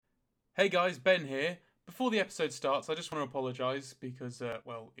Hey guys, Ben here. Before the episode starts, I just want to apologise because,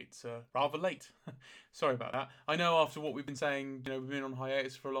 it's rather late. Sorry about that. I know after what we've been saying, we've been on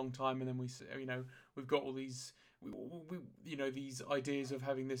hiatus for a long time, and then we've got all these, these ideas of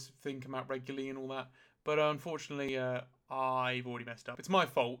having this thing come out regularly and all that. But unfortunately, I've already messed up. It's my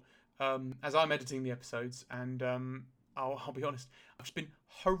fault, as I'm editing the episodes, and I'll be honest, I've just been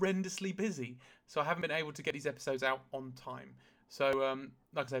horrendously busy, so I haven't been able to get these episodes out on time. So,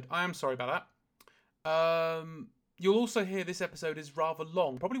 like I said, I am sorry about that. You'll also hear this episode is rather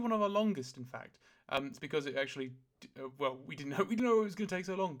long, probably one of our longest, in fact. It's because it actually, we didn't know it was going to take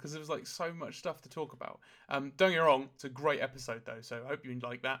so long because there was like so much stuff to talk about. Don't get me wrong, it's a great episode though, so I hope you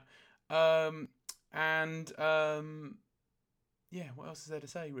like that. And yeah, what else is there to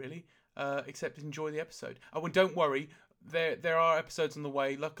say really? Except enjoy the episode. Oh, and don't worry, there are episodes on the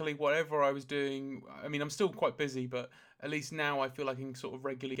way. Luckily, whatever I was doing, I mean, I'm still quite busy, but at least now I feel I can sort of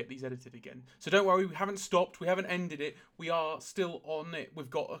regularly get these edited again. So don't worry, we haven't stopped, we haven't ended it. We are still on it. We've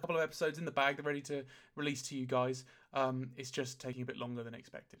got a couple of episodes in the bag. They're ready to release to you guys. It's just taking a bit longer than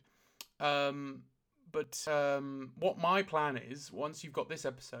expected. But what my plan is, once you've got this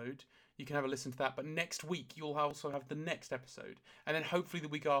episode, you can have a listen to that. But next week you'll also have the next episode, and then hopefully the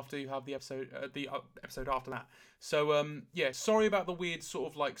week after you have the episode after that. So yeah, sorry about the weird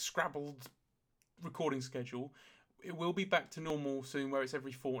sort of like scrabbled recording schedule. It will be back to normal soon, where it's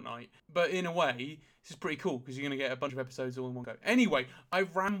every fortnight. But in a way, this is pretty cool because you're going to get a bunch of episodes all in one go. Anyway,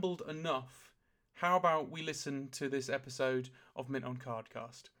 I've rambled enough. How about we listen to this episode of Mint on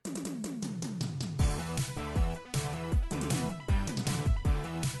Cardcast?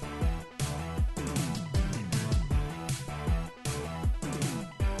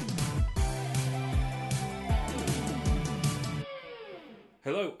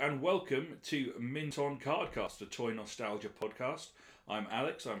 Hello and welcome to Mint on Cardcast, a toy nostalgia podcast. I'm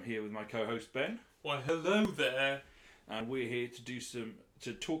Alex. I'm here with my co-host Ben. Why, hello there. And we're here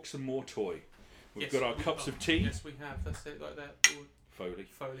to talk some more toy. We've got our cups of tea. Yes, we have. Let's say it like that. Foley.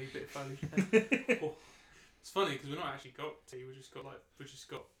 Bit of Foley. Oh, it's funny because we've not actually got tea. We just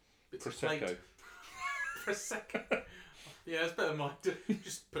got bits of Prosecco. plate. Prosecco. Yeah, it's better than mine.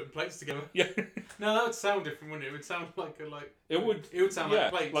 Just putting plates together. Yeah. No, that would sound different, wouldn't it? It would sound like It would sound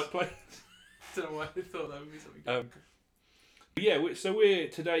yeah, like plates. like plates. I don't know why I thought that would be something different. So we're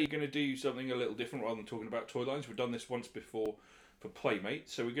today going to do something a little different rather than talking about toy lines. We've done this once before for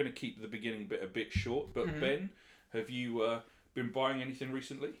Playmates, so we're going to keep the beginning bit a bit short. But Ben, have you been buying anything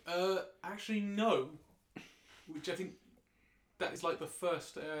recently? Actually, no. Which I think that is like the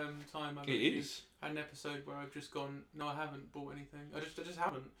first time I've had an episode where I've just gone, no, I haven't bought anything. I just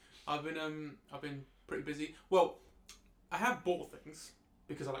haven't. I've been pretty busy. Well, I have bought things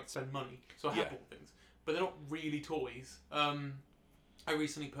because I like to spend money, so I have bought things, but they're not really toys. I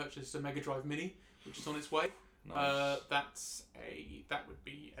recently purchased a Mega Drive Mini, which is on its way. Nice. That would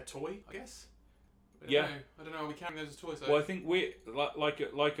be a toy, I guess. I don't know. Are we counting those as toys? Though? Well, I think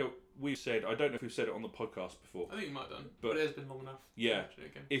we've said. I don't know if we've said it on the podcast before. I think we might have done, but it has been long enough. Yeah.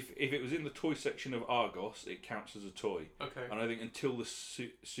 If it was in the toy section of Argos, it counts as a toy. Okay. And I think until the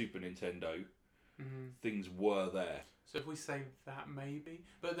Super Nintendo, things were there. So if we say that, maybe.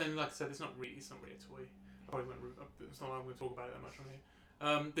 But then, like I said, it's not really a toy. I probably won't. It's not like I'm going to talk about it that much on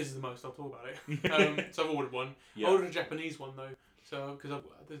here. This is the most I'll talk about it. So I've ordered one. Yeah. I ordered a Japanese one though. So because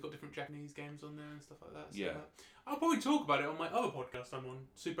there's got different Japanese games on there and stuff like that. So I'll probably talk about it on my other podcast I'm on,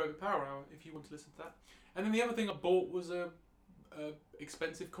 Super Open Power Hour, if you want to listen to that. And then the other thing I bought was a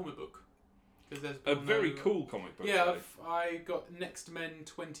expensive comic book. Because there's a very cool comic book. Yeah, I got Next Men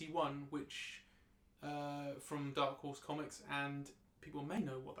 21, which from Dark Horse Comics, and people may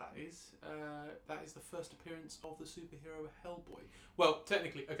know what that is. That is the first appearance of the superhero Hellboy. Well,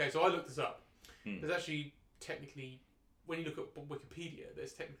 technically, okay, so I looked this up. There's actually technically, when you look at Wikipedia,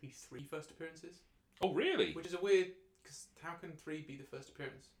 there's technically 3 first appearances. Oh, really? Which is a weird, because how can 3 be the first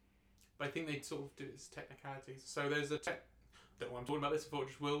appearance? But I think they'd sort of do it as technicalities. So there's a don't know why I'm talking about this,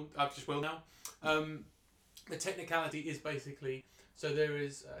 I just will now. The technicality is basically, so there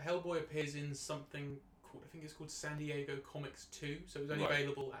is, Hellboy appears in something called, I think it's called San Diego Comics 2, so it was only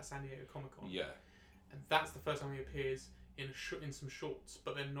available at San Diego Comic Con. Yeah. And that's the first time he appears in some shorts,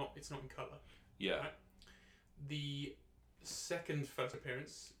 but it's not in colour. Yeah. Right? The second first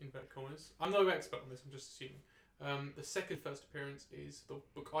appearance, inverted commas, I'm no expert on this, I'm just assuming. The second first appearance is the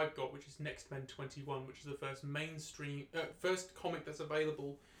book I've got, which is Next Men 21, which is the first first comic that's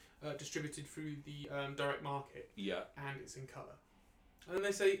available, distributed through the direct market. Yeah. And it's in colour. And then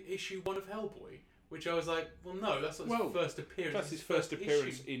they say issue 1 of Hellboy, which I was like, well, no, that's not his first appearance. That's his first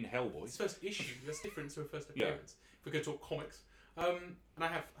appearance in Hellboy. His first issue. That's different to a first appearance. If we're going to talk comics. And I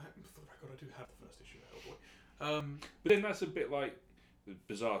have But then that's a bit like the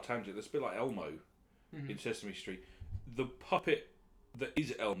bizarre tangent. That's a bit like Elmo in Sesame Street. The puppet that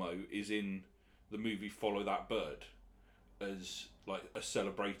is Elmo is in the movie Follow That Bird as like a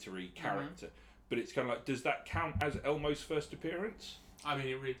celebratory character. But it's kind of like, does that count as Elmo's first appearance? I mean,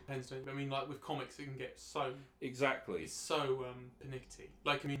 it really depends. I mean, like with comics, it can get so Exactly. It's so pernickety.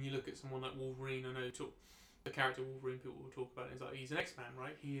 Like, I mean, you look at someone like Wolverine. I know the character Wolverine. People will talk about it. It's like he's an X-Man,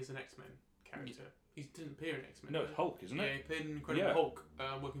 right? He is an X-Men character. He didn't appear in X-Men. No, it's Hulk, isn't it? Yeah, he appeared in Incredible Hulk,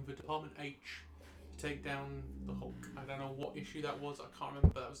 working for Department H to take down the Hulk. I don't know what issue that was. I can't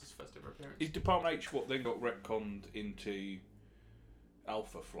remember. But that was his first ever appearance. Is Department H what then got retconned into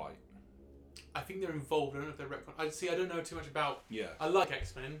Alpha Flight? I think they're involved. I don't know if they're retcon. I don't know too much about. Yeah. I like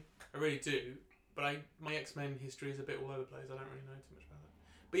X-Men. I really do. But my X-Men history is a bit all over the place. I don't really know too much about that.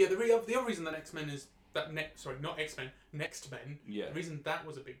 But yeah, the other reason that X-Men is that not X-Men, Next Men. Yeah. The reason that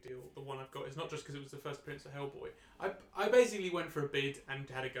was a big deal, the one I've got, is not just because it was the first appearance of Hellboy. I basically went for a bid and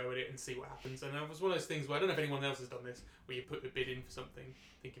had a go at it and see what happens. And it was one of those things where I don't know if anyone else has done this, where you put a bid in for something,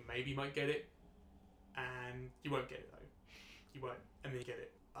 thinking maybe you might get it, and you won't get it though. You won't, and then you get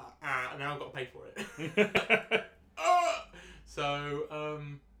it. And now I've got to pay for it. So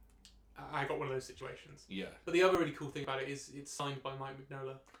I got one of those situations. Yeah. But the other really cool thing about it is it's signed by Mike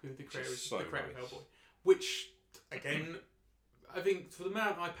Mignola, who the creator of Hellboy. Which, again, I think for the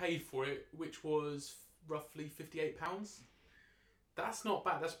amount I paid for it, which was roughly £58, that's not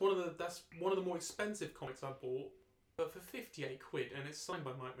bad. That's one of the more expensive comics I bought. But for 58 quid, and it's signed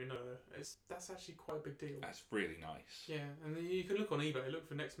by Mike Mignola, that's actually quite a big deal. That's really nice. Yeah, and then you can look on eBay. Look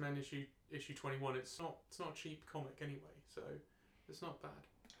for Next Men issue 21. It's not a cheap comic anyway, so it's not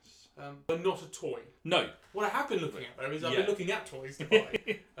bad. But not a toy. No. What I have been looking at though is I've been looking at toys to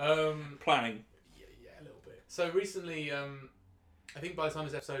buy. Planning. Yeah, a little bit. So recently, I think by the time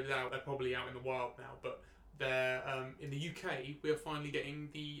this episode is out, they're probably out in the wild now. But they're in the UK. We are finally getting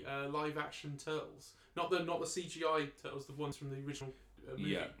the live action Turtles. Not the CGI Turtles, the ones from the original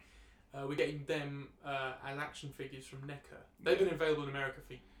movie. Yeah. We're getting them as action figures from NECA. They've been available in America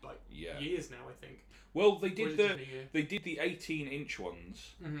for like years now, I think. Well, they did the 18-inch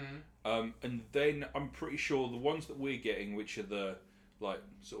ones, and then I'm pretty sure the ones that we're getting, which are the like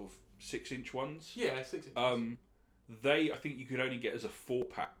sort of 6-inch ones. Yeah, 6 inches. I think you could only get as a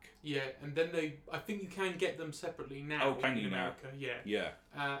 4-pack. Yeah, and then I think you can get them separately now in America. Now? Yeah. Yeah.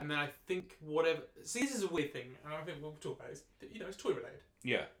 And then I think whatever. See, this is a weird thing, and I think we'll talk about it. It's toy related.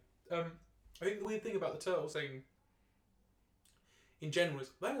 Yeah. I think the weird thing about the Turtles thing, in general, is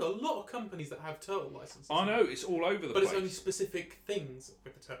there's a lot of companies that have turtle licenses. I know, it's all over the place. But it's only specific things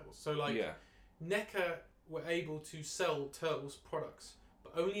with the Turtles. So, like, NECA were able to sell Turtles products,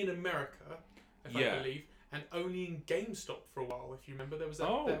 but only in America, if I believe, and only in GameStop for a while, if you remember. There was that.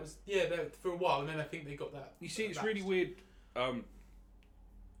 For a while, and then I think they got that. You see, it's really weird.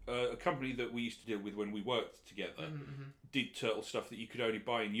 A company that we used to deal with when we worked together did turtle stuff that you could only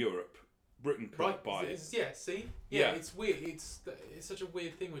buy in Europe. Britain couldn't buy it. It's weird. It's such a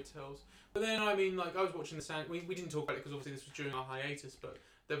weird thing with Turtles. But then, I mean, like, I was watching we didn't talk about it because obviously this was during our hiatus, but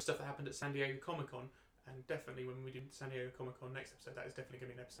there was stuff that happened at San Diego Comic-Con, and definitely when we do San Diego Comic-Con next episode, that is definitely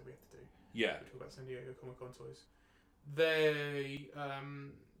going to be an episode we have to do. Yeah. We talk about San Diego Comic-Con toys.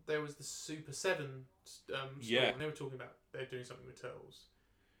 There was the Super 7 store, and they were talking about they're doing something with Turtles.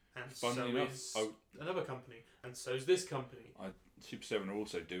 And is another company, and so's this company. Super 7 are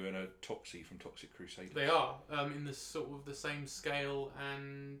also doing a Toxie from Toxic Crusader. They are in the sort of the same scale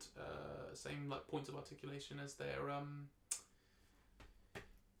and same like points of articulation as their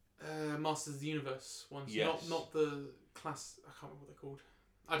Masters of the Universe ones. Yes. Not the class. I can't remember what they're called.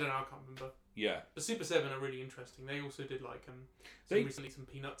 I don't know. I can't remember. Yeah. The Super 7 are really interesting. They also did like recently some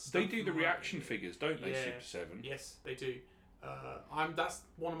Peanuts. They do the reaction figures, don't they? Yeah. Super 7. Yes, they do. That's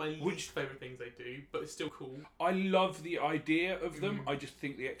one of my least favourite things they do, but it's still cool. I love the idea of them. I just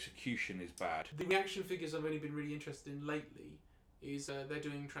think the execution is bad. The reaction figures I've only been really interested in lately is they're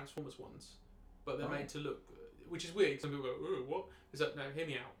doing Transformers ones, but they're made to look, which is weird. Some people go, "Ooh, what?" No, hear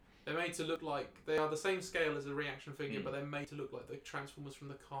me out. They're made to look like they are the same scale as a reaction figure, but they're made to look like the Transformers from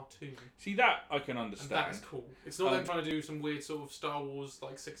the cartoon. See, that I can understand. And that's cool. It's not them trying to do some weird sort of Star Wars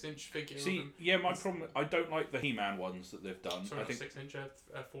like 6-inch figure. See, my problem. I don't like the He-Man ones that they've done. Sorry, I think 6-inch,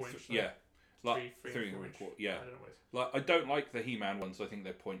 4-inch. Yeah, like 3 and 4-inch. Yeah, I don't know what it is. Like I don't like the He-Man ones. I think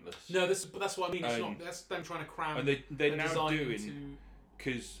they're pointless. No, that's what I mean. It's not. That's them trying to cram. And they're now doing into...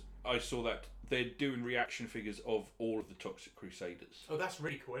 because I saw that they're doing reaction figures of all of the Toxic Crusaders. Oh, that's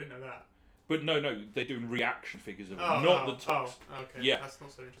really cool. I didn't know that. But no, they're doing reaction figures of them, Oh, not the tops. Oh, okay. Yeah. That's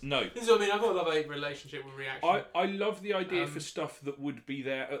not so interesting. No. This is what I mean. I've got a love-hate relationship with reaction. I love the idea for stuff that would be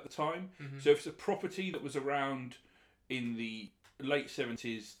there at the time. Mm-hmm. So if it's a property that was around in the late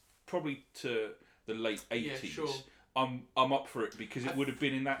 70s, probably to the late 80s, Yeah, sure. I'm up for it because it would have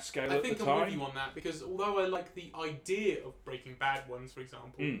been in that scale I at the think I'm time. with you on that because although I like the idea of Breaking Bad ones, for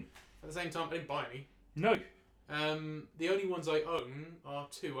example, at the same time I didn't buy any. No. The only ones I own are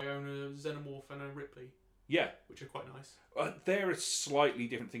two. I own a Xenomorph and a Ripley. Yeah. Which are quite nice. They're a slightly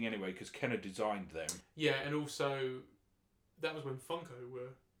different thing anyway because Kenner designed them. Yeah, and also that was when Funko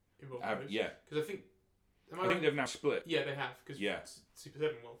were involved. In those. Yeah. Because I think. I think they've now split. Yeah, they have. Because Super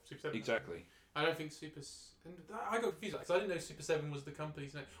 7. Well, Super 7. Exactly. I don't think And I got confused because I didn't know Super 7 was the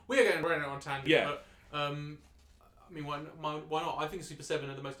company's name. We're going right on tangent. Yeah. But, I mean, why not? I think Super 7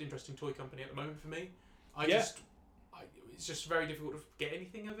 are the most interesting toy company at the moment for me. It's just very difficult to get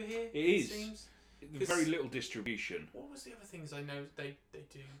anything over here. It seems. Very little distribution. What was the other things I know they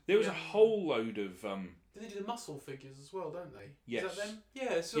do? There was a whole load of. They do the muscle figures as well, don't they? Yes. Is that them?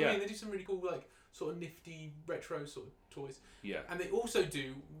 Yeah. So I mean, they do some really cool, like sort of nifty retro sort of toys. Yeah. And they also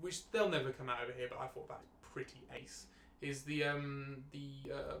do, which they'll never come out over here, but I thought that was pretty ace. Is the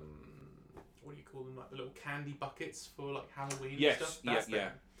what do you call them? Like the little candy buckets for like Halloween and stuff. That's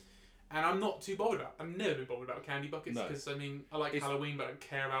them. And I'm not too bothered about. I've never been bothered about candy buckets because I mean I like Halloween, but I don't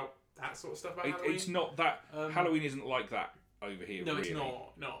care about that sort of stuff about Halloween. It's not that Halloween isn't like that over here. No, really. it's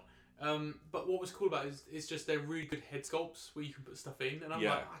not. But what was cool about it is it's just they're really good head sculpts where you can put stuff in, and I'm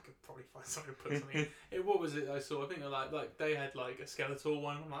like, I could probably find something to put something in. What was it I saw? I think like they had like a Skeletor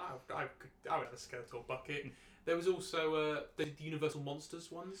one. I'm like, I would have a Skeletor bucket. There was also the Universal Monsters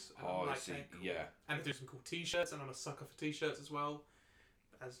ones. I see. Cool. Yeah. And they do some cool T-shirts, and I'm a sucker for T-shirts as well,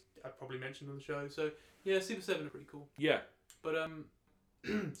 as I probably mentioned on the show. So yeah, Super 7 are pretty cool. Yeah. But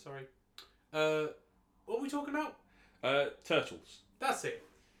sorry. What were we talking about? Turtles. That's it.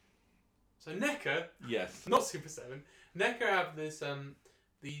 So NECA, yes, not Super 7. NECA have this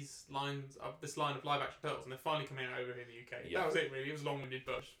this line of live action turtles, and they're finally coming out over here in the UK. Yeah. That was it really. It was long winded,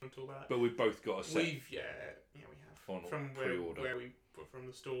 but I just want to talk about that. But we've both got a set. We have from from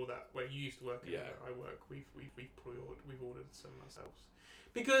the store where you used to work and where I work. We've ordered some ourselves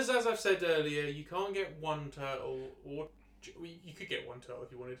because, as I've said earlier, you can't get one turtle, or you could get one turtle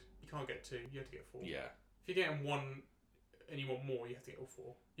if you wanted. You can't get two. You have to get four. Yeah. If you're getting one and you want more, you have to get all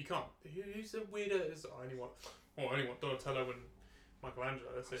four. You can't. Who's the weirdo? I only want Donatello and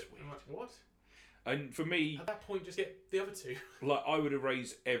Michelangelo. That's it. I'm like, what? And for me, at that point, just get the other two. Like, I would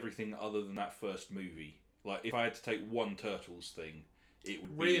erase everything other than that first movie. Like, if I had to take one Turtles thing, it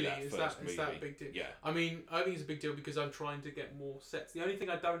would be that first movie. Is that a big deal? Yeah. I mean, I think it's a big deal because I'm trying to get more sets. The only thing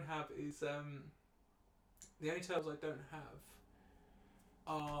I don't have is the only turtles I don't have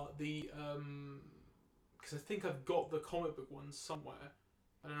are the because I think I've got the comic book ones somewhere.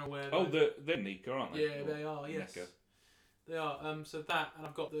 I don't know where. Oh, they're NECA, aren't they? Yeah, they are. Yes, NECA. They are. So that, and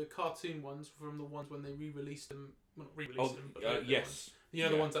I've got the cartoon ones from the ones when they re-released them. Well, not re-released them, but yes. Ones. You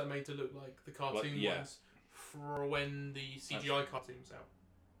know, the ones that are made to look like the cartoon ones for when the CGI cartoon was out.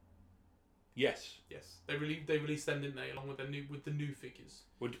 Yes. Yes, they released them, didn't they? Along with the new figures.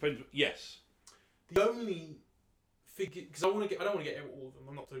 Well, it depends. Yes. The only figure, because I don't want to get all of them.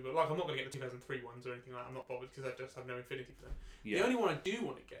 I'm not too, but I'm not going to get the 2003 ones or anything like that. I'm not bothered because I just have no affinity for them. Yeah. The only one I do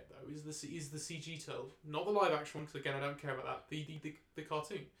want to get though is the CG turtle, not the live action one, because again I don't care about that. The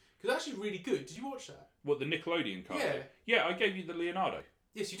cartoon, because it's actually really good. Did you watch that? What, the Nickelodeon cartoon? Yeah. Yeah, I gave you the Leonardo.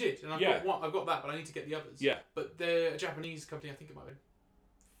 Yes, you did, and I've got that, but I need to get the others. Yeah. But they're a Japanese company. I think it might have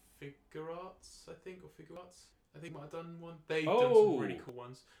been Figure Arts. I think might have done one. They've done some really cool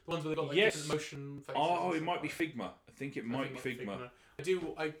ones. The ones where they've got different motion faces. Oh, it might be Figma. I think it might be Figma.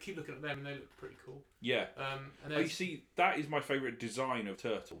 I keep looking at them and they look pretty cool. Yeah. You see, that is my favourite design of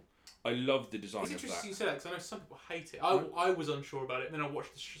turtle. I love the design of that. It's interesting you say that because I know some people hate it. I was unsure about it, and then I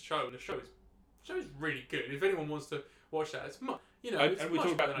watched the show, and the show is really good. If anyone wants to watch that, it's much, and we're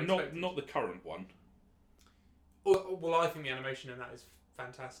talking about not the current one. Well, I think the animation in that is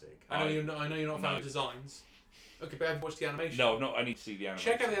fantastic. I know you're not a fan of designs. Okay, but have you watched the animation? No, not. I need to see the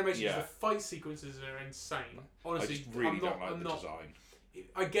animation. Check out the animation. Yeah. The fight sequences are insane. Honestly, I just really don't like the design.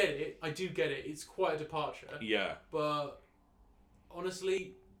 I get it. I do get it. It's quite a departure. Yeah. But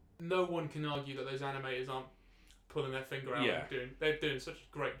honestly, no one can argue that those animators aren't pulling their finger out and they're doing such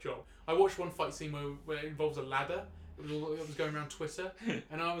a great job. I watched one fight scene where it involves a ladder. It was going around Twitter,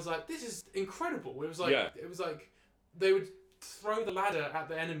 and I was like, "This is incredible." It was like they would throw the ladder at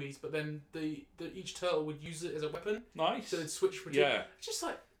the enemies, but then each turtle would use it as a weapon. Nice. So they'd switch between. Yeah. It's just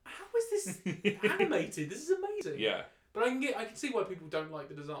like, how is this animated? This is amazing. Yeah. But I can see why people don't like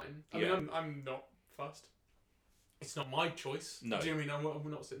the design. I Yeah. mean, I'm not fussed. It's not my choice. No. Do you know what I mean?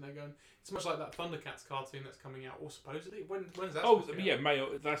 I'm not sitting there going. It's much like that Thundercats cartoon that's coming out, or supposedly. When's that? Oh, supposed to be yeah, out?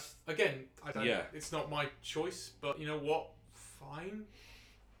 male. That's Again, I don't. Yeah. It's not my choice, but you know what? Fine.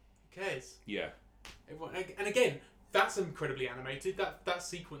 Who cares? yeah, And again, that's incredibly animated. That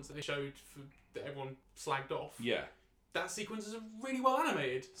sequence that they showed that everyone slagged off. yeah. That sequence is really well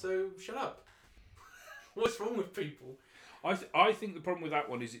animated. So shut up. What's wrong with people? I think the problem with that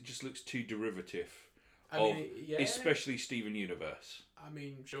one is it just looks too derivative. I mean, yeah. Especially Steven Universe. I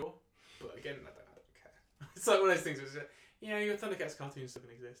mean, sure, but again, I don't care. It's like one of those things. Where it's your Thundercats cartoon still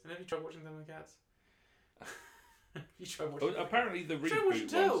can exist. And have you tried watching Thundercats? You tried watching. Apparently, the Try watching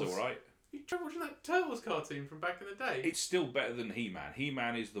reboot Turtles. one's all right. You tried watching that Turtles cartoon from back in the day. It's still better than He-Man.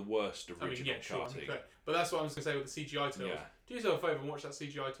 He-Man is the worst original cartoon. Sure, but that's what I was going to say with the CGI Turtles. Yeah. Do yourself a favour and watch that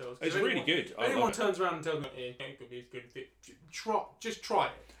CGI Turtles. It's really good. If I anyone love it. turns around and tells me, it's good, just try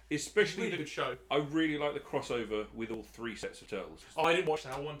it. It's a Especially really good show. I really like the crossover with all 3 sets of turtles. Oh, I didn't watch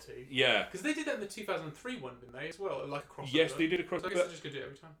that. I want to. Yeah. Because they did that in the 2003 one, didn't they, as well? Like a crossover. Yes, they did a So I crossover. guess they're just going to do it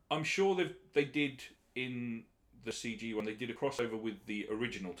every time. I'm sure they did in the CG one. They did a crossover with the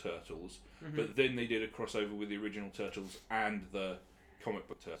original Turtles, but then they did a crossover with the original Turtles and the comic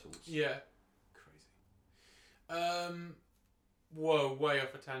book Turtles. Yeah. Crazy. Whoa, way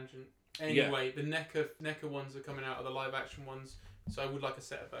off a tangent. Anyway, the NECA ones are coming out, of the live action ones, so I would like a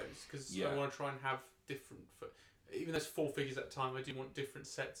set of those, because I want to try and have different... Even though there's 4 figures at a time, I do want different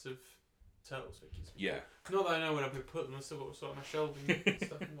sets of Turtles figures. Yeah. Not that I know where I'm going to put them, I've still got to sort of my shelving and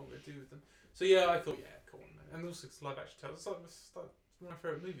stuff and what I'm going to do with them. So yeah, I thought, come on, man. And also it's live action Turtles. It's like one of my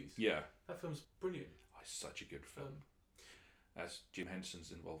favourite movies. Yeah. That film's brilliant. Oh, it's such a good film. That's Jim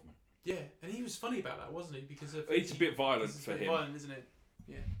Henson's involvement. Yeah, and he was funny about that, wasn't he? Because of It's a bit violent for him. Violent, isn't it?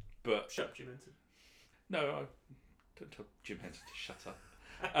 Yeah. But Shut up, Jim Henson. no, I don't tell Jim Henson to shut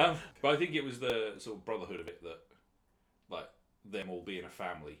up. But I think it was the sort of brotherhood of it that, like, them all being a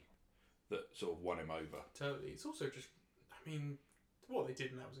family, that sort of won him over. Totally. It's also just, I mean, what they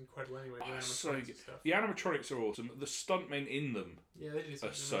did in that was incredible anyway. The animatronics So and good. stuff. The animatronics are awesome. The stuntmen in them Yeah, they did are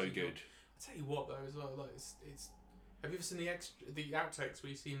something so amazing good. job. I tell you what though, as well, like it's. Have you ever seen the outtakes where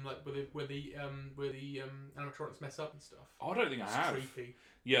you see like where the animatronics mess up and stuff? Oh, I don't think It's I have. creepy.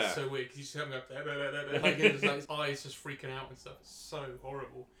 Yeah. It's so weird because you just have them go like, it's like his eyes just freaking out and stuff. It's so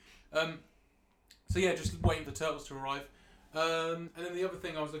horrible. So yeah, just waiting for Turtles to arrive. And then the other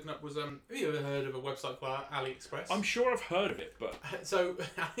thing I was looking up was have you ever heard of a website called AliExpress? I'm sure I've heard of it, but So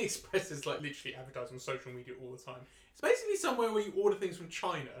AliExpress is like literally advertised on social media all the time. It's basically somewhere where you order things from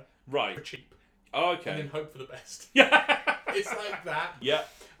China for right. cheap Oh, and then okay. hope for the best. Yeah. It's like that. Yeah.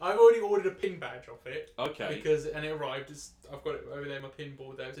 I've already ordered a pin badge off it. Okay. And it arrived. I've got it over there, my pin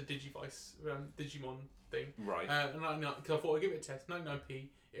board there. It's a Digivice Digimon thing. Right. And because I thought I'd give it a test. 99p.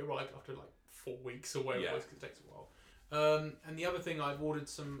 It arrived after like 4 weeks or whatever it was, because it takes a while. And the other thing, I've ordered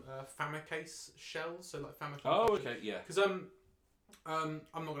some Famicase shells, so like Famicom. Oh, okay. Yeah. Because I'm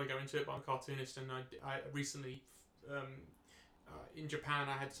not going to go into it, but I'm a cartoonist, and I recently in Japan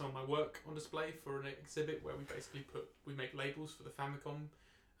I had some of my work on display for an exhibit where we make labels for the Famicom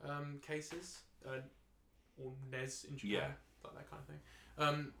cases or NES in Japan, like that kind of thing.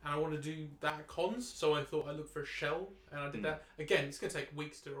 And I want to do that at cons, so I thought I'd look for a shell, and I did that. Again, it's going to take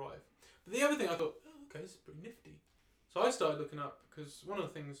weeks to arrive. But the other thing I thought, okay, this is pretty nifty. So I started looking up, because one of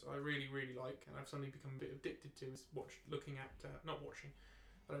the things I really, really like, and I've suddenly become a bit addicted to, is looking at, not watching,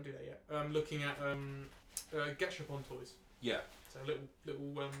 I don't do that yet, looking at Gashapon toys. Yeah. So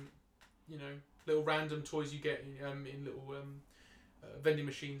little little random toys you get in little vending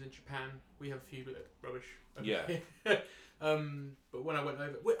machines in Japan. We have a few, but they're rubbish. Yeah. But when I went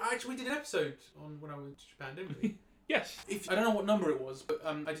over, we did an episode on when I went to Japan, didn't we? Yes. I don't know what number it was, but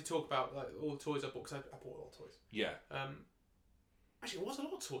I did talk about like all the toys I bought, because I bought a lot of toys. Yeah. Actually, it was a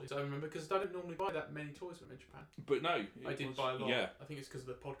lot of toys, I remember, because I don't normally buy that many toys when I'm in Japan. But no, I did buy a lot. Yeah. I think it's because of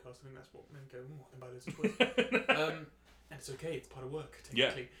the podcast. I think that's what made me go, I can buy loads of toys. And it's okay, it's part of work,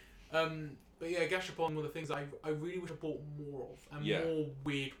 technically. Yeah. But yeah, Gashapon, one of the things I really wish I bought more of, and more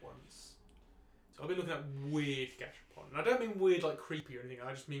weird ones. So I've been looking at weird Gashapon. And I don't mean weird like creepy or anything,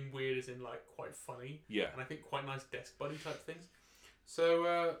 I just mean weird as in like quite funny. Yeah. And I think quite nice desk buddy type things.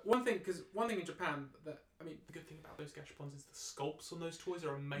 So one thing in Japan the good thing about those Gashapons is the sculpts on those toys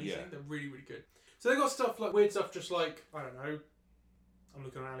are amazing. Yeah. They're really, really good. So they've got stuff like weird stuff, just like, I don't know, I'm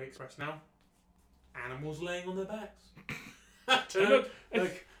looking on AliExpress now. Animals laying on their backs. I don't know.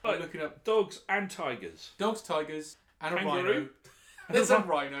 I'm looking up dogs and tigers. dogs, tigers, and Kangaroo? a rhino. There's a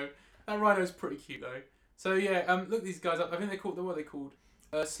rhino. That rhino's pretty cute though. So yeah, look these guys up. I think what are they called?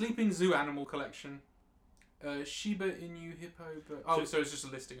 Sleeping Zoo Animal Collection. Shiba Inu Hippo. But so it's just a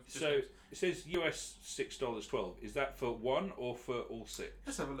listing. Of So it says US $6.12. Is that for one or for all six?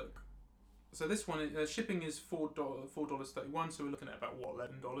 Let's have a look. So this one, shipping is $4.31. So we're looking at about what,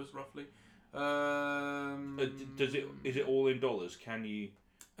 $11 roughly. Is it all in dollars? Can you?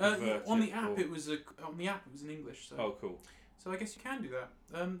 On the app, it was in English. So. Oh, cool. So I guess you can do that.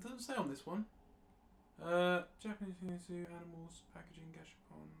 Doesn't say on this one. Japanese animals, packaging,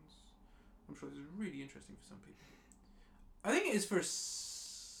 gashapons. I'm sure this is really interesting for some people. I think it is for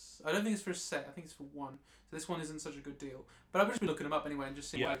I don't think it's for a set. I think it's for one. So this one isn't such a good deal. But I've just been looking them up anyway and just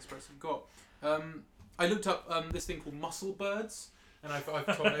seeing what AliExpress have got. I looked up this thing called mussel birds. And I've told I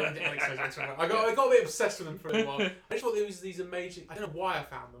got a bit obsessed with them for a while. I just thought there was these amazing. I don't know why I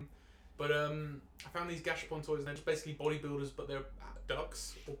found them, but I found these gashapon toys and they're just basically bodybuilders, but they're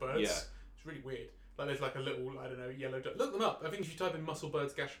ducks or birds. Yeah. It's really weird. Like there's like a little, I don't know, yellow duck. Look them up. I think if you type in mussel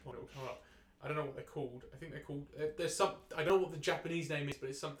birds gashapon, it will come up. I don't know what they're called. I think they're called. There's some. I don't know what the Japanese name is, but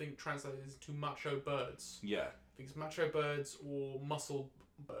it's something translated to macho birds. Yeah. I think it's macho birds or mussel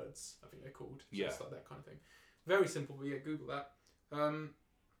birds. I think they're called. So yeah. It's like that kind of thing. Very simple, but yeah, Google that.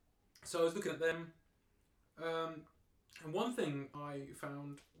 So I was looking at them, and one thing I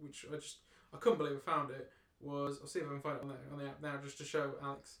found, which I couldn't believe I found it, was I'll see if I can find it on the app now, just to show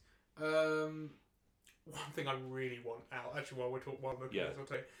Alex. One thing I really want out, actually, while I'm looking at this, I'll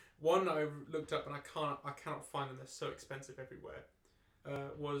tell you. One I looked up and I cannot find them. They're so expensive everywhere.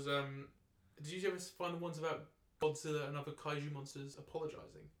 Did you ever find the ones about Godzilla and other kaiju monsters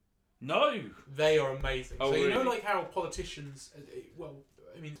apologizing? No. They are amazing. Oh, so you really? know, like how politicians, well,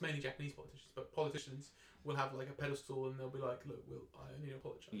 I mean, it's mainly Japanese politicians, but politicians will have like a pedestal and they'll be like, look, I need to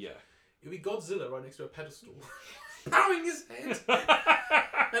apologize. Yeah. It'll be Godzilla right next to a pedestal, bowing his head.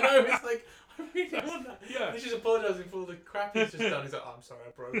 And I was like, I really want that. Yeah. He's just apologising for all the crap he's just done. He's like, oh, I'm sorry,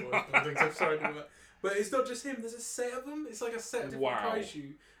 I broke all those buildings. I'm sorry to do that. But it's not just him. There's a set of them. It's like a set of different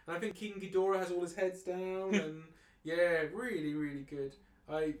kaiju. And I think King Ghidorah has all his heads down. And yeah, really, really good.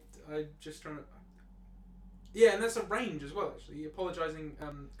 I just trying to... Yeah, and there's a range as well, actually. Apologising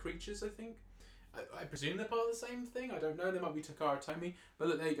creatures, I think. I presume they're part of the same thing. I don't know. They might be Takara Tomy. But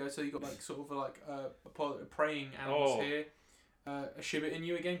look, there you go. So you've got like sort of like praying animals here. A Shiba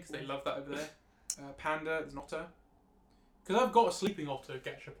Inu again, because they love that over there. Panda, there's an otter. Because I've got a sleeping otter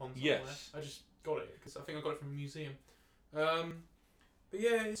gashapon somewhere. Yes. I just got it, because I think I got it from a museum. But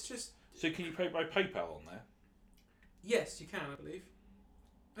yeah, it's just... So can you pay by PayPal on there? Yes, you can, I believe.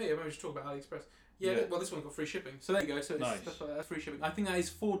 Oh yeah, maybe we should talk about AliExpress. Yeah, well, this one got free shipping. So there you go. So it's, nice. That's free shipping. I think that is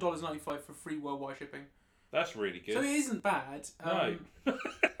 $4.95 for free worldwide shipping. That's really good. So it isn't bad. No.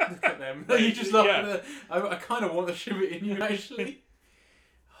 Look at them. You just love it. I kind of want the Shiba Inu, actually.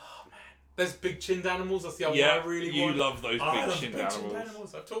 Oh, man. There's big chinned animals. That's the other one I really want. You love those big chinned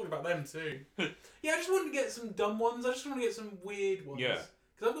animals. I've talked about them too. Yeah, I just want to get some dumb ones. I just want to get some weird ones. Yeah.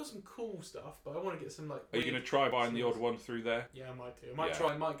 Because I've got some cool stuff, but I want to get some like... Are you going to try buying the odd one through there? Yeah, I might do.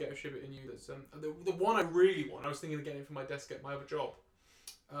 I might get a Shiba Inu that's... the one I really want, I was thinking of getting for my desk at my other job.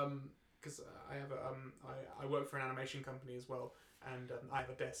 Because I have I work for an animation company as well, and I have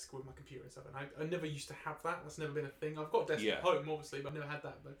a desk with my computer and stuff, and I never used to have that. That's never been a thing. I've got a desk at home, obviously, but I've never had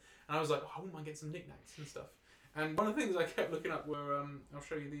that. And I was like, I wouldn't mind getting some knickknacks and stuff. And one of the things I kept looking up were... I'll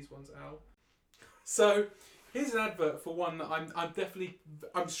show you these ones, Al. So... Here's an advert for one that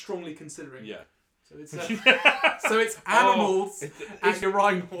I'm strongly considering. Yeah. So it's animals at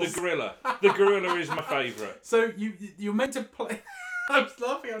urinals. The gorilla is my favourite. So you're meant to play. I'm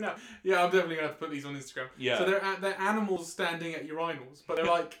laughing out now. Yeah, I'm definitely gonna have to put these on Instagram. Yeah. So they're animals standing at urinals, but they're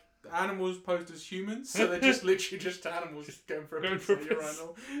like animals posed as humans. So they're just literally just animals going for a pee at a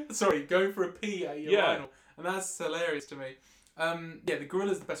urinal. Sorry, going for a pee at a urinal, and that's hilarious to me. The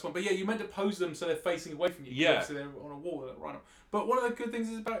gorilla's the best one, but yeah, you meant to pose them so they're facing away from you. Yeah. So they're on a wall, right up. But one of the good things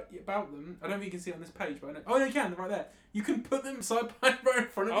is about them. I don't think you can see it on this page, but I know. Oh, no, you can. They're right there. You can put them side by side in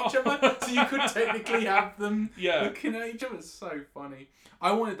front of each other, so you could technically have them looking at each other. It's so funny.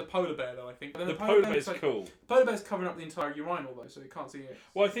 I wanted the polar bear though. I think, but then the polar bear's cool. The polar bear's covering up the entire urinal though, so you can't see it.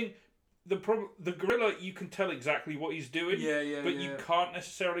 Well, I think. The gorilla, you can tell exactly what he's doing. But you can't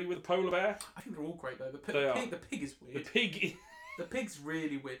necessarily with the polar bear. I think they're all great though. The pig is weird. The pig's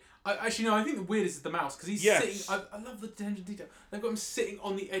really weird. I think the weirdest is the mouse, because he's sitting... I love the attention to detail. They've got him sitting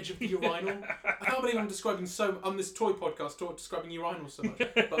on the edge of the urinal. I can't believe I'm describing on this toy podcast, describing urinals so much.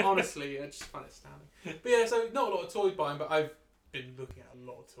 But honestly, I just find it astounding. But yeah, so not a lot of toy buying, but I've been looking at a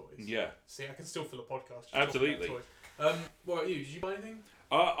lot of toys. Yeah. See, I can still fill a podcast. Absolutely. Toys. What about you? Did you buy anything?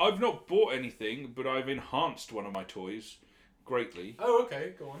 I've not bought anything, but I've enhanced one of my toys greatly. Oh,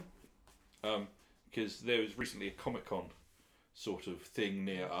 okay. Go on. Because there was recently a Comic-Con sort of thing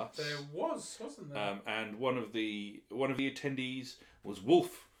near us. There wasn't there? And one of the attendees was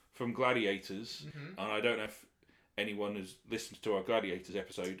Wolf from Gladiators, and I don't know if anyone has listened to our Gladiators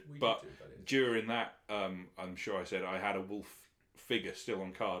episode, but during that, I'm sure I said I had a Wolf figure still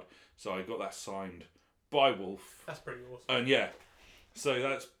on card, so I got that signed by Wolf. That's pretty awesome. And so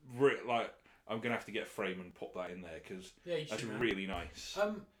that's like I'm gonna have to get a frame and pop that in there because that's really nice.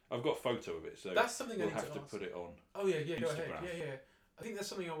 I've got a photo of it, so that's something we'll I need have to ask. put it on. Oh yeah, go Instagram. ahead. Yeah. I think that's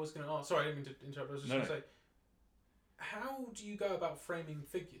something I was going to ask. Sorry, I didn't mean to interrupt. I was just going to say, how do you go about framing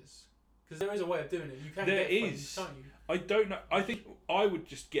figures? Because there is a way of doing it. You can get frames, can't you? I don't know. I think I would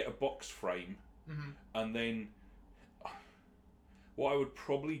just get a box frame, and then what I would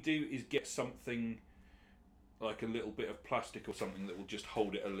probably do is get something like a little bit of plastic or something that will just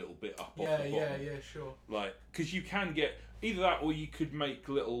hold it a little bit up off the bottom. Yeah, sure. Like, because you can get either that or you could make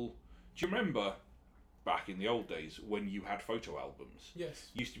little... Do you remember back in the old days when you had photo albums? Yes.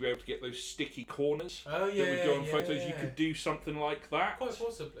 You used to be able to get those sticky corners that would go on photos. You could do something like that. Quite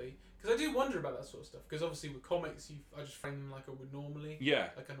possibly. Because I do wonder about that sort of stuff. Because obviously with comics, I just frame them like I would normally. Yeah.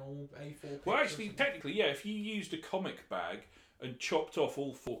 Like an all A4 Well, actually, technically, if you used a comic bag and chopped off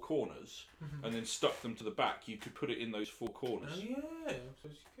all four corners and then stuck them to the back, you could put it in those four corners. Oh yeah, so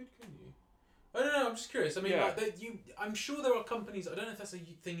you could, couldn't you? I don't know. I'm just curious. I mean, I'm sure there are companies. I don't know if that's a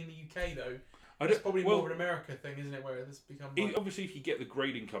thing in the UK though. It's probably more of an America thing, isn't it? Where it's become. Like... Obviously, if you get the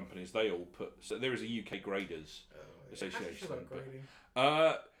grading companies, they all put. So there is a UK Graders Association. How do you feel about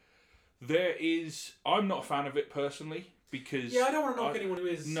grading? There is. I'm not a fan of it personally because. Yeah, I don't want to knock anyone who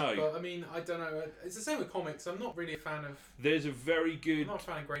is. No. But I mean, I don't know. It's the same with comics. I'm not really a fan of. There's a very good. I'm not a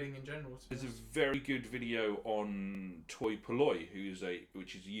fan of grading in general. There's a very good video on Toy Polloi,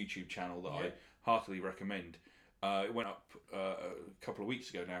 which is a YouTube channel that I heartily recommend. It went up a couple of weeks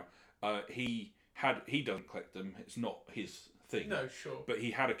ago now. He doesn't collect them. It's not his thing. No, sure. But he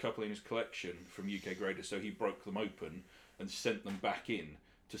had a couple in his collection from UK Graders, so he broke them open and sent them back in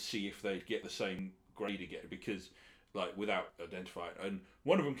to see if they'd get the same grade again, because without identifying. And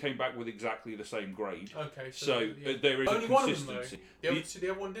one of them came back with exactly the same grade. Okay. So there is only a one consistency. Of them, though. The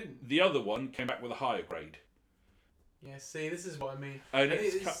other one didn't. The other one came back with a higher grade. Yeah. See, this is what I mean. And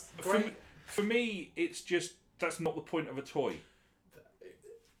it's great. For me, it's just that's not the point of a toy.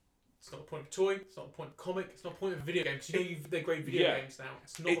 It's not the point of a toy. It's not the point of a comic. It's not the point of a video game. Because they grade video games now.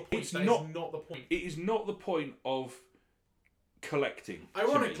 It's not the point. It's not the point. It is not the point of collecting.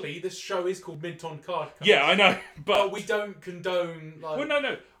 Ironically, this show is called Mint on Card. Yeah, I know, but we don't condone. Well,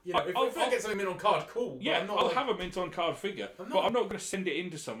 no. You know, if I get something mint on card, cool. Yeah, I'll have a mint on card figure, but I'm not going to send it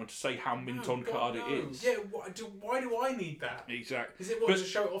in to someone to say how mint on card it is. Yeah, why do I need that? Exactly. Is it to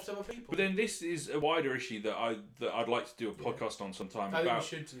show it off to other people? But then this is a wider issue that I'd like to do a podcast on sometime I think we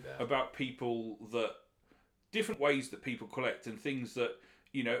should do that. About people different ways that people collect and things that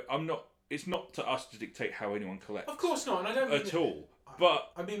It's not to us to dictate how anyone collects. Of course not, and I don't mean at all.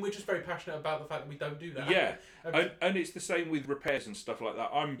 But I mean, we're just very passionate about the fact that we don't do that. Yeah, and it's the same with repairs and stuff like that.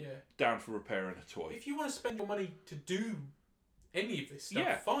 I'm down for repairing a toy. If you want to spend your money to do any of this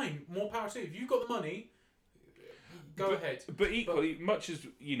stuff, fine, more power to you. If you've got the money, go ahead. But equally, much as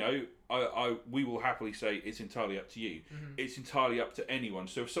we will happily say it's entirely up to you. Mm-hmm. It's entirely up to anyone.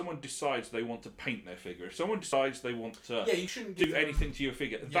 So if someone decides they want to paint their figure, if someone decides they want to you shouldn't do anything to your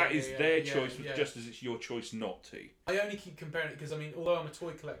figure, that is their choice, just as it's your choice not to. I only keep comparing it because although I'm a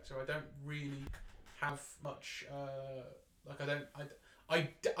toy collector, I don't really have much.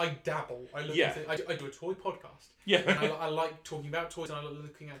 I dabble. I look into. I do a toy podcast. Yeah. And I like talking about toys and I like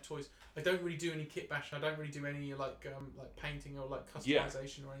looking at toys. I don't really do any kit bashing. I don't really do any like painting or like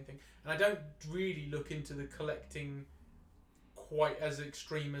customization or anything. And I don't really look into the collecting quite as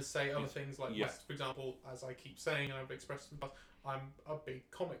extreme as say other things like, for example, as I keep saying and I've expressed in the past, I'm a big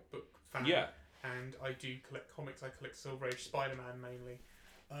comic book fan. Yeah. And I do collect comics. I collect Silver Age Spider-Man mainly,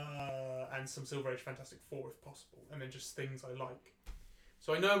 and some Silver Age Fantastic Four if possible, and then just things I like.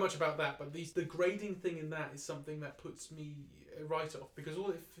 So I know much about that, but the grading thing in that is something that puts me right off, because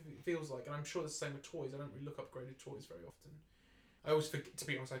all it feels like, and I'm sure it's the same with toys, I don't really look up graded toys very often. I always forget, to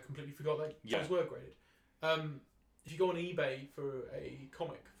be honest, I completely forgot that toys were graded. If you go on eBay for a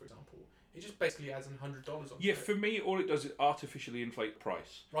comic, for example, it just basically adds $100 on it. Yeah, for me, all it does is artificially inflate the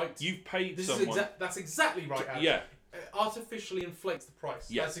price. Right. You've paid this someone... That's exactly right, Alex. Yeah. It artificially inflates the price.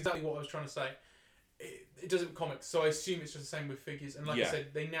 Yeah. That's exactly what I was trying to say. It does it with comics, so I assume it's just the same with figures. And like I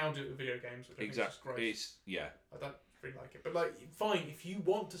said, they now do it with video games, which I think is just gross. I don't really like it. But fine, if you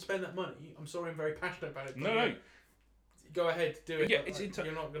want to spend that money, I'm sorry I'm very passionate about it. No. Go ahead, do it. Yeah,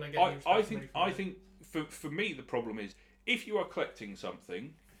 you're not going to get I think for me the problem is, if you are collecting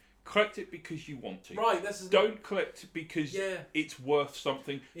something, collect it because you want to. Right, that's Don't collect it because Yeah. it's worth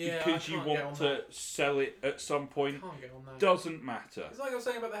something, Yeah, because I you can't get on want to that. sell it at some point. Can't get on that. Doesn't matter. It's like I was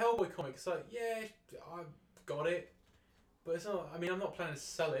saying about the Hellboy comic. It's like, yeah, I've got it, but it's not. I mean, I'm not planning to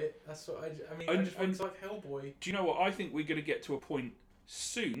sell it. That's what I mean. I just think it's like Hellboy. Do you know what? I think we're going to get to a point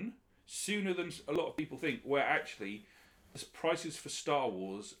soon, sooner than a lot of people think, where actually the prices for Star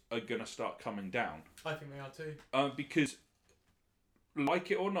Wars are going to start coming down. I think they are too. Because,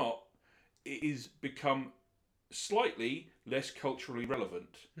 like it or not, it has become slightly less culturally relevant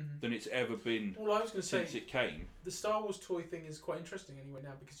than it's ever been Well, I was going to say since it came. the Star Wars toy thing is quite interesting anyway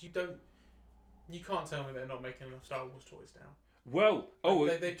now because you can't tell me they're not making enough Star Wars toys now. Well,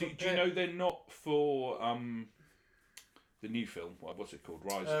 They do you know they're not for the new film? What's it called?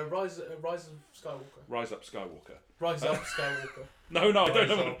 Rise of Skywalker. Rise Up Skywalker. Rise Up Skywalker. No, I don't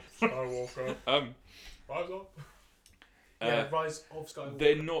know. Skywalker. Rise Up. Yeah, Rise of Skywalker.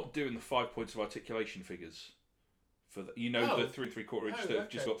 They're not doing the 5 points of articulation figures for the, Oh. the 3 3/4 inch Oh, that have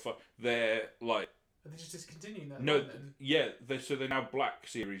just okay. got five. They're like Are they just discontinuing that? no, then? yeah. They're now black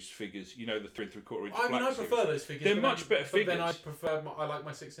series figures. The 3 3/4 inch. I mean, black I prefer series. those figures. They're but much better But then I figures. prefer. I like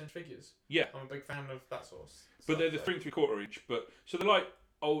my 6-inch figures. Yeah, I'm a big fan of that sort of stuff. but they're the 3 3/4 inch. But so they're like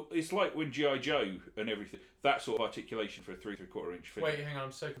it's like when GI Joe and everything. That sort of articulation for a 3 3/4 inch figure. Wait, hang on.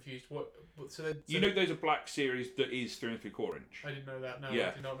 I'm so confused. What? So There's a black series that is 3 3/4 inch. I didn't know that. No, Yeah.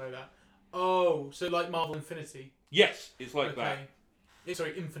 I did not know that. Oh, so like Marvel Infinity. Yes, it's like that.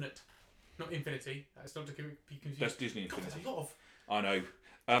 Sorry, Infinite, not Infinity. That's not to be confused. That's Disney God, Infinity. there's a lot of. I know.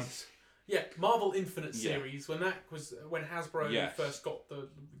 Yeah, Marvel Infinite Yeah. series. When Hasbro Yes. first got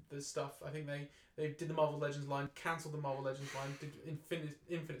the stuff, I think they did the Marvel Legends line, cancelled the Marvel Legends line, did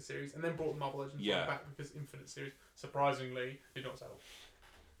Infinite series, and then brought the Marvel Legends line back because Infinite series surprisingly did not sell.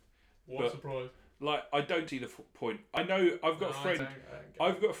 What a surprise! Like, I don't see the point. I know I've got a friend.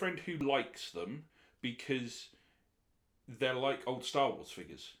 I've got a friend who likes them because they're like old Star Wars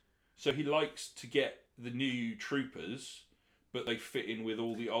figures. So he likes to get the new troopers, but they fit in with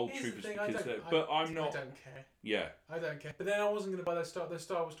all the old Here's troopers the thing, because they're. I But I'm not. I don't care. Yeah. I don't care. But then I wasn't going to buy those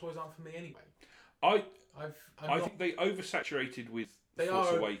Star Wars toys. Aren't for me anyway. I I'm think they oversaturated with They Force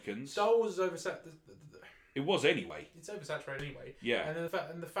are- Awakens. Star Wars is oversaturated. It was anyway. It's oversaturated anyway. Yeah. And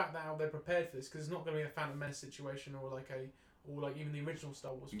then the fact that how they're prepared for this, because it's not going to be a Phantom Menace situation or like even the original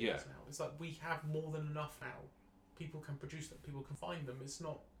Star Wars figures now. It's like we have more than enough now. People can produce them. People can find them. It's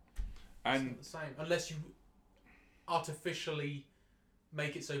not the same unless you artificially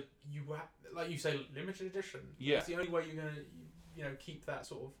make it so you like you say limited edition. Yeah. That's the only way you're going to keep that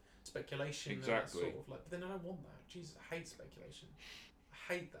sort of speculation. Exactly. And that sort of like. But then I don't want that. Jesus, I hate speculation.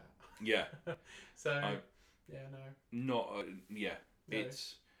 I hate that. Yeah. So. No. No.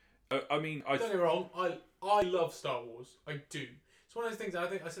 It's. I mean, Don't get me wrong. I love Star Wars. I do. It's one of those things. I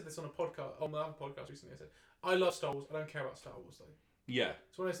think I said this on the other podcast recently. I said I love Star Wars. I don't care about Star Wars though. Yeah.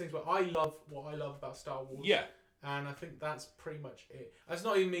 It's one of those things where I love what I love about Star Wars. Yeah. And I think that's pretty much it. It's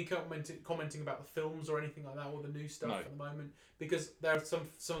not even me commenting about the films or anything like that or the new stuff at the moment because there are some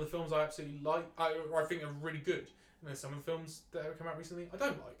of the films I absolutely like. I think are really good. And there's some of the films that have come out recently I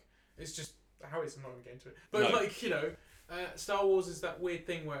don't like. It's just how it is. I'm not going to get into it. But Star Wars is that weird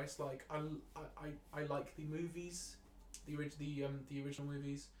thing where it's like I like the movies, the original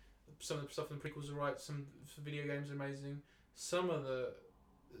movies. Some of the stuff in the prequels are right. Some video games are amazing. Some of the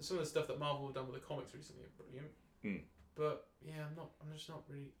stuff that Marvel have done with the comics recently are brilliant. But yeah, I'm just not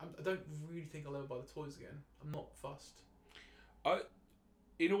really. I don't really think I'll ever buy the toys again. I'm not fussed.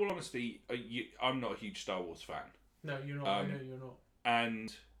 In all honesty, I'm not a huge Star Wars fan. No, you're not. I know you're not.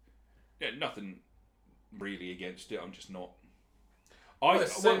 And nothing really against it. I'm just not.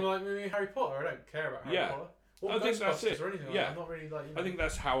 Same like maybe Harry Potter. I don't care about Harry Potter. I think that's it. Or anything like that. I'm not really like. I think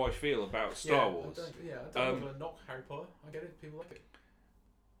that's how I feel about Star Wars. I don't want to knock Harry Potter. I get it. People like it.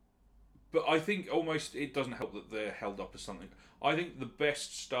 But I think almost it doesn't help that they're held up as something. I think the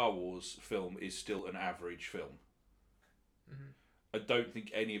best Star Wars film is still an average film. Mm-hmm. I don't think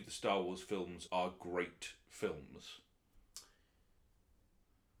any of the Star Wars films are great films.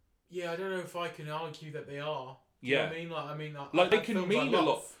 Yeah, I don't know if I can argue that they are. Yeah. You know what I mean? Like they can mean a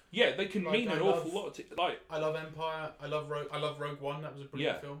lot. Yeah, they can mean an awful lot. I love Empire. I love Rogue One. That was a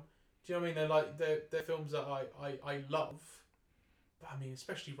brilliant film. Do you know what I mean? They're films that I love. But I mean,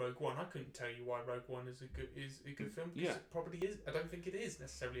 especially Rogue One. I couldn't tell you why Rogue One is a good film. Because it probably is. I don't think it is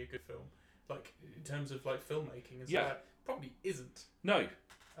necessarily a good film. Like in terms of like filmmaking and stuff. Probably isn't. No.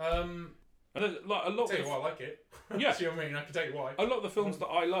 And like a lot. I'll tell you why I like it. Yeah. See what I mean? I can tell you why. A lot of the films that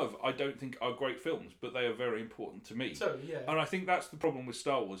I love, I don't think are great films, but they are very important to me. So yeah. And I think that's the problem with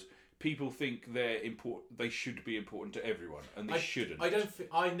Star Wars. people think they're important. They should be important to everyone, and they shouldn't. I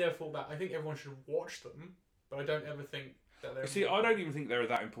never thought that. I think everyone should watch them, but I don't ever think that they're. See, I don't even think they're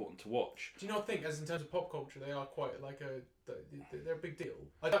that important to watch. Do you not think, as in terms of pop culture, they are quite like they're a big deal?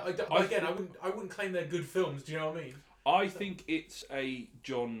 I wouldn't claim they're good films. Do you know what I mean? I think it's a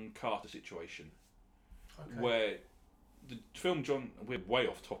John Carter situation where the film We're way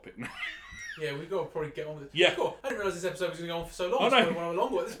off topic now. Yeah, we've got to probably get on with it. Yeah. I didn't realise this episode was going to go on for so long. I know. It's probably one of our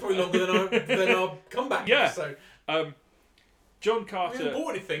longer. This is probably longer than our comeback episode. John Carter. We didn't bought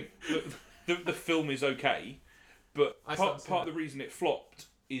anything. The film is okay, but part of the reason it flopped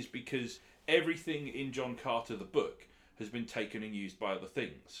is because everything in John Carter, the book, has been taken and used by other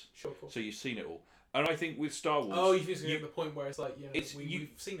things. Sure, cool. So you've seen it all. And I think with Star Wars... Oh, you've seen it at the point where it's like, we've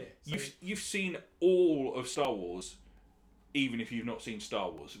seen it. So. You've seen all of Star Wars, even if you've not seen Star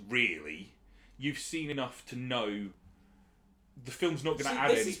Wars, really. You've seen enough to know the film's not going to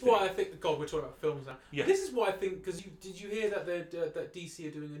add anything. This is why I think... God, we're talking about films now. Yeah. This is why I think... Because did you hear that that DC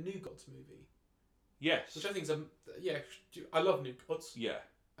are doing a New Gods movie? Yes. Which I think is I love New Gods. Yeah.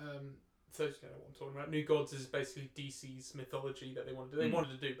 So you know what I'm talking about. New Gods is basically DC's mythology that they want to do. They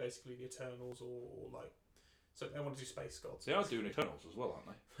wanted to do basically the Eternals or like... So they want to do space gods. They are doing Eternals as well, aren't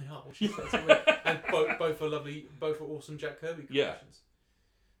they? They are, which is weird. And both are lovely, both are awesome Jack Kirby creations. Yeah.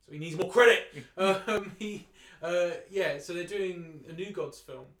 So he needs more credit. So they're doing a New Gods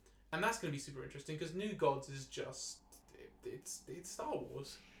film, and that's going to be super interesting because New Gods is just it's Star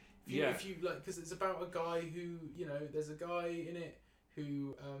Wars. If you like, because it's about a guy who there's a guy in it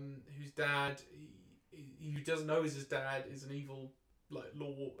who whose dad who doesn't know is his dad is an evil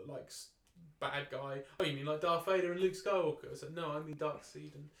bad guy. Oh, you mean like Darth Vader and Luke Skywalker? So no, I mean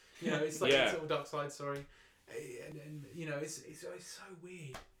Darkseid, and it's like it's all Dark Side. Sorry, and it's so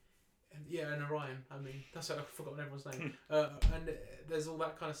weird. And Orion. I mean, I've forgotten everyone's name. And there's all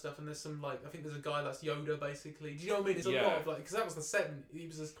that kind of stuff, and there's some I think there's a guy that's Yoda basically. Do you know what I mean? It's a lot of because that was the 70s. He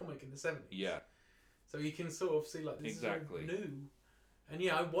was this comic in the 70s. Yeah. So you can sort of see this is all new, and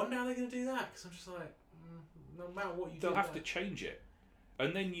I wonder how they're going to do that because I'm just like, no matter what you do, they'll have to change it,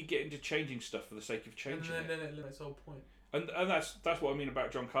 and then you get into changing stuff for the sake of changing and then it limits the whole point. And that's what I mean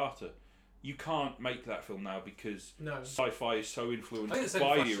about John Carter. You can't make that film now because sci-fi is so influenced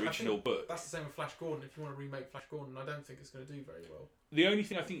by the original book. That's the same with Flash Gordon. If you want to remake Flash Gordon, I don't think it's going to do very well. The only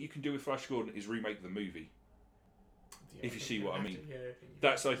thing I think you can do with Flash Gordon is remake the movie. If you see what I mean.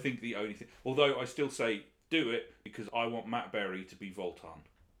 That's, I think, the only thing. Although I still say, do it, because I want Matt Berry to be Voltan.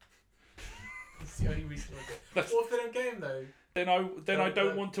 That's the only reason I do it. What if they don't get him, though? Then I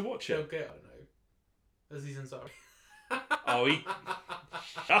don't want to watch it. They'll get, I don't know, Aziz Ansari. Oh,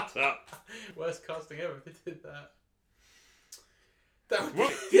 shut up. Worst casting ever if they did that. That would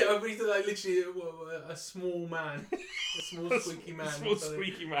be, literally a small man. A small squeaky man.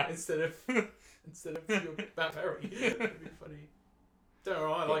 Instead of your Matt Berry. That'd be funny. Don't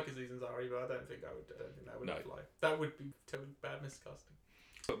know, I like Aziz Ansari, but I don't think that would fly. That would be totally bad miscasting.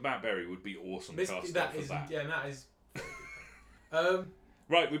 But Matt Berry would be awesome casting that for is, that. Yeah, and that is very good.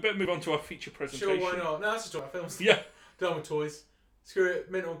 Right, we better move on to our feature presentation. Sure, why not? No, let's just talk about films. Yeah. Done with toys. Screw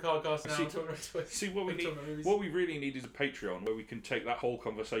it, Mental Cardcast now. Talking about toys. See, what we really need is a Patreon where we can take that whole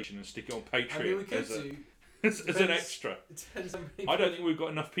conversation and stick it on Patreon. I mean, we could as an extra. It depends on I don't think we've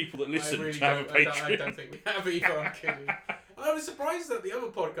got enough people that listen to have a Patreon. I don't think we have either. I'm kidding. I was surprised that the other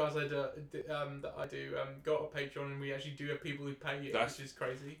podcast that I do got a Patreon, and we actually do have people who pay it, which is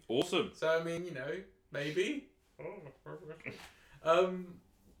crazy. Awesome. So I mean, maybe.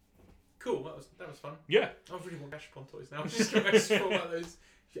 Cool. That was fun. Yeah. I really want Gashapon toys now. I'm just going to explore about those.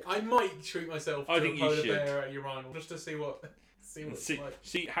 I might treat myself to a polar bear at urinal just to see what it's like.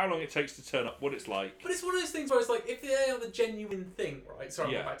 See how long it takes to turn up, what it's like. But it's one of those things where it's like, if they are the genuine thing, right?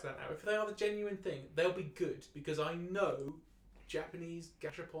 Sorry, I'll go back to that now. If they are the genuine thing, they'll be good because I know Japanese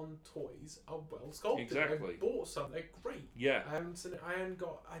Gashapon toys are well sculpted. Exactly. I bought some. They're great. Yeah. I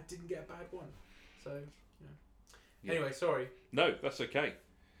didn't get a bad one. So, Anyway, sorry. No, that's okay.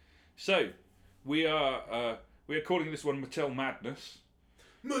 So, we are calling this one Mattel Madness.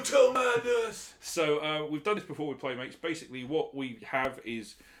 Mattel Madness! So, we've done this before with Playmates. Basically, what we have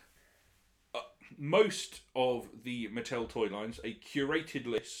is most of the Mattel toy lines, a curated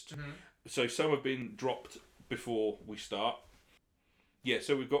list. Mm-hmm. So, some have been dropped before we start. Yeah,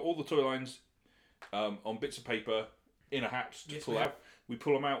 so we've got all the toy lines on bits of paper in a hat to pull out. We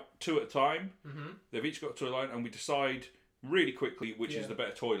pull them out 2 at a time. Mm-hmm. They've each got a toy line, and we decide really quickly which is the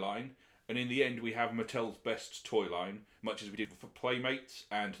better toy line. And in the end, we have Mattel's best toy line, much as we did for Playmates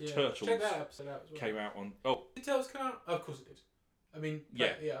and Turtles. Check that episode out as well. Came out on. Oh, did Turtles come out? Oh, of course it did. I mean,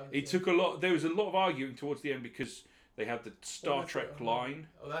 it took a lot. There was a lot of arguing towards the end because They had the Star Trek line.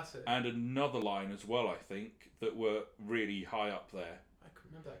 Oh, that's it. And another line as well, I think, that were really high up there. I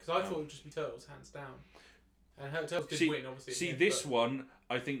couldn't remember that because I thought it would just be Turtles, hands down. And Turtles did win, obviously. See, this one,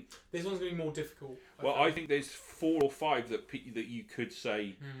 I think. This one's going to be more difficult. I think there's 4 or 5 that you could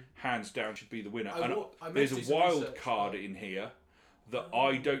say hands down should be the winner. There's a wild card in here that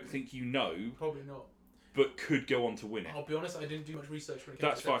I don't think you know. Probably not. But could go on to win it. I'll be honest, I didn't do much research for it.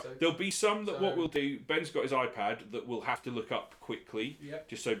 That's fine. There'll be some that what we'll do. Ben's got his iPad that we'll have to look up quickly,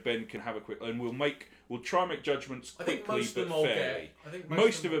 just so Ben can have a quick. And we'll try and make judgments quickly but fairly. I think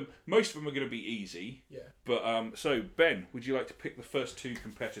most of them are going to be easy. Yeah. But so Ben, would you like to pick the first 2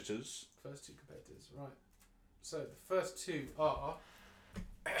 competitors? First 2 competitors, right? So the first 2 are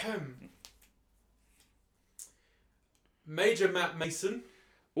Major Matt Mason.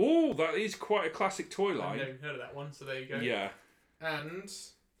 Oh, that is quite a classic toy line. I've never heard of that one, so there you go. Yeah. And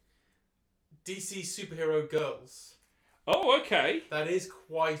DC Superhero Girls. Oh, okay. That is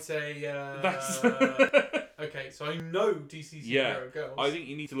quite a... That's... okay, so I know DC Superhero Girls. I think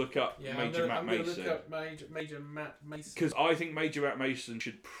you need to look up Major Matt Mason. I'm going to look up Major Matt Mason. Because I think Major Matt Mason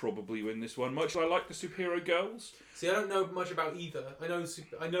should probably win this one. Much as I like the Superhero Girls. See, I don't know much about either. I know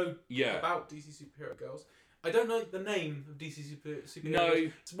about DC Superhero Girls. I don't know the name of DC Superhero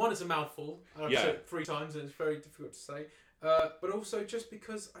Girls. It's a mouthful. I've said it 3 times and it's very difficult to say. But also just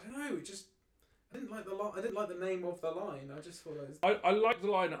because, I don't know, I didn't like the name of the line. I just thought it was... I like the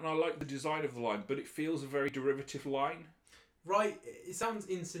line and I like the design of the line, but it feels a very derivative line. Right, it sounds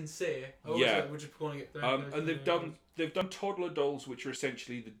insincere. We're just calling it. And they've done toddler dolls, which are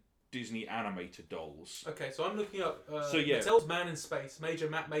essentially the Disney animated dolls. Okay, so I'm looking up. Mattel's Man in Space, Major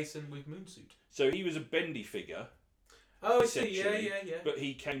Matt Mason with moonsuit. So he was a bendy figure. Oh, I see. Yeah. But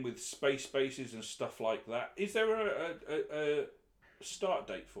he came with space bases and stuff like that. Is there a start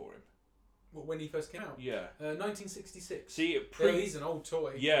date for him? What, when he first came out? Yeah. 1966. See, he's an old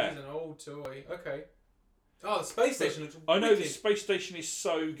toy. Yeah. He's an old toy. Okay. Oh, the space station looks I know wicked. the space station is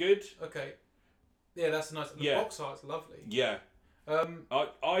so good. Okay. Yeah, that's nice. The box art's lovely. Yeah.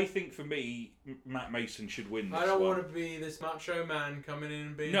 I think for me, Matt Mason should win this I don't want to be this macho man coming in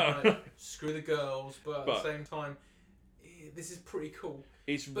and being like, screw the girls, but at the same time, this is pretty cool.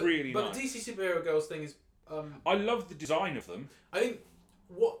 It's really nice. But the DC Superhero Girls thing is... I love the design of them. I think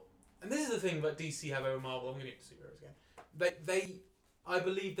and this is the thing that DC have over Marvel. I'm going to get to superheroes again. I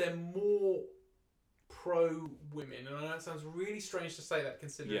believe they're more pro-women, and I know that sounds really strange to say that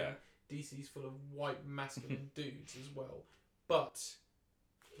considering DC's full of white masculine dudes as well. But,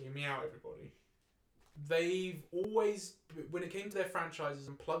 hear me out, everybody. They've always, when it came to their franchises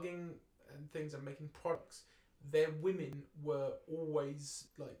and plugging and things and making products, their women were always,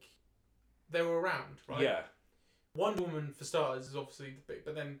 they were around, right? Yeah. Wonder Woman, for starters, is obviously the big,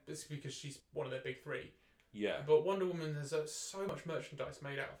 but then it's because she's one of their big 3. Yeah. But Wonder Woman has so much merchandise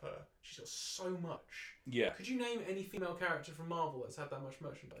made out of her. She's got so much. Yeah. Could you name any female character from Marvel that's had that much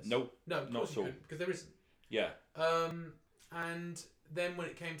merchandise? Nope. No, of course you couldn't, because there isn't. Yeah. And then when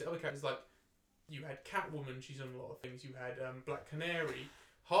it came to other characters, like, you had Catwoman, she's on a lot of things. You had Black Canary.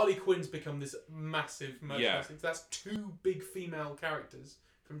 Harley Quinn's become this massive merchandise thing. So that's 2 big female characters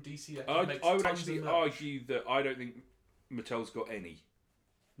from DC that I would actually argue that I don't think Mattel's got any.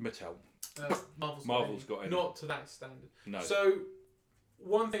 Marvel's got any. Not to that standard. No. So,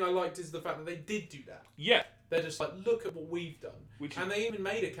 one thing I liked is the fact that they did do that. Yeah. They're just like, look at what we've done. And they even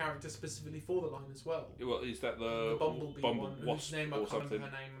made a character specifically for the line as well. Well, is that the Bumblebee one? Wasp whose name I or can't something?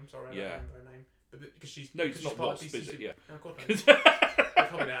 remember her name. I'm sorry, I don't remember her name. But because she's it's not Wasp, is it? Yeah. No, God, no. I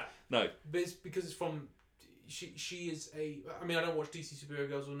can't be that. No. But it's because it's from... She is a... I mean, I don't watch DC Superhero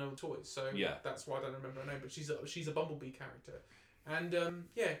Girls or No Toys, so that's why I don't remember her name. But she's a Bumblebee character. And,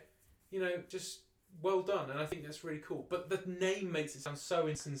 just well done. And I think that's really cool. But the name makes it sound so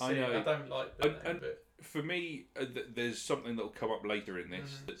insincere. I know. I don't like the name of it. For me, there's something that'll come up later in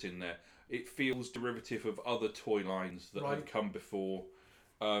this that's in there. It feels derivative of other toy lines that have come before.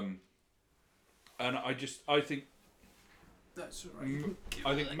 And I think... That's right.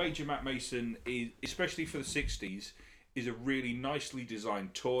 I think Major Matt Mason is, especially for the 60s, is a really nicely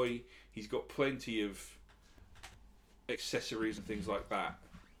designed toy. He's got plenty of accessories and things like that.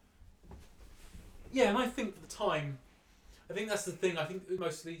 Yeah, and I think for the time, I think that's the thing. I think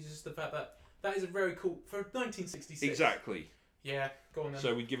mostly just the fact that is a very cool for 1966. Exactly. Yeah, go on then.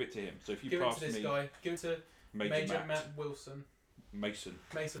 So we give it to him. So if you give pass it to this me, guy. Give it to Major Matt Wilson. Mason.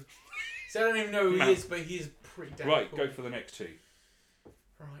 So I don't even know who he is, but he is pretty damn right, cool. go for the next 2.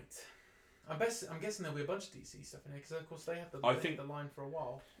 Right. I'm guessing there'll be a bunch of DC stuff in here because of course they had the line for a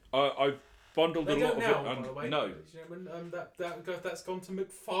while. I've bundled a lot of it. By the way. No. That's gone to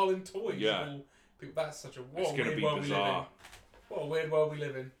McFarlane Toys. Yeah. That's such a It's going to be world we live in. bizarre. What a weird world we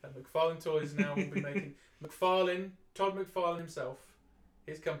live in. That McFarlane Toys now will be making Todd McFarlane himself,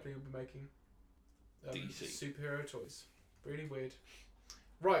 his company will be making DC superhero toys. Really weird.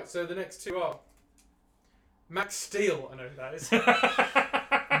 Right, so the next two are Max Steel. I know who that is.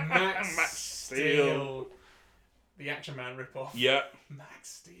 Max Steel. The Action Man ripoff. Yeah. Max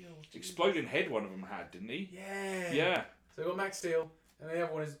Steel. Exploding Head, one of them had, didn't he? Yeah. Yeah. So we've got Max Steel, and the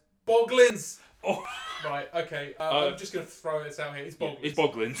other one is Boglins. Oh. Right, okay. I'm just going to throw this out here. It's Boglins. It's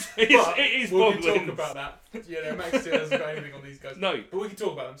Boglins. It is we'll Boglins. talk about that. Max Steel hasn't got anything on these guys. No. But we can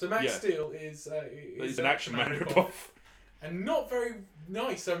talk about them. So Max Steel is He's an Action Man ripoff. And not very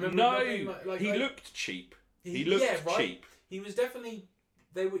nice. I remember. No, he looked cheap. He looked cheap. He was definitely.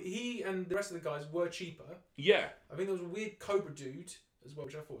 He and the rest of the guys were cheaper. Yeah. I think there was a weird Cobra dude as well,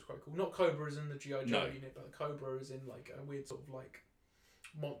 which I thought was quite cool. Not Cobra as in the G.I. Joe unit, but the Cobra as in like a weird sort of like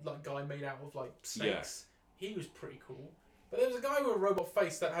guy made out of like snakes. Yeah. He was pretty cool. But there was a guy with a robot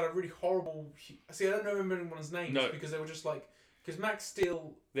face that had a really horrible. See, I don't remember anyone's names because they were just like. Because Max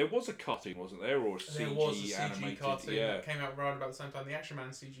Steel... There was a cartoon, wasn't there? Or a CG, there was a CG animated cartoon that came out right about the same time the Action Man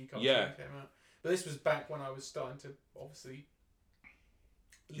CG cartoon came out. But this was back when I was starting to, obviously,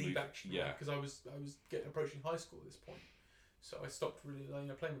 leave Action Man. Because I was approaching high school at this point. So I stopped really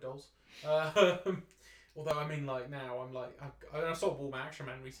playing with dolls. Although, I mean, like, now, I'm like... I saw all my Action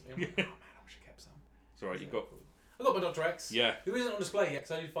Man recently. I'm like, oh, man, I wish I kept some. It's alright, I got my Dr. X. Yeah. Who isn't on display yet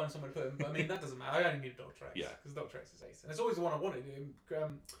because I need to find somewhere to put him. But I mean, that doesn't matter. I only need a Dr. X. Yeah. Because Dr. X is ace. And it's always the one I wanted.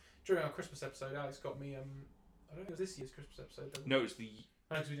 During our Christmas episode, Alex got me. I don't think it was this year's Christmas episode. No, it's the.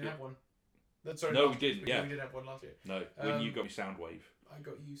 No, because we didn't have one. Sorry, no, we didn't. We did have one last year. No, when you got me Soundwave. I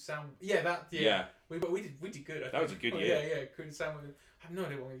got you Sound. Yeah, that. Yeah. We did good. I think. That was a good year. Yeah. Good Soundwave. I have no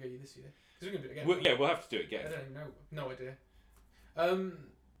idea what I'm gonna get you this year because we're gonna do it again. We'll have to do it again. I don't even know. No idea.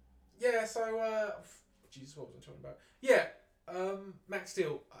 Yeah. So. Jesus, what was I talking about? Yeah. Max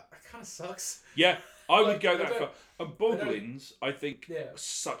Steel kind of sucks. Yeah, I would go that far. And Boglins, I think,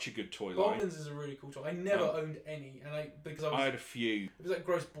 such a good toy line. Boglins is a really cool toy. I never owned any, and I had a few. It was like a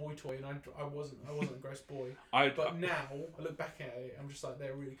gross boy toy, and I wasn't a gross boy. But now I look back at it, I'm just like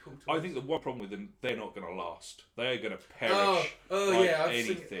they're really cool toys. I think the one problem with them, they're not going to last. They are going to perish.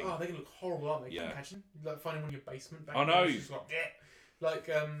 Anything. They can look horrible, aren't they? Yeah. Can you imagine? Like finding one in your basement. Back I know. Just like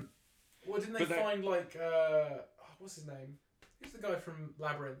what didn't they find like what's his name? Who's the guy from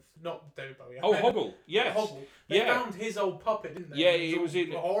Labyrinth? Not David Bowie. Oh, Hoggle. Yes. Hoggle. They found his old puppet, didn't they? Yeah, he was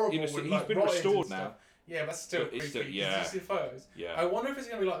in. Horrible. He's been restored now. Yeah, that's still creepy. Still, Did you see the photos? Yeah. I wonder if it's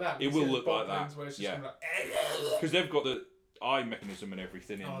going to be like that. It will look like that. Where it's just gonna be because they've got the eye mechanism and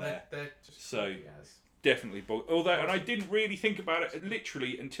everything in there. They're just so definitely. Although, and I didn't really think about it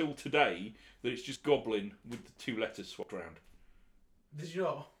literally until today that it's just Goblin with the two letters swapped around. Did you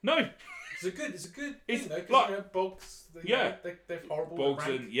not? No. It's a good it's thing though, because Bogs, they're horrible. Bogs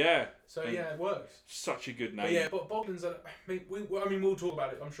So it works. Such a good name. But yeah, but Boglins. I mean, we'll talk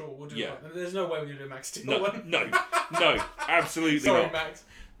about it. I'm sure we'll do it. There's no way we're gonna do a Max Steel one. No, absolutely Sorry, not. Max.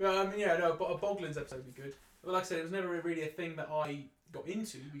 But a Boglins episode would be good. But like I said, it was never really a thing that I got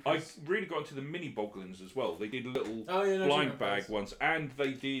into. I really got into the mini Boglins as well. They did little blind bag ones, and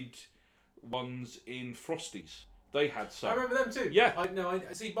they did ones in Frosties. They had some. I remember them too. Yeah.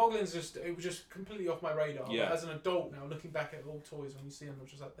 I see Boglins it was just completely off my radar. Yeah. But as an adult now, looking back at old toys when you see them, I'm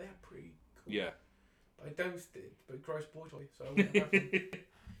just like, they're pretty cool. Yeah. But I don't but gross boy toy, so I wouldn't have them.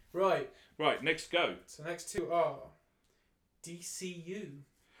 Right, next go. So next two are DCU.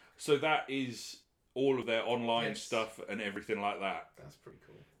 So that is all of their online stuff and everything like that. That's pretty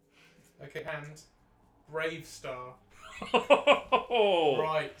cool. Okay, and Brave Star.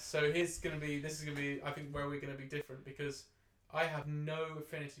 Right, so this is gonna be I think where we're gonna be different because I have no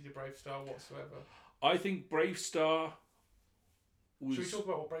affinity to Brave Star whatsoever. I think Brave Star was... Should we talk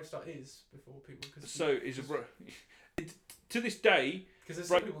about what Brave Star is before people? To this day, because there's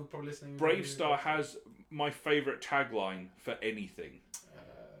some people probably listening. Brave Star has my favourite tagline for anything.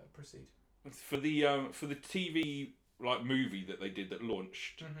 Proceed. For the TV movie that they did that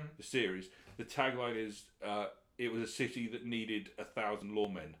launched the series, the tagline is it was a city that needed 1,000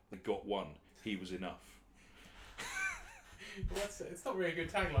 lawmen. They got one. He was enough. It's not really a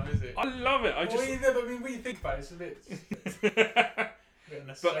good tagline, is it? I love it. When you think about it, it's a bit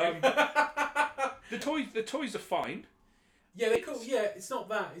unnecessary. But the toys are fine. Yeah, they're cool. Yeah, it's not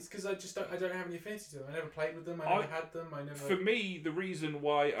that. It's because I don't have any affinity to them. I never played with them. I never had them. For me, the reason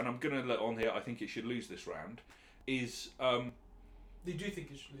why, and I'm going to let on here, I think it should lose this round, is... You do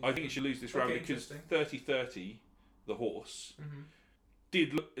think it should lose? I think it should lose this round because 30-30, the horse,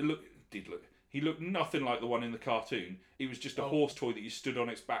 did look. He looked nothing like the one in the cartoon. It was just a Oh. horse toy that you stood on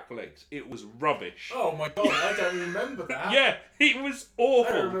its back legs. It was rubbish. Oh my god, I don't remember that. Yeah, it was I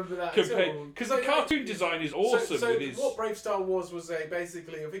awful. don't remember that at all. Because the cartoon design is awesome. So with his... what Brave Star was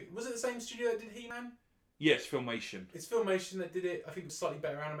basically, I think, was it the same studio that did He-Man? Yes, Filmation. It's Filmation that did it. I think it was slightly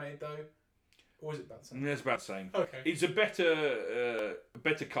better animated though. Or was it about the same? That's about the same. Okay. It's a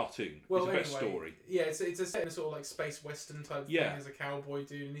better cartoon. Well, it's a better anyway, story. Yeah, it's a set in a sort of like space western type Yeah. thing as a cowboy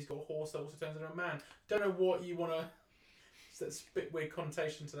dude, and he's got a horse that also turns into a man. Don't know what you want to. That's a bit weird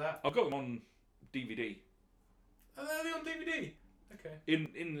connotation to that. I've got them on DVD. Are they on DVD? Okay.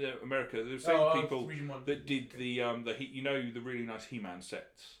 In America, the same people Region 1. that did the the really nice He-Man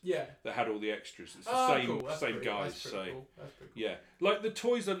sets Yeah. that had all the extras. It's the same Cool. That's same pretty, guys. That's pretty So cool. That's pretty cool. yeah, like the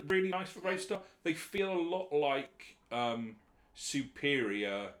toys are really nice for Brave Star. They feel a lot like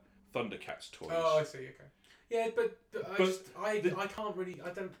superior Thundercats toys. Oh, I see. Okay. Yeah, but I can't really. I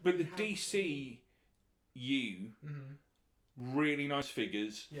don't. But the really have- DCU Mhm. really nice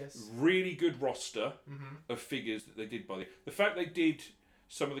figures. Yes. Really good roster Mhm. of figures that they did by the fact they did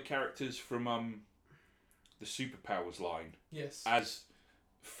some of the characters from the Superpowers line Yes. as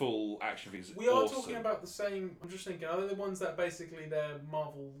full action figures. We are awesome. talking about the same. I'm just thinking. Are they the ones that basically they're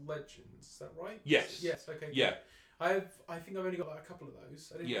Marvel Legends? Is that right? Yes. Yes. Okay. Good. Yeah. I think I've only got like a couple of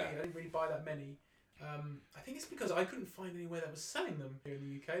those. I didn't really buy that many. I think it's because I couldn't find anywhere that was selling them here in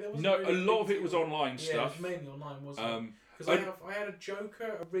the UK. There wasn't No, really a lot big of it was deal. online Yeah, stuff. it was mainly online, wasn't it? Because I had a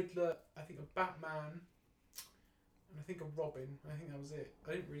Joker, a Riddler, I think a Batman, and I think a Robin. I think that was it.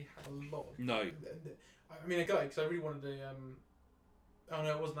 I didn't really have a lot. No. I mean, I got it because I really wanted the. Oh no,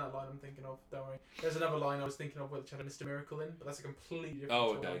 it wasn't that line I'm thinking of. Don't worry. There's another line I was thinking of which had a Mr. Miracle in, but that's a completely different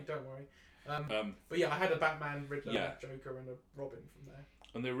Oh, toy. okay. Don't worry. But yeah, I had a Batman, Riddler, Yeah. Joker, and a Robin from there.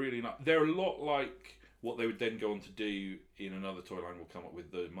 and they're really not. They're a lot like what they would then go on to do in another toy line. We'll come up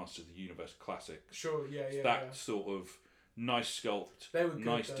with the Masters of the Universe Classic. Sure, yeah. That sort of nice sculpt, They were good,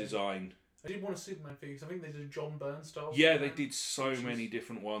 nice though. design. I did want a Superman figure because I think they did a John Byrne style. Yeah, Superman, they did so which many is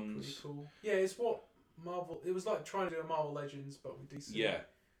different Pretty ones. cool. Yeah, it's what Marvel. It was like trying to do a Marvel Legends, but with DC. Yeah,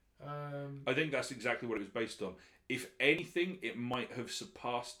 I think that's exactly what it was based on. If anything, it might have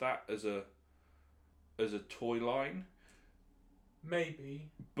surpassed that as a toy line, maybe.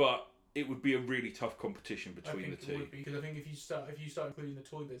 but it would be a really tough competition I between think the two. it would be because I think if you start including the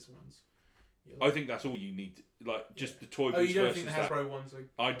Toy Biz ones. I think that's all you need. Like just the toy. Oh, you don't versus think the that. Hasbro ones are?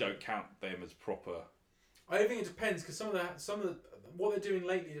 I don't count them as proper. I think it depends because some of the what they're doing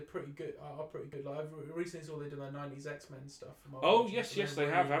lately are pretty good. Are pretty good. Like I've recently saw they did their '90s X-Men stuff. From Marvel Oh, Legends, yes, and they're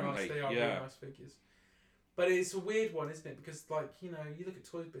they have, really haven't nice. they? They are Yeah. really nice figures. But it's a weird one, isn't it? Because like you look at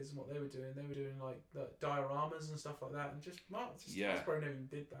Toy Biz and what they were doing. They were doing like the dioramas and stuff like that, and just Yeah. Hasbro never even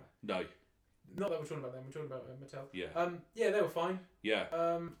did that. No. Not that we're talking about them. We're talking about Mattel. Yeah. Yeah, they were fine.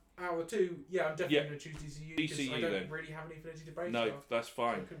 Yeah. Out of the two, yeah, I'm definitely Yeah. going to choose DCU because DCU I don't then. really have any affinity to Brave No, Star, that's so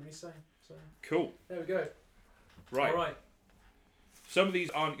I fine. couldn't really say. So Cool. there we go. Right. All right. Some of these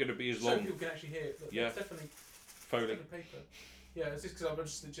aren't going to be as So long. people can actually hear it. Look, Yeah. it's definitely Foley. paper. Yeah, it's just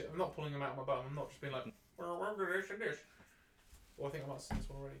because I'm not pulling them out of my bum. I'm not just being like, well, I'll do this and this. Well, I think I might have seen this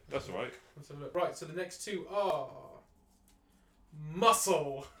one already. That's all right. Let's have a look. Right, so the next two are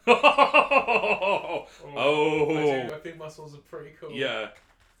Muscle. Oh. I think Muscles are pretty cool. Yeah.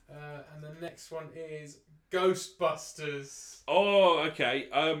 And the next one is Ghostbusters. Oh, okay.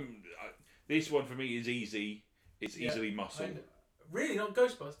 This one for me is easy. It's Yeah, easily Muscle. Really, not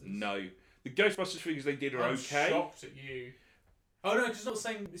Ghostbusters? No, the Ghostbusters figures they did are I'm okay. shocked at you. Oh no, 'cause it's not the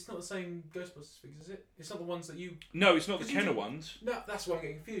same. It's not the same Ghostbusters figures, is it? It's not the ones that you. No, it's not the 'Cause you Kenner do- ones. No, that's why I'm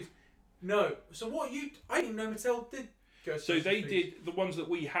getting confused. No. So what you? I didn't know Mattel did Ghostbusters. So they figures. did the ones that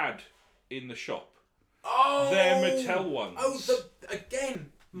we had in the shop. Oh. They're Mattel ones. Oh,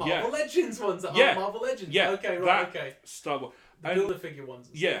 again Marvel Yeah. Legends ones that Yeah. aren't Marvel Legends. Yeah, Okay. Right. that- Okay. Star Wars. The And- Builder figure ones.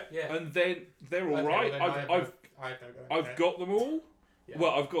 And Yeah, stuff. Yeah. and then they're all Okay, right. well, then I have I've okay. got them all. Yeah. Well,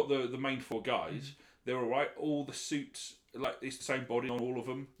 I've got the main four guys. They're all right. All the suits, like it's the same body on all of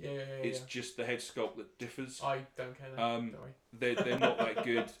them. Yeah. It's just the head sculpt that differs. I don't care. Then. Um, Don't worry. They're not that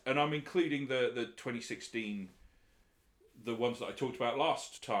good, and I'm including the 2016, the ones that I talked about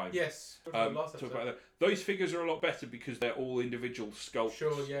last time. Yes. Talk Last about episode. that. Those figures are a lot better because they're all individual sculpts.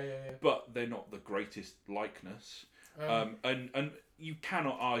 Sure. Yeah. But they're not the greatest likeness. And you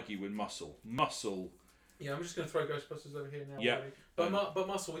cannot argue with Muscle. Muscle Yeah, I'm just going to throw Ghostbusters over here now. Yeah. Already. But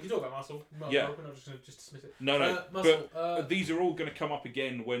Muscle, we can talk about Muscle. Yeah. We're not just going to dismiss it. No. Muscle. But these are all going to come up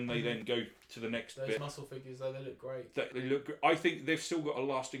again when they then go to the next those bit. Muscle figures, though, they look great. They look. I think they've still got a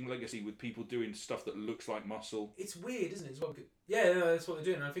lasting legacy with people doing stuff that looks like Muscle. It's weird, isn't it? As well? Yeah, that's what they're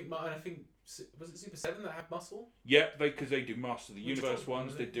doing. And I think was it Super 7 that had Muscle? Yeah, because they do Master of the We just Universe talked about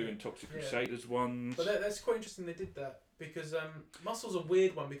ones. it, They're yeah. doing Toxic Crusaders ones. But that's quite interesting they did that because Muscle's a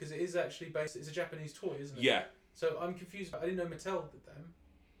weird one because it is actually based. It's a Japanese toy, isn't it? Yeah. So I'm confused. I didn't know Mattel did them.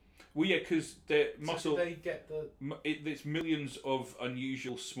 Well, yeah, because Muscle. So did they get the? It's millions of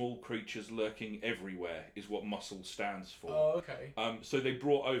unusual small creatures lurking everywhere is what Muscle stands for. Oh, okay. So they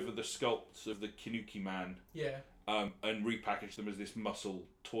brought over the sculpts of the Kanuki Man. Yeah. And repackaged them as this Muscle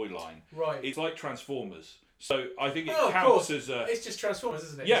toy line. Right. It's like Transformers. So I think it of counts course. as a. It's just Transformers,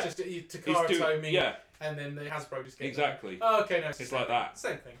 isn't it? Yeah. It's just Takara Tomy. Yeah. And then the Hasbro just get Exactly. Oh, okay, no. It's like that.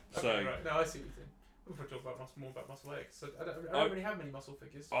 Same thing. Okay, So- right. No, I see what you're saying. We'll talk about more about Muscle X. So I don't really have many Muscle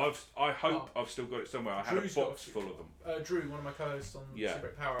figures. I hope I've still got it somewhere. I had Drew's a got box a few. full of them. Drew, one of my co-hosts on Yeah.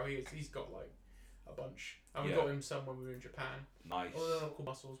 Secret Power, he's got like a bunch. And we Yeah. got him some when we were in Japan. Nice. Oh, they're not called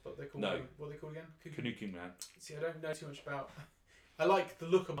Muscles, but they're called. No. What are they called again? Kanuki Man. See, I don't know too much about. I like the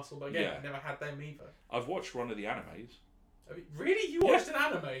look of Muscle, but again, Yeah. I never had them either. I've watched one of the animes. I mean, really, you Yeah. watched an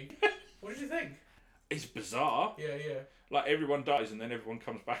anime? What did you think? It's bizarre. Yeah. Like everyone dies and then everyone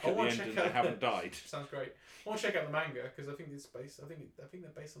comes back I at the wanna end check and they out haven't died. Sounds great. I want to check out the manga because I think it's based. I think they're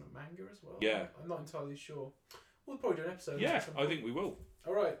based on a manga as well. Yeah. I'm not entirely sure. We'll probably do an episode. Yeah, at some I point. think we will.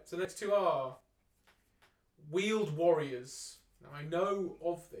 All right. So the next two are Wheeled Warriors. Now I know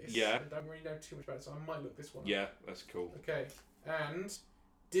of this. Yeah. I don't really know too much about it, so I might look this one up. Yeah, that's cool. Okay. And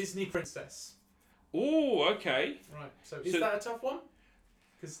Disney Princess. Oh, okay. Right. So is So- that a tough one?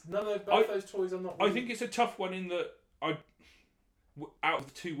 Because both those toys I'm not. I think it's a tough one in that out of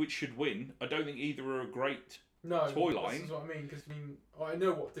the two, which should win? I don't think either are a great. no toy This line. is what I mean because I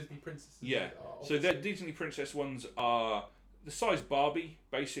know what Disney Princesses Yeah. are. So the obviously. Disney Princess ones are the size Barbie,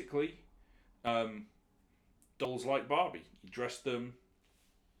 basically. Dolls like Barbie. You dress them.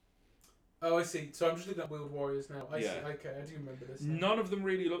 Oh, I see. So I'm just looking at Wheeled Warriors now. I see. Yeah. Okay, I do remember this. now. None of them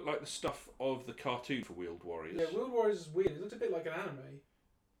really look like the stuff of the cartoon for Wheeled Warriors. Yeah, Wheeled Warriors is weird. It looks a bit like an anime.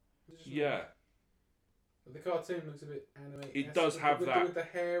 It's just Yeah. weird. But the cartoon looks a bit anime. It does have that. with the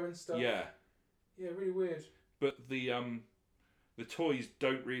hair and stuff. Yeah. Yeah, really weird. But the toys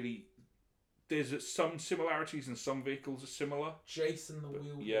don't really. There's some similarities and some vehicles are similar. Jason the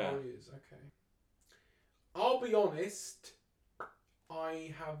Wheeled yeah. Warriors. Okay. I'll be honest.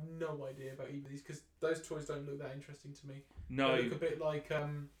 I have no idea about either of these because those toys don't look that interesting to me. No, They look a bit like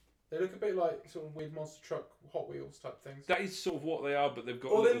They look a bit like sort of weird monster truck Hot Wheels type things. that is sort of what they are, but they've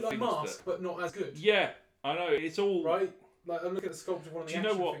got Or they little look like things Mask, that. but not as good. Yeah, I know. It's all Right? Like I'm looking at the sculpture of one of the Do you know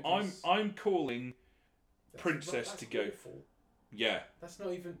action what? figures. I'm calling That's Princess that's to go. awful. Yeah,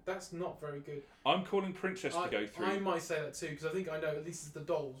 That's not very good. I'm calling Princess to go through. I might say that too because I think I know at least it's the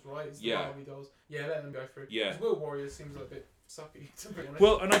dolls, right? It's the Yeah. Barbie dolls. Yeah, let them go through. Yeah. 'Cause Wheel Warriors seems like a bit sucky to be honest.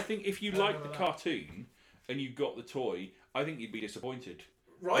 Well, and I think if you I like don't the know that. cartoon and you got the toy, I think you'd be disappointed.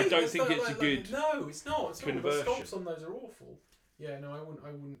 right? I don't That's think not it's a good No, it's not. It's not. The conversion. sculpts on those are awful. Yeah, no, I wouldn't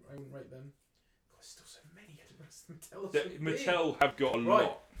rate them. God, there's still so many. Mattel, are so big. Mattel have got a Right.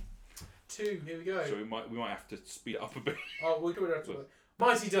 lot, 2. Here we go. so we might have to speed it up a bit. Oh, we'll do it after.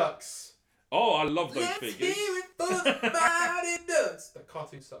 Mighty Ducks. Oh, I love those Let's figures. hear it for the Mighty Ducks. That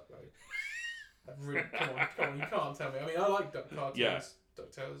cartoon sucked though. That really, come on, you can't tell me. I mean, I like duck cartoons. Yeah.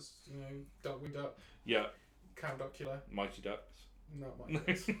 DuckTales, Darkwing Duck, Yeah, Count Duckula. Mighty Ducks. Not Mighty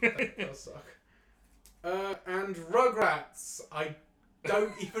Ducks. That does suck. And Rugrats. I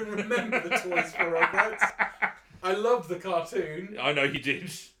don't even remember the toys for Rugrats. I love the cartoon I know you did.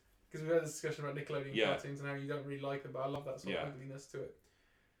 because we've had this discussion about Nickelodeon Yeah. cartoons and how you don't really like them, but I love that sort Yeah. of ugliness to it.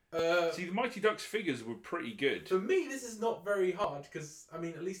 See, the Mighty Ducks figures were pretty good. For me, this is not very hard because I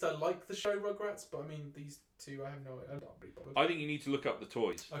mean, at least I like the show Rugrats, but I mean, these two I have no, I'm not really bothered. I think you need to look up the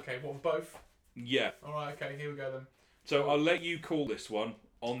toys. Okay, what with both? Yeah. All right, okay, here we go then. So I'll let you call this one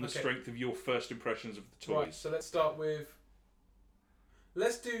on the Okay. strength of your first impressions of the toys. Right, so let's start with.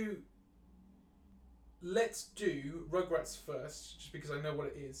 Let's do Rugrats first, just because I know what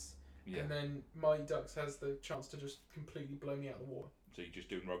it is, Yeah. and then Mighty Ducks has the chance to just completely blow me out of the water. So you're just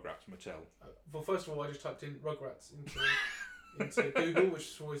doing Rugrats Mattel. Well, first of all, I just typed in Rugrats into Google, which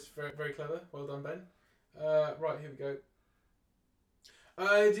is always very, very clever. Well done, Ben. Right, here we go.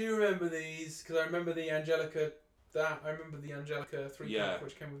 I do remember these because I remember the Angelica. I remember the Angelica 3-pack, Yeah.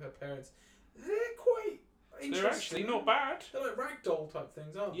 which came with her parents. They're quite interesting. They're actually not bad. They're like ragdoll type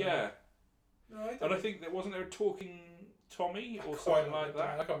things, aren't they? Yeah. No, I don't And I think there wasn't there a talking Tommy or quite something like remember the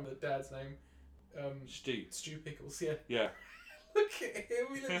dad. I that. can't remember the dad's name. Stu Pickles. Yeah. Yeah. Look at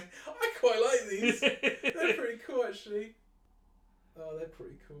him. I quite like these. They're pretty cool, actually. Oh, they're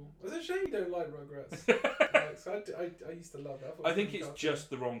pretty cool. It's a shame you don't like Rugrats. I used to love that. I think it's just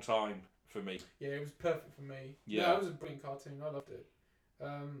the wrong time for me. Yeah, it was perfect for me. Yeah. No, it was a brilliant cartoon. I loved it.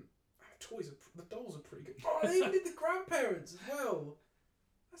 The dolls are pretty good. Oh, they even did the grandparents as well.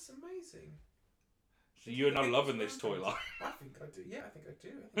 That's amazing. So you're now loving this toy line. I think I do. Yeah, I think I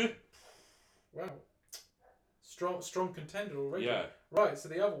do. Wow. Strong contender already. Yeah. Right, so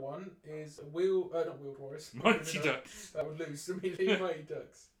the other one is not Wheeled Warriors. Mighty Ducks. That would lose immediately. Mighty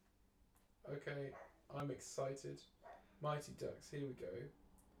Ducks. Okay, I'm excited. Mighty Ducks, here we go.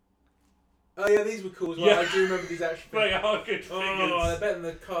 Oh yeah, these were cool as well. Yeah. I do remember these action figures. They are good figures. Oh, they're better than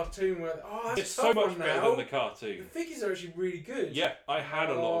the cartoon. That's It's a so tough much one better now. than the cartoon. The figures are actually really good. Yeah, I had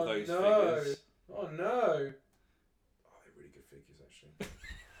a lot of those figures. Oh no! Oh, they're really good figures actually.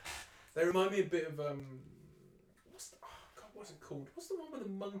 They remind me a bit of what's it called? What's the one with the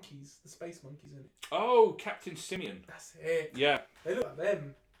monkeys, the space monkeys in it? Oh, Captain Simeon. That's it. Yeah. They look like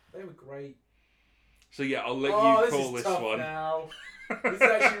them. They were great. So yeah, I'll let you call this this tough one. Now. This is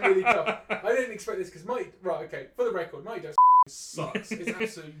actually really tough. I didn't expect this because for the record, Mighty Ducks sucks. It's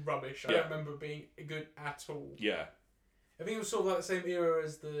absolutely rubbish. I don't remember it being good at all. Yeah. I think it was sort of like the same era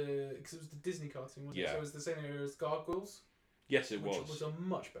as because it was the Disney cartoon, wasn't it? So it was the same era as Gargoyles. Yes, it which was. was a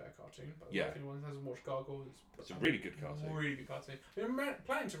much better cartoon. But if anyone hasn't watched Gargoyles, it's a really good cartoon. Really good cartoon. I'm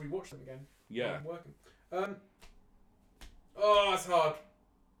planning to rewatch them again. Yeah. I'm working. That's hard.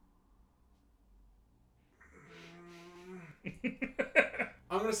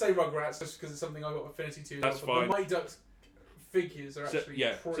 I'm going to say Rugrats just because it's something I've got affinity to. That's fine. The Mighty Ducks figures are actually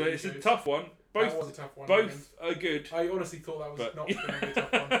So it's good. a tough one. That was a tough one. Both are good. I honestly thought that was not going to be a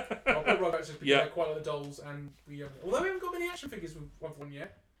tough one. I'll put Rugrats just because I quite like the dolls and although we haven't got many action figures with one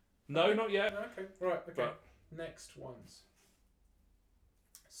yet. No, not yet. Okay, right, okay. But next ones.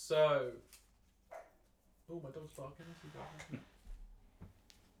 So. Oh, my dog's barking. I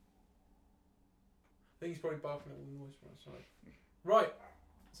think he's probably barking at all the noise from outside. Right.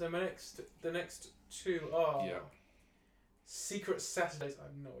 So the next two are Secret Saturdays. I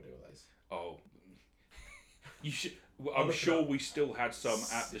have no idea what that is. Oh, you should. I'm sure we still had some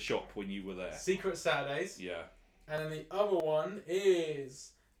at the shop when you were there. Secret Saturdays. Yeah. And then the other one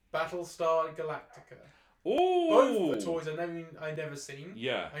is Battlestar Galactica. Oh. Both the toys I never seen.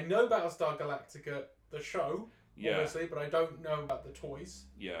 Yeah. I know Battlestar Galactica, the show. Yeah. Obviously, but I don't know about the toys.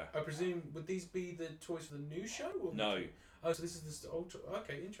 Yeah. I presume, would these be the toys for the new show? Or No. Oh, so this is the old.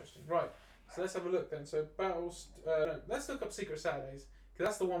 Okay, interesting. Right. So let's have a look then. So let's look up Secret Saturdays because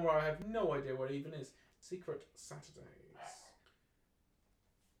that's the one where I have no idea what it even is. Secret Saturdays.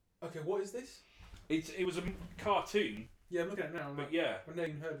 Okay, what is this? It was a cartoon. Yeah, I'm looking at it now. But yeah, I've never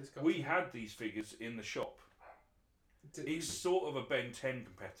even heard of this cartoon. we had these figures in the shop. It's sort of a Ben 10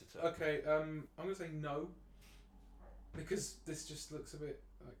 competitor. Okay, I'm gonna say no because this just looks a bit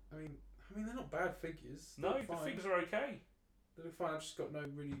like. I mean, they're not bad figures. No, the figures are okay. They look fine. I've just got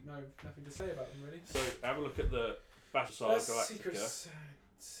nothing to say about them really. So have a look at the Battlestar Galactica.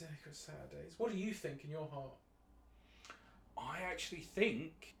 Secret Saturdays. What do you think in your heart? I actually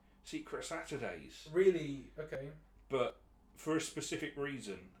think Secret Saturdays. Really? Okay. But for a specific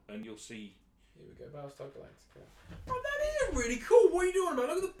reason, and you'll see. Here we go, Battlestar Galactica. Oh, that is really cool. What are you doing about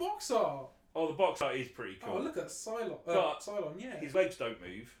it? Look at the box art. Oh, the box art is pretty cool. Oh, look at Cylon. But Cylon, yeah. His legs don't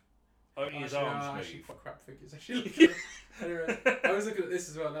move. Only his arms move. Actually, quite crap figures. Actually, anyway, I was looking at this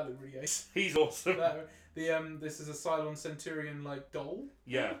as well, and that looked really ace. He's awesome. This is a Cylon Centurion like doll.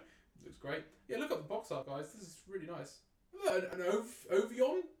 Yeah. Looks great. Yeah, look at the box art, guys. This is really nice. An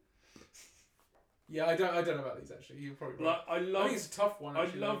Ovion. Yeah, I don't know about these actually. You're probably right. I think it's a tough one.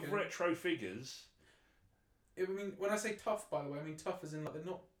 Actually, I love retro figures. I mean, when I say tough, by the way, I mean tough as in like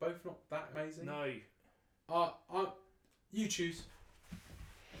they're both not that amazing. No. You choose.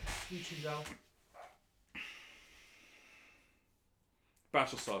 You choose, Al.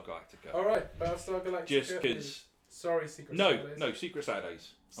 Battlestar Galactica. All right, Battlestar Galactica. Just because. Sorry, Secret Saturdays. No, Secret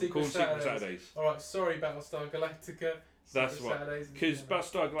Saturdays. Secret Saturdays. All right, sorry, Battlestar Galactica. That's right. Because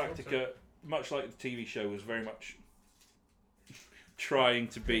Battlestar Galactica, much like the TV show, was very much trying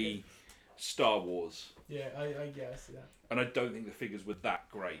to be Star Wars. Yeah, I see that. And I don't think the figures were that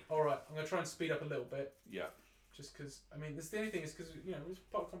great. All right, I'm gonna try and speed up a little bit. Yeah. Just because, this the only thing is because it's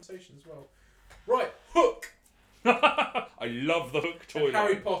part of the conversation as well. Right, Hook. I love the Hook toy line.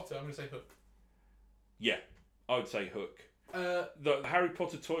 Harry Potter. I'm gonna say Hook. Yeah, I would say Hook. The Harry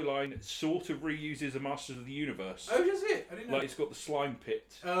Potter toy line sort of reuses a Masters of the Universe. Oh, does it? I didn't know. Like it's got the slime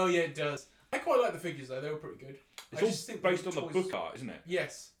pit. Oh yeah, it does. I quite like the figures though; they were pretty good. It's all based on the book art, isn't it?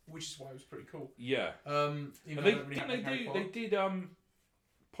 Yes, which is why it was pretty cool. Yeah. And they did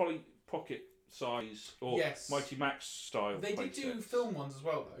pocket size or Yes. Mighty Max style. They did do playsets. film ones as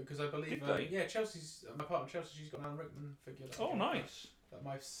well though, because I believe Did they? yeah, Chelsea's my partner Chelsea, she's got an Alan Rickman figure. Oh, nice. That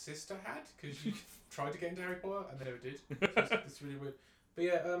my sister had because she tried to get into Harry Potter and they never did. So it's really weird. But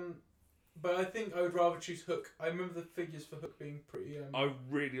yeah, but I think I would rather choose Hook. I remember the figures for Hook being pretty. I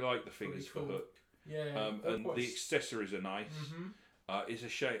really like the figures cool. for Hook. Yeah. And the accessories are nice. Mm-hmm. It's a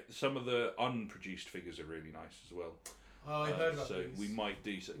shame. Some of the unproduced figures are really nice as well. Oh, I heard about so these. we might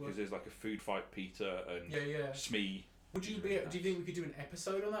do because there's like a Food Fight Peter and Smee. Would you be? Do you think we could do an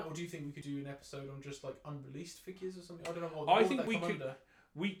episode on that, or do you think we could do an episode on just like unreleased figures or something? I don't know what. I think we could.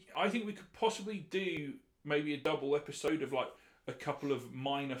 I think we could possibly do maybe a double episode of like a couple of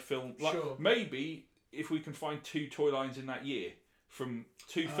minor films. Like maybe if we can find 2 toy lines in that year from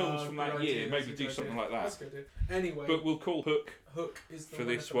 2 films from that year, maybe do something like that. That's good. Anyway, but we'll call Hook. Hook is the for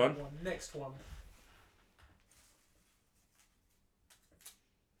one this one. Next one.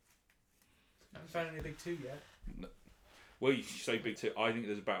 I haven't found any big 2 yet. No. Well, you say big 2. I think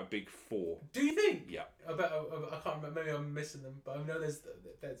there's about a big 4. Do you think? Yeah. I can't remember. Maybe I'm missing them, but I know there's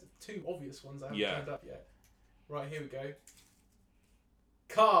 2 obvious ones that haven't turned up yet. Right, here we go.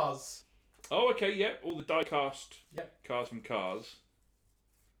 Cars. Oh, okay, yeah. All the die-cast cars from Cars.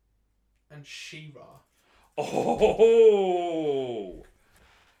 And She-Ra. Oh!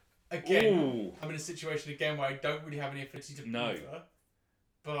 Again, I'm in a situation again where I don't really have any affinity to either.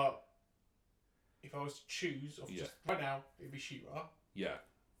 But if I was to choose, just right now, it'd be She-Ra. Yeah.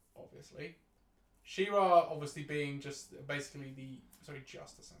 Obviously. She-Ra, obviously being just basically that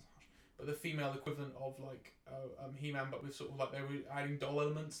sounds harsh, but the female equivalent of like He-Man, but with sort of like they were adding doll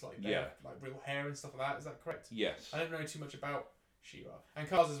elements, like like real hair and stuff like that. Is that correct? Yes. I don't know too much about She-Ra and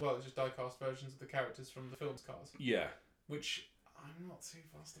Cars as well. It's just die-cast versions of the characters from the film's Cars. Yeah. Which I'm not too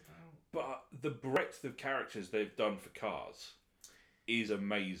fussed about. But the breadth of characters they've done for Cars is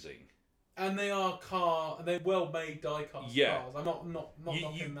amazing. And they're well-made die-cast cars. I'm not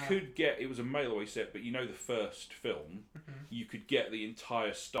knocking you that. could get, it was a mail-away set, but the first film, you could get the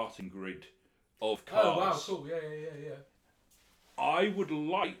entire starting grid of Cars. Oh, wow, cool. Yeah. I would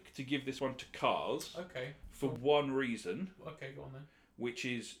like to give this one to Cars. Okay. For one reason. Okay, go on then. Which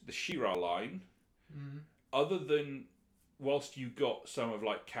is the She-Ra line. Mm-hmm. Other than, whilst you got some of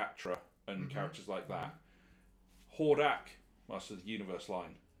like Catra and characters like that, Hordak, Masters of the Universe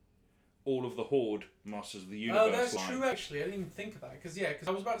line. All of the Horde Masters of the Universe line. Oh, that's true actually. I didn't even think of that. Because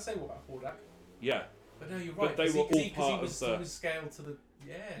I was about to say what about Hordak. Yeah. But no, you're right. But they were all part of the... He was scaled to the...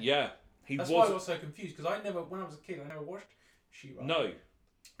 Yeah. Yeah. That's why I got so confused. Because when I was a kid, I never watched She-Ra. No.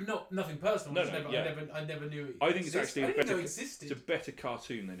 Nothing personal. I never knew it. I think it's actually it's a better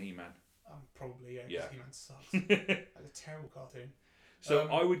cartoon than He-Man. Probably, yeah. He-Man sucks. That's a terrible cartoon. So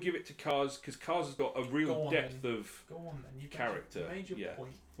I would give it to Cars because Cars has got a real depth of character. Made your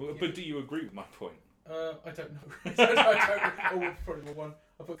point. Well, but do you agree with my point? I don't know. I don't know. Probably the one.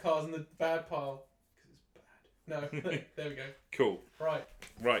 I put Cars in the bad pile because it's bad. No, there we go. Cool. Right.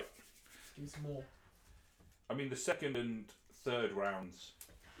 Give me some more. I mean, the second and third rounds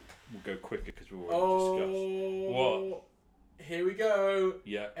will go quicker because we've already discussed. What? Here we go.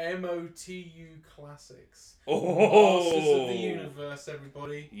 Yeah. MOTU Classics. Oh! Masters of the Universe,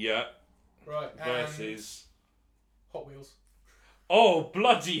 everybody. Yeah. Right. Versus Hot Wheels. Oh,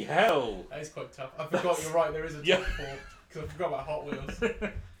 bloody hell! That is quite tough. I forgot, you're right, there is a top 4. Because I forgot about Hot Wheels.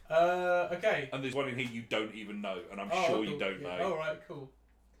 Okay. And there's one in here you don't even know, and I'm sure you don't know. Alright, cool.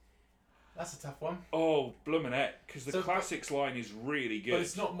 That's a tough one. Oh, bloomin' heck, because the classics line is really good. But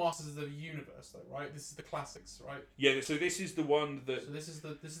it's not Masters of the Universe, though, right? This is the classics, right? Yeah, so this is the one that... So this is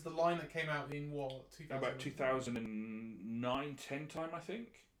the line that came out in what? 2000? About 2009, 10 time, I think.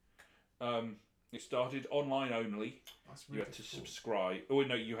 It started online only. That's really you had to subscribe. Oh,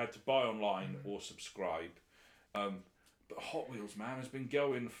 no, you had to buy online or subscribe. But Hot Wheels, man, has been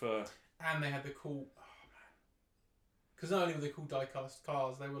going for... And they had the cool... Oh, man. Because not only were they cool die-cast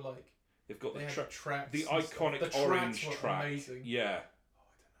cars, they were like... They've got the iconic orange track. Amazing. Yeah. Oh, I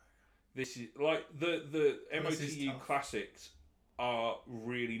don't know. This is like the MOTU classics are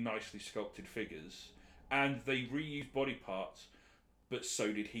really nicely sculpted figures, and they reuse body parts, but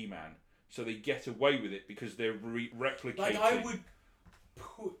so did He-Man. So they get away with it because they're replicating. Like I would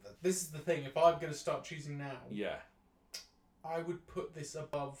put. This is the thing. If I'm going to start choosing now, I would put this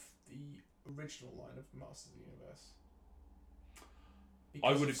above the original line of Masters of the Universe.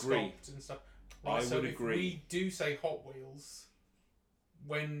 I would agree. And stuff. Right, so if we do say Hot Wheels,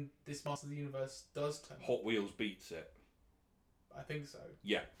 when this Masters of the Universe does turn Hot Wheels beats it. I think so.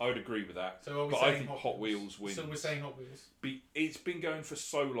 Yeah, I would agree with that. So are we But saying I think Hot Wheels wins. So we're saying Hot Wheels. It's been going for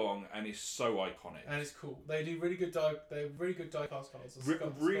so long and is so iconic. And it's cool. They do really good die. They have really good die-cast cards.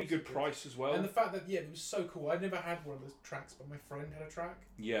 Really good price as well. And the fact that it was so cool. I never had one of those tracks, but my friend had a track.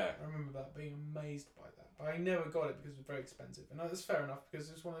 Yeah. I remember that, being amazed by that. But I never got it because it was very expensive, and that's fair enough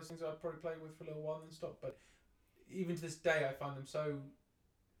because it's one of those things I'd probably play with for a little while and then stop. But even to this day, I find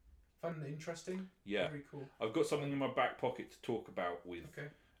them interesting. Yeah. Very cool. I've got something in my back pocket to talk about with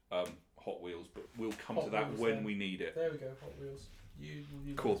Hot Wheels, but we'll come to that when we need it. There we go, Hot Wheels. You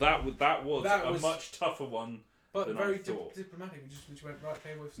cool. That was a much tougher one. But than very I thought. diplomatic. We just went right.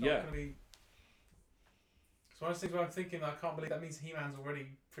 Okay, well, it's not going to be. It's one of those things where I'm thinking I can't believe that means He-Man's already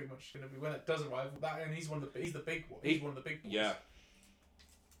pretty much going to be when it doesn't arrive. And he's the big one. He's one of the big boys. Yeah.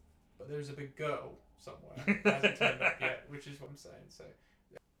 But there's a big girl somewhere. Hasn't turned up yet, which is what I'm saying. So.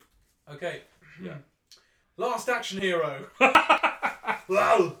 Yeah. Okay. Yeah. Last Action Hero.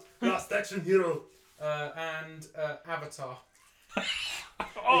 Wow. Last Action Hero. And Avatar.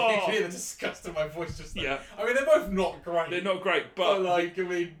 Oh. You can hear the disgust in my voice just then. Yeah. I mean, they're both not great. They're not great, but like, I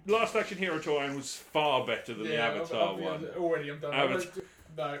mean, Last Action Hero Toy was far better than the Avatar one. Already, I'm done. Avatar.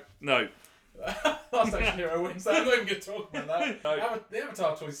 No. No. Last Action Hero wins. I'm not even going to talk about that. No. The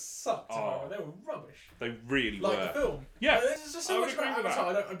Avatar toys sucked. Oh. They were rubbish. They really like were. the film. Yeah. There's just so much about Avatar.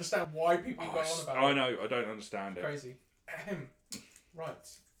 I don't understand why people go on about it. I know. I don't understand it. Crazy. Right.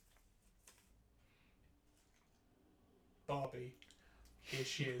 Barbie. Here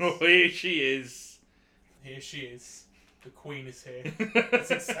she is. Oh, here she is. Here she is. The Queen is here.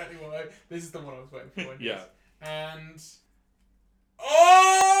 That's exactly what this is the one I was waiting for. Yeah. And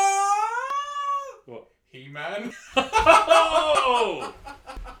oh, What? He-Man. Oh!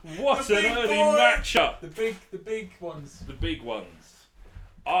 What The an big early boy! matchup. The big ones. The big ones.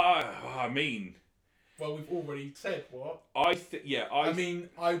 I mean, Well, we've already said what. I mean,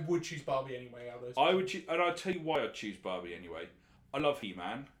 I would choose Barbie anyway. Out of those. I would choose, and I'll tell you why I'd choose Barbie anyway. I love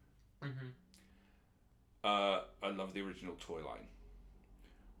He-Man. Mm-hmm. I love the original toy line.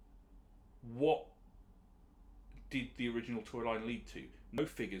 What did the original toy line lead to? No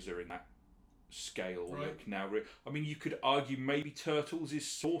figures are in that scale look now. I mean, you could argue maybe Turtles is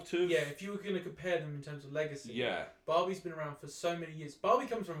sort of. Yeah, if you were going to compare them in terms of legacy. Yeah. Barbie's been around for so many years. Barbie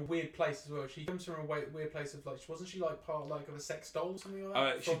comes from a weird place as well. She comes from a weird place of wasn't she like part of a sex doll or something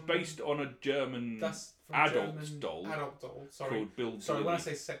like that? She's based on a German adult doll. Adult doll. Sorry. Called Bill. Sorry, when I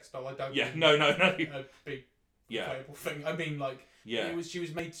say sex doll, I don't. Yeah. mean No. A big playable thing. I mean Yeah. She was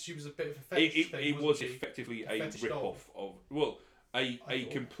a bit of a fetish thing. It was effectively a rip-off of a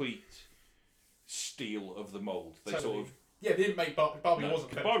complete steal of the mold. They Totally. sort of. Yeah, they didn't make Barbie. Barbie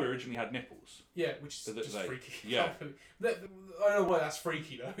wasn't. Barbie originally had nipples. Yeah, which is just freaky. Yeah. I don't know why that's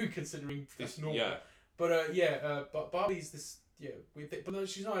freaky though, considering that's normal. Yeah. But but Barbie's this weird thing. But no,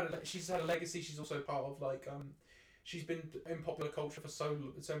 she's not. She's had a legacy. She's also part of she's been in popular culture for so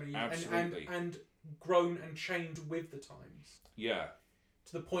many years, Absolutely. and grown and changed with the times. Yeah.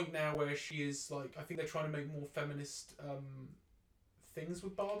 To the point now where she is I think they're trying to make more feminist things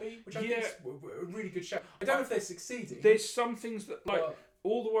with Barbie, which I think is a really good show. I don't know if they're succeeding. There's some things that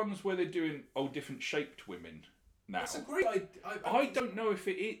all the ones where they're doing different shaped women now. That's a great. I don't know if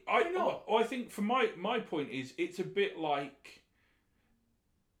it is. I think from my point is it's a bit like.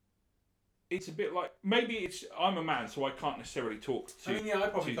 It's a bit like maybe it's. I'm a man, so I can't necessarily talk to. I mean, I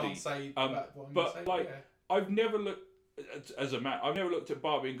probably can't say what I'm but saying, I've never looked as a man. I've never looked at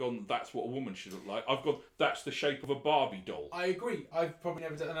Barbie and gone, "That's what a woman should look like." I've gone, "That's the shape of a Barbie doll." I agree. I've probably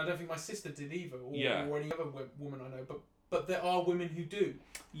never done, and I don't think my sister did either, or any other woman I know. But there are women who do.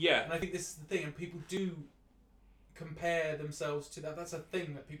 Yeah. And I think this is the thing, and people do compare themselves to that. That's a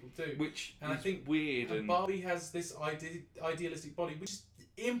thing that people do. Which and is I think weird. And Barbie has this idealistic body, which is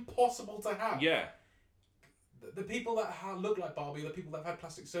impossible to have. Yeah. The people that look like Barbie are the people that have had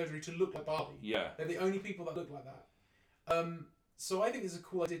plastic surgery to look like Barbie. Yeah. They're the only people that look like that. So I think it's a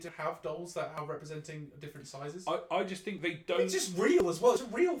cool idea to have dolls that are representing different sizes. I just think they don't. It's just real as well. It's a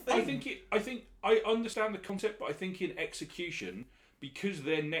real thing. I understand the concept, but I think in execution, because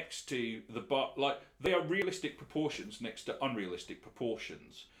they're next to they are realistic proportions next to unrealistic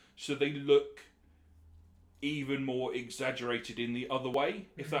proportions, so they look even more exaggerated in the other way.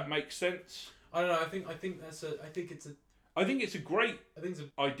 If that makes sense. I don't know. I think it's a great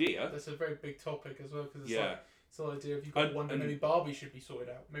idea. That's a very big topic as well because it's the idea if you've got one, maybe Barbie should be sorted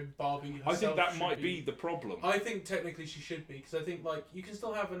out. Maybe Barbie herself I think that might be the problem. I think technically she should be because I think you can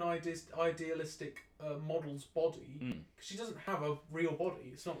still have an idealistic model's body because she doesn't have a real body.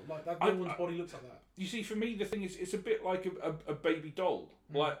 It's not like that. No one's body looks like that. You see, for me, the thing is, it's a bit like a baby doll.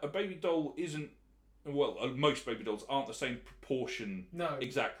 Like a baby doll isn't well, most baby dolls aren't the same proportion No.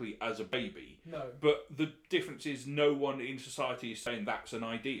 exactly as a baby. No. But the difference is no one in society is saying that's an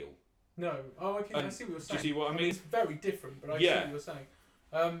ideal. No. Oh, okay. I And see what you're do saying. you see what I mean? It's very different, but I see Yeah. what you're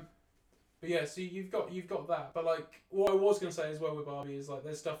saying. But yeah, so you've got that. But like, what I was gonna say as well with Barbie is like,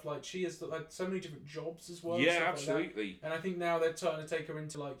 there's stuff like she has like so many different jobs as well. Yeah, stuff absolutely. Like that. And I think now they're trying to take her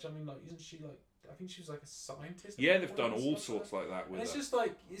into like, I mean, like, isn't she like? I think she was like a scientist. Yeah, they've at done one point all and stuff sorts like that with And it's her. just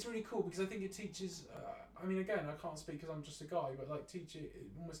like it's really cool because I think it teaches. I mean, again, I can't speak because I'm just a guy, but like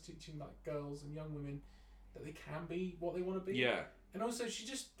almost teaching like girls and young women that they can be what they want to be. Yeah, And also, she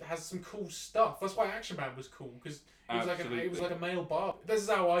just has some cool stuff. That's why Action Man was cool because it was like a male Barbie. This is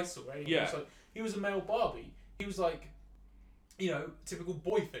how I saw it. Yeah. So he was a male Barbie. He was like, typical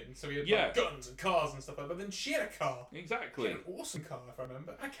boy thing. So he had Yeah. like guns and cars and stuff like that. But then she had a car. She exactly. had an awesome car, if I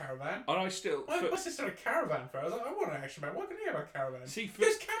remember. A caravan. And I still... My sister had a caravan for her. I was like, I want an Action Man. Why couldn't he have a caravan? See, He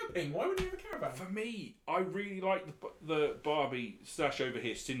goes camping. Why wouldn't he have a caravan? for me, I really like the Barbie / over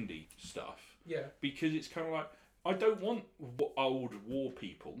here Cindy stuff. Yeah. Because it's kind of like, I don't want old war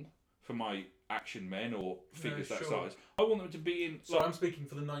people for my action men or figures that sure. size. I want them to be in... So I'm speaking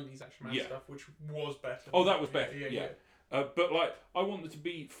for the 90s Action Man Yeah. stuff, which was better. Oh, that was better, Yeah. yeah. But like, I want them to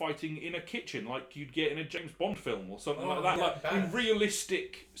be fighting in a kitchen, like you'd get in a James Bond film or something like that, yeah, like bad. in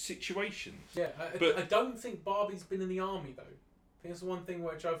realistic situations. Yeah, But- I don't think Barbie's been in the army though. I think that's the one thing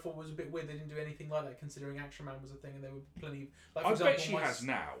which I thought was a bit weird. They didn't do anything like that, considering Action Man was a thing, and there were plenty. Like, for I example, bet she has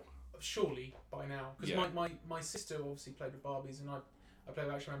now. Surely by now, because Yeah. my sister obviously played with Barbies, and I played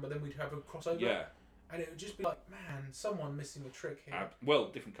with Action Man, but then we'd have a crossover. Yeah. And it would just be like, man, someone missing a trick here. Well,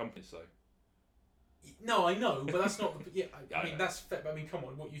 different companies though. No, I know, but that's not. Yeah, I I mean know. that's. I mean, come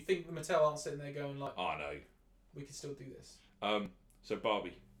on, what you think the Mattel aren't sitting there going like, I know. we could still do this. So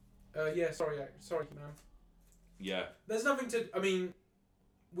Barbie. Yeah, sorry, man. Yeah, There's nothing to. I mean,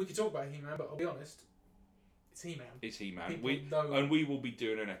 we could talk about He-Man, but I'll be honest, it's He-Man. it's He-Man. People know- And we will be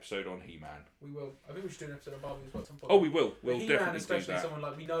doing an episode on He-Man. We will. I think we should do an episode of Barbie as well at some point. Oh, we will. But We'll He-Man, definitely do especially that. someone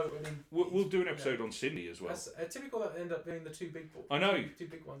like we know. I mean, We'll do an episode on Cindy as well. That's typical that end up being the two big. I know. Two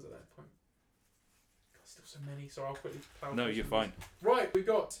big ones at that point. God, still so many. Sorry, I'll quickly. plow No, through you're some of fine. these. Right, we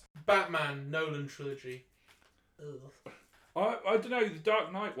got Batman Nolan trilogy. Ugh. I don't know, the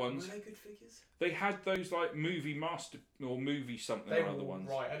Dark Knight Were ones, they good figures? they had those like movie master or movie something They or were other ones.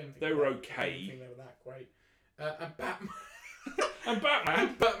 right. I didn't think They were I didn't okay. think they were that great. And Batman. And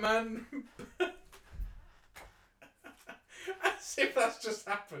Batman. Batman. As if that's just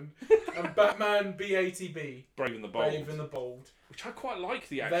happened. And Batman BATB. Brave and the Bold. Brave and the Bold. Which I quite like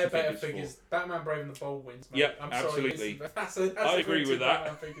the action They're better figures. figures. Batman Brave and the Bold wins, mate. Yep, I'm absolutely. Sorry, that's a I good agree two with that.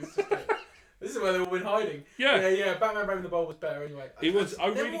 Batman figures to get. This is where they've all been hiding. Yeah. Yeah. Batman Brave and the Bold was better anyway. It was- I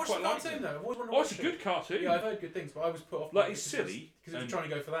Never really watched quite the liked cartoon it. though. I've always wanted to Oh, watch it's a it. good cartoon. Yeah, I've heard good things, but I was put off. Like, by it it's because silly because it was and- trying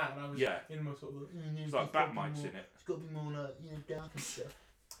to go for that, and I was Yeah. in my sort of. It's like Batmites in it. It's got to be more like dark and stuff.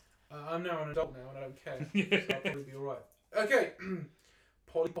 I'm now an adult now, and I don't care. So I'll probably be alright. Okay,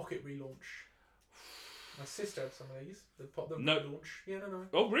 Polly Pocket relaunch. My sister had some of these. The No. relaunch. Yeah, no.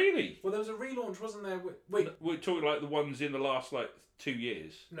 Oh, really? Well, there was a relaunch, wasn't there? Wait, We're talking like the ones in the last like 2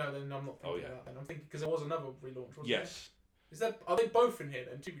 years. no, then I'm not thinking Oh, of yeah. that. Then I'm thinking because there was another relaunch. Wasn't Yes. There? Is that? Are they both in here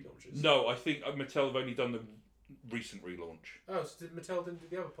then? Two relaunches. No, I think Mattel have only done the recent relaunch. Oh, so Mattel didn't do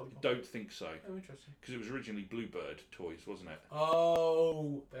the other Polly Pocket? Don't think so. Oh, interesting. Because it was originally Bluebird toys, wasn't it?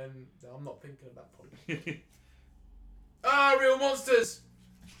 Oh, then I'm not thinking of that Polly. Real monsters.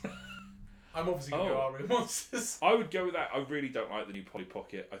 I'm obviously gonna go Real monsters. I would go with that. I really don't like the new Polly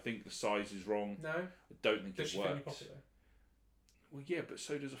Pocket. I think the size is wrong. No. I don't think Does it she fit in your works. pocket though? Well, yeah, but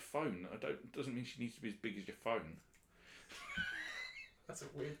so does a phone. Doesn't mean she needs to be as big as your phone. That's a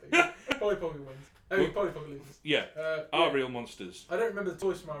weird thing. Polly Pocket wins. Polly Pocket loses. Yeah. Yeah. Real monsters. I don't remember the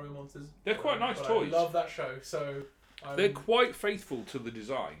toys from Our Real Monsters. They're quite nice but toys. I love that show, so. They're quite faithful to the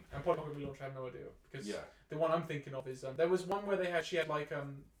design. And Polly Pocket relaunch, I have no idea because Yeah. the one I'm thinking of is there was one where she had like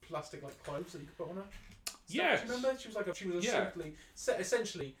plastic like clothes that you could put on her. Yes. Do you remember? She was Yeah.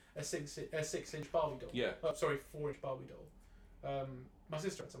 essentially a 6-inch Barbie doll. Yeah. Oh, sorry, 4-inch Barbie doll. My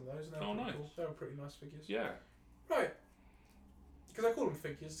sister had some of those, and they were Oh, pretty nice. cool. They were pretty nice figures. Yeah. Right. Because I call them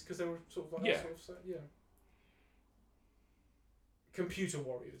figures because they were sort of like Yeah. that sort of set. Yeah. Computer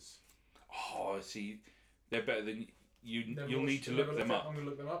Warriors. Oh, see, they're better than you. Never You'll need watched- to never look them looked at- up. I'm going to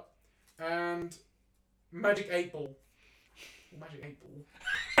look them up. And Magic 8 Ball. Magic 8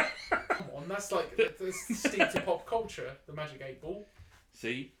 Ball. Come on, that's like that's steeped in pop culture. The Magic 8 Ball.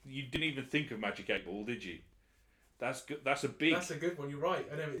 See, you didn't even think of Magic 8 Ball, did you? That's good. That's a big. That's a good one. You're right.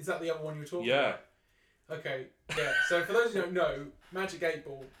 I know. Is that the other one you were talking Yeah. about? Okay. Yeah. So for those who don't know, Magic 8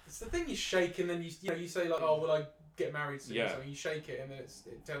 Ball. It's the thing you shake and then you say like, oh, will I get married soon? Yeah. So you shake it and then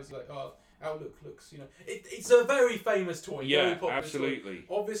it tells you like, oh, Outlook looks, it's a very famous toy. Yeah, very popular absolutely.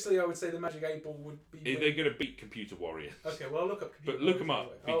 Toy. Obviously, I would say the Magic 8 Ball would be. They're going to beat Computer Warriors. Okay, well, I'll look up. But look them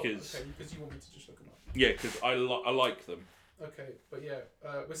up because. Okay, because you want me to just look them up. Yeah, because I like them. Okay, but yeah,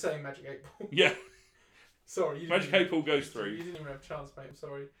 we're saying Magic 8 Ball. Yeah. Sorry, Magic 8 Ball goes through. You didn't even have a chance, mate. I'm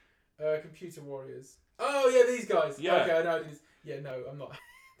sorry. Computer Warriors. Oh yeah, these guys. Yeah. Okay, I know these. Yeah, no, I'm not.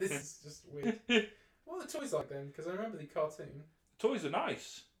 This is just weird. What are the toys like then? Because I remember the cartoon. Toys are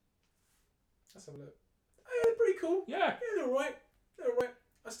nice. Let's have a look. Oh, they're pretty cool. Yeah. Yeah, they're alright. They're alright.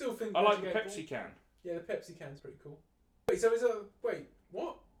 I still think. I like the Magic 8 Pepsi Ball. can. Yeah, the Pepsi can's pretty cool. Wait, so is it? Wait,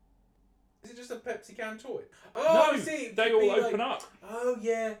 what? Is it just a Pepsi can toy? Oh, No, I see. It they could all be open like, up. Oh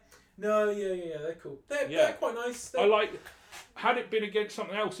yeah. No, yeah. They're cool. They're quite nice. I like. Had it been against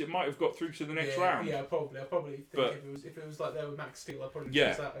something else, it might have got through to the next round. Yeah, probably. I probably think But- if it was like there with Max Steel, I'd probably Yeah.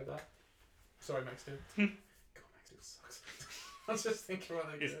 choose that over that. Sorry, Max Steel. God, Max Steel sucks. I was just thinking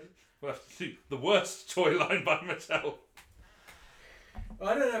about that. It's- We'll have to do the worst toy line by Mattel.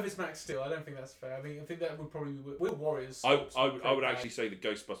 I don't know if it's Max Steel. I don't think that's fair. I mean, I think that would probably be Wheel Warriors. I Sculpts would pretty bad. actually say the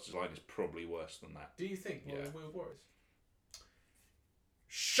Ghostbusters line is probably worse than that. Do you think? Yeah. Wheel Warriors.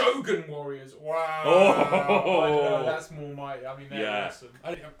 Shogun Warriors. Wow. Oh! I don't know, that's more my. I mean, they're Yeah. awesome.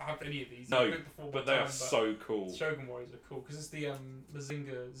 I didn't have any of these. No, I did before but my they time, are so cool. Shogun Warriors are cool because it's the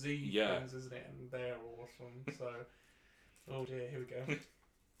Mazinga Z Yeah. things, isn't it? And they're awesome. So, oh dear, here we go.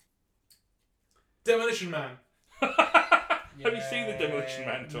 Demolition Man. Have you seen the Demolition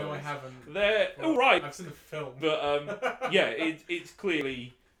Man toys? No, I haven't. They're Well, all right, I've seen the film. but yeah, it's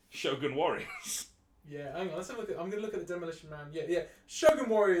clearly Shogun Warriors. Yeah, hang on. Let's have a look. I'm gonna look at the Demolition Man. Yeah. Shogun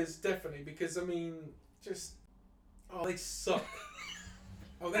Warriors definitely because I mean, just they suck.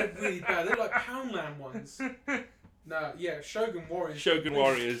 They're really bad. They're like Poundland ones. No, yeah, Shogun Warriors. Shogun really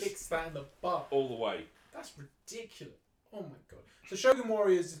Warriors. kicks that in the butt. All the way. That's ridiculous. Oh my god. So Shogun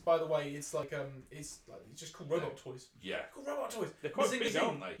Warriors, by the way, it's just called robot toys. Yeah. Called robot toys. They're quite Mazinga big, Z.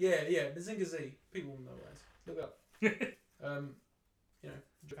 aren't they? Yeah. Mazinga Z. People know that. Look it up.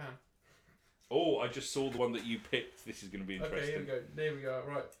 Japan. Oh, I just saw the one that you picked. This is going to be interesting. Okay, here we go. There we go.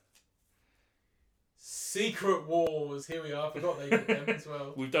 Right. Secret Wars. Here we are. I forgot they did them as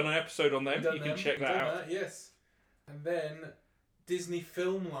well. We've done an episode on them. We've done You can them. check We've that done out. yes. And then Disney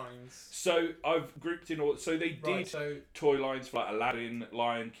film lines. So I've grouped in all. So they did Right. So toy lines for like Aladdin,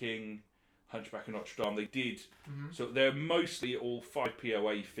 Lion King, Hunchback of Notre Dame. They did. mhm. So they're mostly all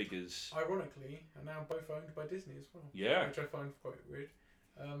 5POA figures. ironically, are now both owned by Disney as well. Yeah. Which I find quite weird.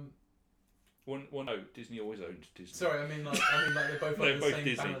 Well, no, Disney always owned Disney. Sorry, I mean like they're both They're under the both same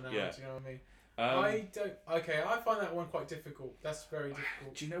Disney, banner now. yeah. Do you know what I mean? Um, I don't. Okay, I find that one quite difficult. That's very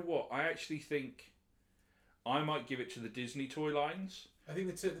difficult. Do you know what? I actually think I might give it to the Disney toy lines. I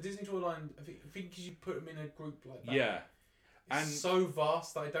think the Disney toy line. I think you put them in a group like that. Yeah. It's And- so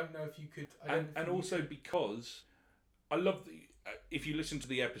vast that I don't know if you could. And also because I love the. If you listen to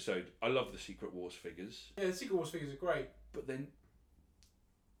the episode, I love the Secret Wars figures, yeah, the Secret Wars figures are great. but then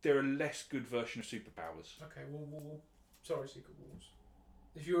they're a less good version of Superpowers. Okay, well sorry, Secret Wars.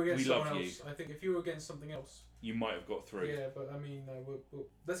 If you were against We love someone you. else, I think if you were against something else, You might have got through. yeah. But I mean,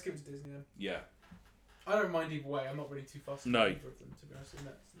 let's give it to Disney then. Yeah. I don't mind either way. I'm not really too fussed. No. With either of them, to be honest, in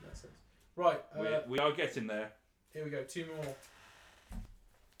that sense. Right. We are getting there. Here we go. Two more.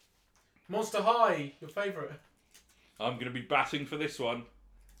 Monster High, your favourite. I'm going to be batting for this one.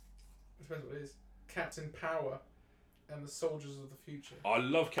 Depends what it is. Captain Power and the Soldiers of the Future. I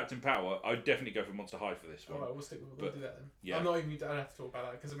love Captain Power. I'd definitely go for Monster High for this one. Alright, we'll stick with we'll But, do that then. yeah. I'm not even. I don't have to talk about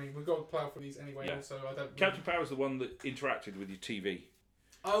that because I mean we've got to plough for these anyway. Yeah. Also, I don't. Captain Power's the one that interacted with your TV.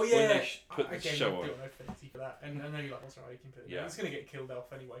 Oh when yeah. they put the Again, show I've on. got no affinity for that, and I know you like Monster High. You can put it. Yeah. It's gonna get killed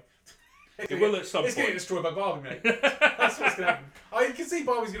off anyway. It will at some It's gonna get point. destroyed by Barbie, mate. That's what's gonna happen. I can see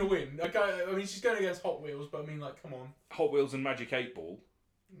Barbie's gonna win. Like, I mean, she's going against Hot Wheels, but I mean, like, come on. Hot Wheels and Magic 8 Ball.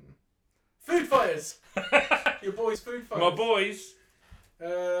 Food Fighters. Your boys, Food Fighters. My boys.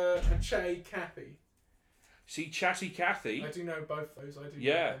 And Chatty Cathy. See Chatty Cathy. I do know both those. I do.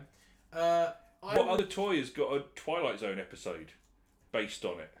 Yeah. Know them. What other toy has got a Twilight Zone episode based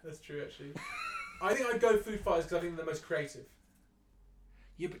on it? That's true, actually. I think I'd go Food Fighters because I think they're the most creative.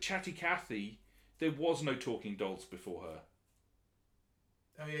 Yeah, but Chatty Cathy, there was no talking dolls before her.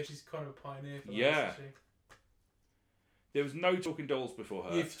 Oh yeah, she's kind of a pioneer for that, Yeah. isn't she? There was no talking dolls before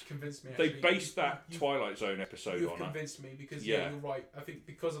her. You've convinced me. They Actually. based that You- Twilight Zone episode You've on her. convinced me because Yeah. you're right. I think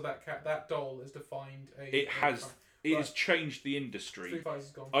because of that doll has defined a. It has. It Right. has changed the industry. Food Fighters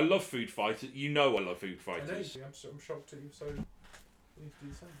is gone. I love Food Fighters. You know I love Food I know you Fighters. do. I'm shocked too. So we need to do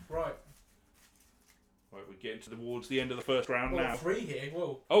the same. Right. Right, we're getting towards the end of the first round Well, now. 3 here.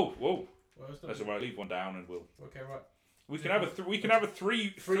 Whoa. Oh, whoa. Well, it's not That's alright. Leave one down and we'll. Okay, right. We can have a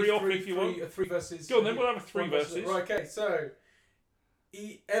three off if you want. A 3 versus. Go on, then we'll have a 3 one versus. Right. Okay. So,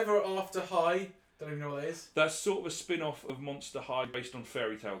 Ever After High. Don't even know what that is. That's sort of a spin-off of Monster High based on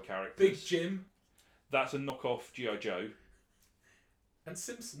fairy tale characters. Big Jim. That's a knockoff G.I. Joe. And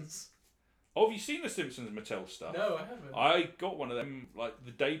Simpsons. Oh, have you seen the Simpsons Mattel stuff? No, I haven't. I got one of them like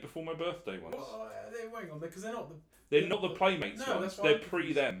the day before my birthday once. Well, they're waiting on because they're not the. They're not the Playmates No, ones. that's what They're I'm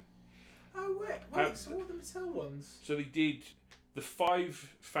pre them. Oh wait. So what are the Mattel ones? So they did the Five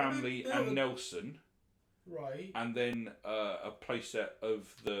Family they're and the- Nelson, Right. and then a playset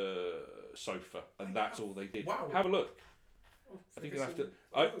of the sofa, and that's all they did. Wow. Have a look. Oh, I think guess you'll have to.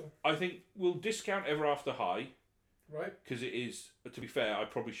 I'll- I think we'll discount Ever After High Right. because it is. To be fair, I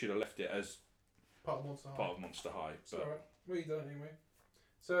probably should have left it as Part of Monster High. part of Monster High. It's But alright. Well, you done anyway.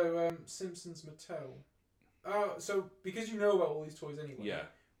 So, Simpsons Mattel. So, because you know about all these toys anyway, yeah,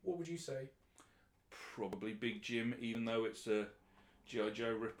 what would you say? probably Big Jim, even though it's a G.I.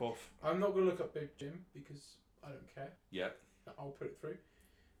 Joe rip-off. I'm not going to look up Big Jim because I don't care. Yeah. I'll put it through.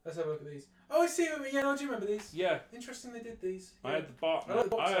 Let's have a look at these. Oh, I see. Yeah, no, I do remember these. Yeah. Interesting they did these. I Yeah. had the bar. I like the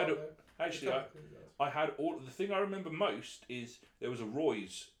box I had art, a, though. actually. I had all. The thing I remember most is there was a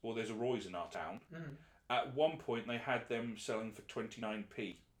Roy's, or there's a Roy's in our town. Mhm. At one point, they had them selling for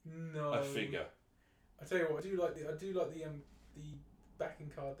 29p No. a figure. I tell you what, I do like the backing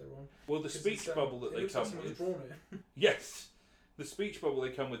card they're on. Well, the 'Cause speech it's, bubble that it they looks like come someone's with. drawn it. Yes, the speech bubble they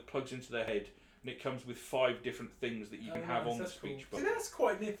come with plugs into their head, and it comes with 5 different things that you can have nice, on the that's speech cool. bubble. See, that's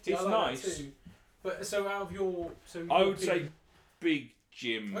quite nifty. It's I like nice. That too. But so out of your, I your would say opinion- Big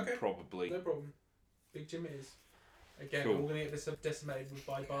Jim, Okay. probably. no problem. Big Jim is. Again, Cool. we're gonna get this decimated with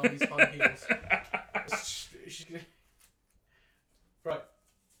by Barbie's high heels. She's gonna- Right.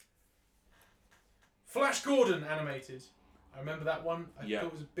 Flash Gordon animated. I remember that one. I Yeah. thought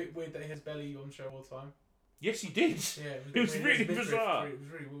it was a bit weird that his belly on show all the time. Yes, he did. Yeah, It was weird. really midriff, bizarre. It was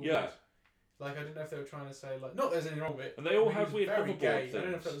really weird. Yeah. Like, I didn't know if they were trying to say, like, not that there's anything wrong with it. And they all I mean, have he was weird very hoverboard gay. I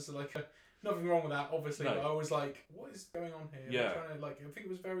don't know if things. that was like nothing wrong with that, obviously, No. but I was like, what is going on here? Yeah. They're trying to, like, I think it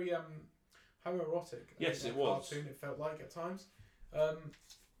was very homoerotic. I Yes, think it that was. Cartoon, it felt like at times.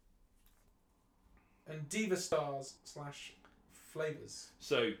 And Diva Stars / Flavors.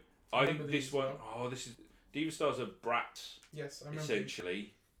 So I remember think these this as one, well. this is Diva Stars are brats Yes, I remember. These.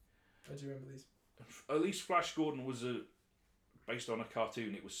 essentially. I do remember these. At least Flash Gordon was based on a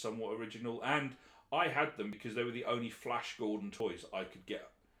cartoon. It was somewhat original, and I had them because they were the only Flash Gordon toys I could get.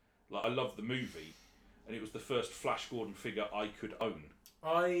 Like I loved the movie, and it was the first Flash Gordon figure I could own.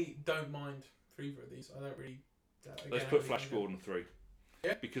 I don't mind for either of these. I don't really. Again, Let's I put really Flash don't- Gordon through.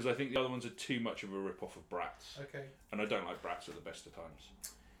 Yeah. Because I think the other ones are too much of a rip-off of Bratz, Okay. and I don't like Bratz at the best of times.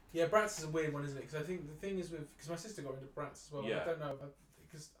 Yeah, Bratz is a weird one, isn't it? Because I think the thing is because my sister got into Bratz as well. Yeah. I don't know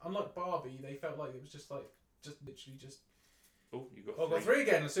because unlike Barbie, they felt like it was just literally Oh, you got Oh, three. got 3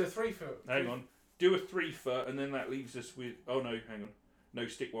 again. Let's do a 3 for. Hang on. Do a 3 for, and then that leaves us with. Oh no, hang on. No,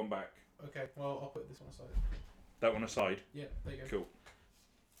 stick one back. Okay, well I'll put this one aside. That one aside. Yeah, there you go. Cool.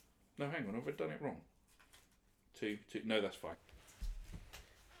 No, hang on. Have I done it wrong? 2. No, that's fine.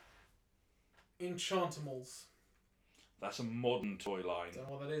 Enchantimals. That's a modern toy line. Don't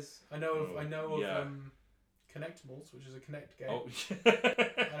know what that is. I know of yeah. Connectimals, which is a Connect game. Oh,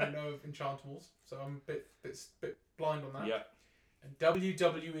 I don't know of Enchantimals, so I'm a bit blind on that. yeah. And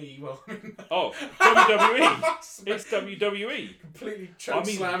WWE, well, Oh, WWE. It's WWE. completely I choke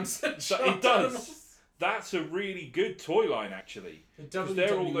mean, slams. It does. That's a really good toy line, actually. Because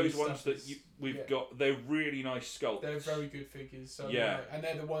they're all those ones that we've got. They're really nice sculpts. They're very good figures. So Yeah. and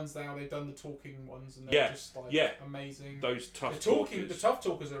they're the ones now they've done the talking ones, and they're just like amazing. Those tough the talkers. tough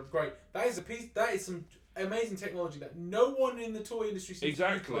talkers are great. That is a piece. That is some amazing technology that no one in the toy industry seems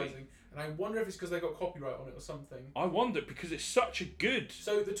Exactly. to be utilizing. And I wonder if it's because they got copyright on it or something. I wonder because it's such a good.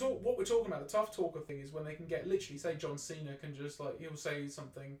 So what we're talking about, the tough talker thing, is when they can get literally, say, John Cena can just like he'll say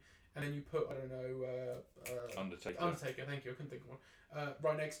something, and then you put Undertaker. Undertaker. Thank you. I couldn't think of one.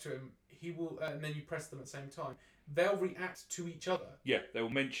 Right next to him, he will, and then you press them at the same time. They'll react to each other. Yeah, they'll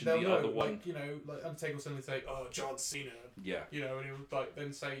mention They'll the know, other one. like like Undertaker will suddenly say, "Oh, John Cena," Yeah, and he'll like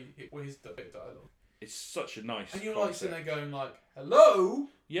then say his bit of dialogue. it's such a nice. And you're concept. like sitting there going like, "Hello."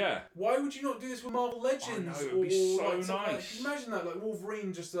 Yeah. Why would you not do this with Marvel Legends? I know, it'd be so something like- nice. can you imagine that, like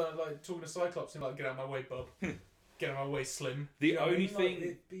Wolverine just like talking to Cyclops and like, "Get out of my way, bub. Get out of my way, Slim." The You know what I only mean? Like, thing,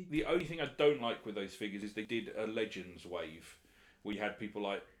 it'd be- the only thing I don't like with those figures is they did a Legends wave. We had people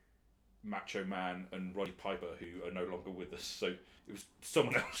like Macho Man and Roddy Piper who are no longer with us, so it was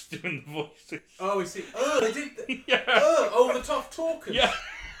someone else doing the voices. Oh, I see. Oh, they did. Yeah. Oh, the tough talkers. Yeah.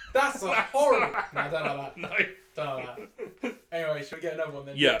 That's a horrible. No, I don't know that. No. Don't know that. Anyway, shall we get another one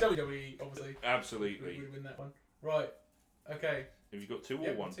then? Yeah. WWE, obviously. Absolutely. Would win that one. Right. Okay. Have you got two or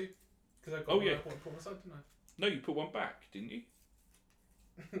Yeah, one? two. Because I got Oh, one yeah. I put on my side, didn't I? No, you put one back, didn't you?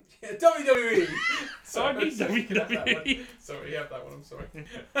 Yeah, WWE. So I need sorry, you can have that one. WWE. Sorry, you have that one. I'm sorry.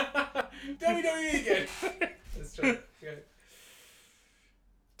 WWE again. Let's try. Okay.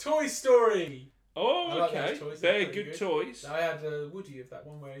 Toy Story. I Oh, like okay. those toys, They're they're pretty good good. toys. I had Woody of that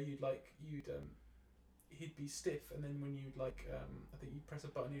one where he'd be stiff, and then when you'd I think you'd press a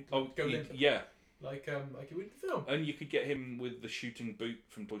button, he'd Oh, go limp, yeah. like you would in the film. And you could get him with the shooting boot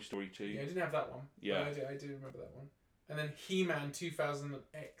from Toy Story 2. Yeah, I didn't have that one. Yeah. But I do remember that one. And then He-Man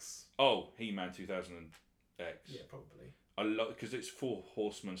 2000X. Oh, He-Man 2000X. Yeah, probably. I love because it's 4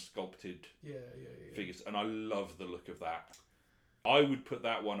 horsemen sculpted Yeah. figures, and I love the look of that. I would put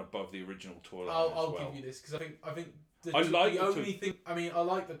that one above the original toy line I'll as well. give you this because I think I like the the only thing. I mean, I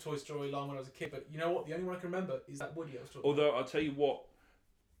like the Toy Story line when I was a kid, but you know what? The only one I can remember is that Woody I was talking. Although I'll tell you what,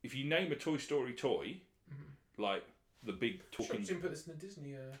 if you name a Toy Story toy, Mm-hmm. like the big Sure, talking, you didn't put this in the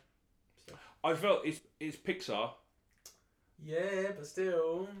Disney stuff. I felt it's Pixar, Yeah, but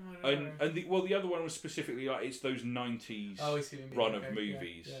still. I don't know. and the other one was specifically like it's those 90s Oh, I see what you mean. run Okay, of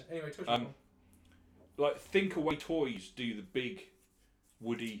movies. Yeah. Anyway, Toy Story. Like Think Away Toys do the big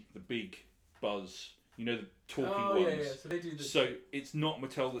Woody, the big Buzz, you know, the talking ones. Yeah. So they do the. So it's not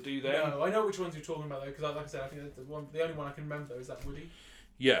Mattel that do them. No, I know which ones you're talking about though, because like I said, I think the only one I can remember is that Woody.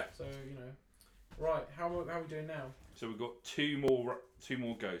 Yeah. So right, how are we doing now? So we've got two more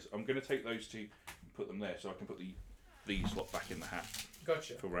goes. I'm going to take those two, and put them there, so I can put these lot back in the hat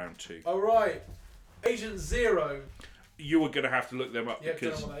Gotcha. for round 2. All right, Agent Zero. You are going to have to look them up Yeah, don't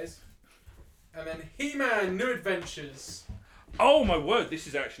because. know what that is. And then He-Man: New Adventures. Oh my word! This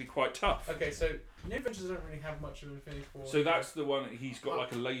is actually quite tough. Okay, so New Adventures don't really have much of an affinity for. So that's the one. He's got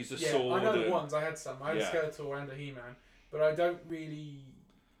like a laser yeah, sword. I know the and- ones. I had some. I had Yeah. a Skeletor and a He-Man, but I don't really.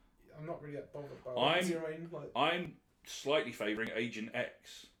 I'm not really that bothered by I'm- Zero. Like I'm slightly favouring Agent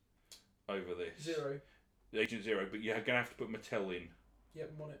X over this. Zero. Agent Zero, but you're going to have to put Mattel in.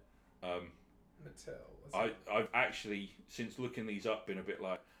 Yep, I'm on it. Um, Mattel. I've actually, since looking these up, been a bit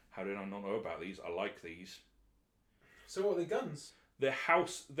like, how did I not know about these? I like these. So what are the guns? They're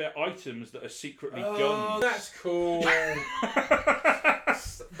items that are secretly Oh, guns. that's cool.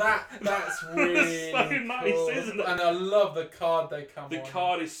 That's really so nice, cool. isn't it? And I love the card they come The on.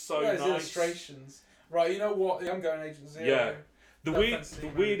 card is so Those nice. illustrations. Right, you know what? I'm going Agent Zero. Yeah. The No offense to the you,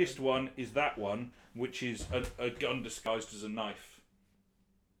 man. weirdest one is that one, which is a gun disguised as a knife.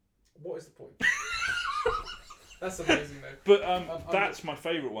 What is the point? That's amazing though. But I'm that's my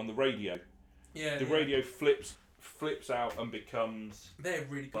favourite one, the radio. Yeah. The radio flips out and becomes. They're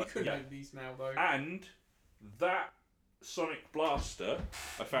really cool. You But, could yeah. make these now though. And that Sonic Blaster,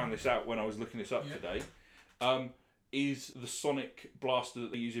 I found this out when I was looking this up Yeah. today, is the Sonic Blaster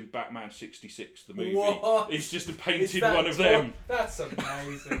that they use in Batman '66, the movie. What? It's just a Is painted that one of top? them. That's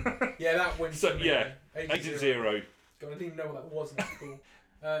amazing. Yeah, that wins So for me. yeah, Agent Zero. God, I didn't even know what that was. And that's cool.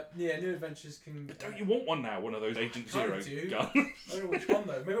 Yeah, New Adventures can. But don't you want one now? One of those Agent I Zero do. guns? I don't know which one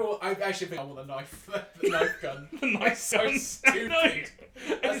though. Maybe I actually think I want the knife, the knife gun. The knife That's so gun. stupid.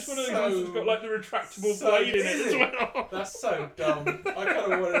 And it's one of those ones that's got like the retractable so blade in it is as it? well. That's so dumb. I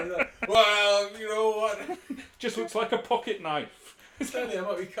kind of want to. Well, you know what? Just looks like a pocket knife. Certainly, I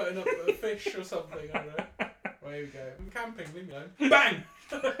might be cutting up a fish or something. I don't know. Well, here we go. I'm camping, leave me alone. Bang!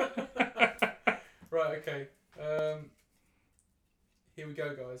 Right. Okay. Here we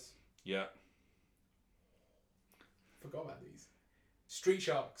go, guys. Yeah. Forgot about these. Street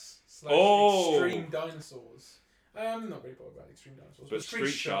Sharks / Oh! Extreme Dinosaurs. I'm not really bothered about Extreme Dinosaurs, But Street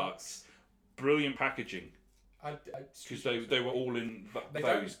Sharks. Brilliant packaging. Because they were all in They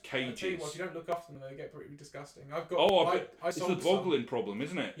those I tell you cages. what, if you don't look after them, they get pretty disgusting. I've got. Oh, I it's the sold some. boggling problem,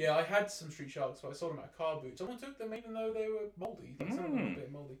 isn't it? Yeah, I had some Street Sharks, but I sold them at a car boot. Someone took them even though they were mouldy. Some of them were a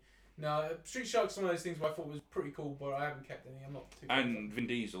bit mouldy. No, Street Sharks is one of those things where I thought was pretty cool, but I haven't kept any. I'm not too. And Vin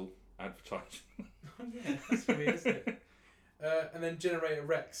Diesel advertised. Oh yeah, that's weird, isn't it? And then Generator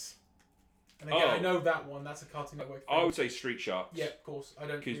Rex. And again, Oh. I know that one. That's a Cartoon Network thing. I would say Street Sharks. Yeah, of course. I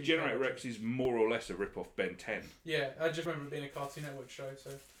don't. Because really Generator care. Rex is more or less a rip-off Ben 10. Yeah, I just remember it being a Cartoon Network show.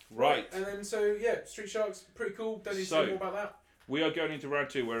 So. Right. And then Street Sharks, pretty cool. Don't need to So- say more about that. We are going into round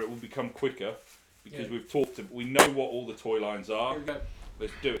 2 where it will become quicker because Yeah. we've talked. We know what all the toy lines are. Here we go.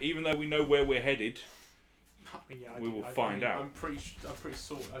 Let's do it. Even though we know where we're headed. Yeah, We will find out. I'm pretty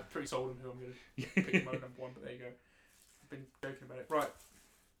sold on who I'm going to pick my number one, but there you go. I've been joking about it. Right.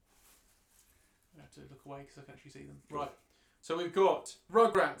 I have to look away because I can actually see them. Right. So we've got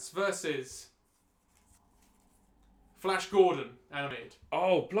Rugrats versus Flash Gordon animated.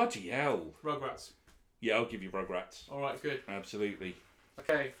 Oh, bloody hell. Rugrats. Yeah, I'll give you Rugrats. All right, good. Absolutely.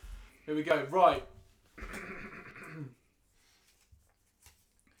 Okay. Here we go. Right.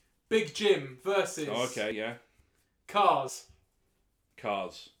 Big Jim versus Oh, okay, yeah. Cars.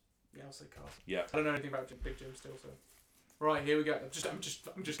 Cars. Yeah, I'll say Cars. Yeah. I don't know anything about Big Jim still, so. Right, here we go. I'm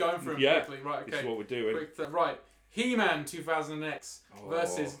just going through them Yeah. quickly. Right, This is okay. what we're doing. Right, He-Man 2000X Oh.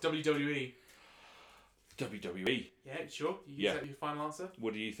 versus WWE. WWE. Yeah, sure. Yeah. Is that your final answer?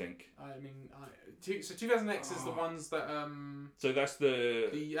 What do you think? I mean, so 2000X is the ones that So that's the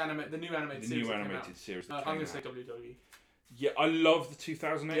the new animated the series. new that came animated out. series. I'm That going came to say out. WWE. Yeah, I love the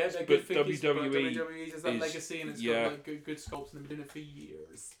 2000X, Yeah, they're but good figures, but WWE. WWE has that is- legacy and it's yeah. got like good sculpts and they've been doing it for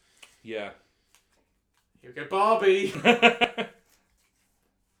years. Yeah. Here we go, Barbie.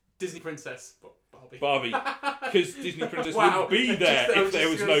 Disney Princess. Barbie. Barbie. Because Disney Princess Wow. wouldn't be I there was if there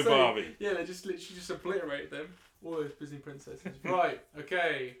just was gonna no say, Barbie. Yeah, they just literally just obliterated them. All those Disney princesses. Right,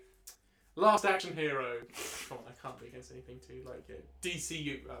 okay. Last action hero. Come on, I can't be against anything too like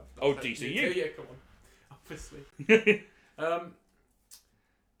DCU. DCU. Yeah, come on. Obviously.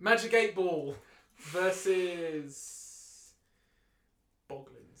 Magic 8 Ball versus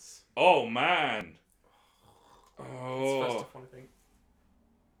Boglins. Oh, man. It's the first Oh. tough one, I think.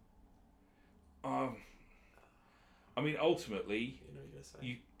 I mean, ultimately, You know what you're gonna say.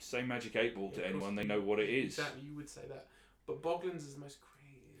 you say Magic 8 Ball to Yeah, of anyone, course they you- know what it is. Exactly, you would say that. But Boglins is the most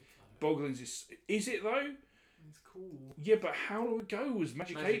creative. Boglins is it though? It's cool. Yeah, but how long ago was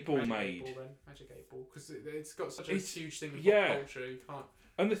Magic 8 Ball Magic made? 8 Ball, then. Magic 8 Ball. Because it's got such a It's- huge thing with yeah. pop culture, you can't.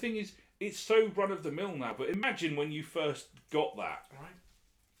 And the thing is, it's so run of the mill now. But imagine when you first got that. Alright.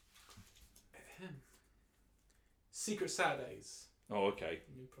 Secret Saturdays. Oh, okay.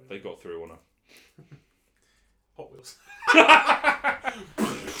 You probably They know. got through on Hot Wheels.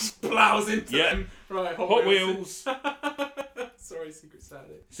 Plows into Yeah. them. Right, Hot Wheels. Sorry, Secret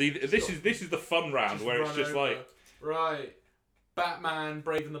Saturday. See, this is the fun round where it's run just over. like, Right. Batman,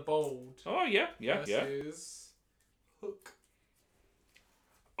 Brave and the Bold. oh yeah. Versus Hook.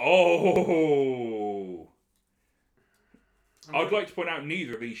 Oh. I'd like to point out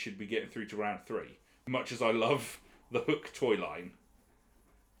neither of these should be getting through to round 3, much as I love the Hook toy line.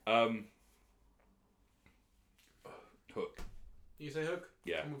 Hook. You say Hook?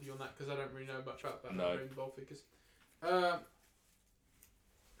 Yeah. I'm with you on that because I don't really know much about Batman, No. Brave and the Bold figures.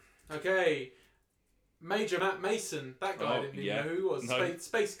 Okay. Major Matt Mason. That guy Oh, didn't even yeah. know who he was. No.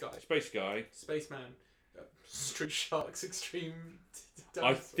 Space guy. Space Guy. Spaceman. Street Sharks Extreme. I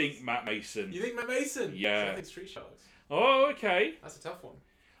Dinosaurs. think Matt Mason. You think Matt Mason? Yeah. So I think Street Sharks. Oh, okay. That's a tough one.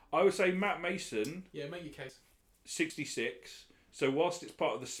 I would say Matt Mason, Yeah, make your case. 66. So whilst it's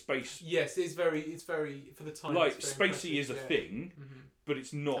part of the space, Yes, it's very for the time. like it's very spacey is a impressive, thing, yeah. Mhm. but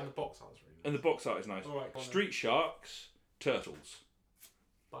it's not. And the box art is really nice. And the box art is nice. All right, go on then. Street Sharks, Turtles.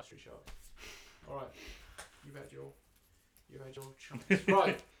 By Street Sharks. All right, you've had your chance.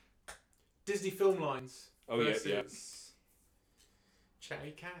 Right, Disney Film Lines. Oh, yeah, versus yeah.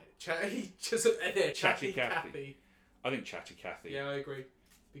 Chatty Cathy. Cathy. I think Chatty Cathy. Yeah, I agree.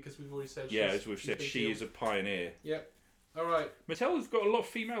 Because we've already said. Yeah, she's- as we've she's said, big she deal. is a pioneer. Yep. All right. Mattel has got a lot of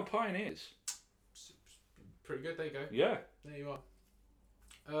female pioneers. Pretty good. There you go. Yeah. There you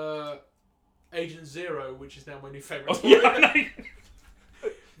are. Agent Zero, which is now my new favourite. Oh, yeah, I know.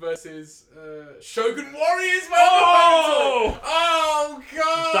 Versus Shogun Warriors. Oh! Oh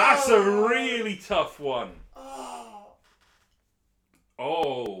god! That's a really tough one. Oh.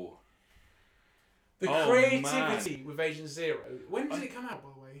 Oh. The Oh, creativity with Agent Zero. When did it come out, by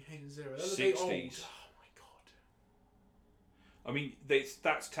the way? Agent Zero. That was a bit old. 60s. Oh my god. I mean,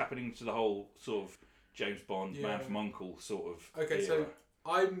 that's tapping into the whole sort of James Bond, Yeah. Man from U.N.C.L.E. sort of. Okay, era. so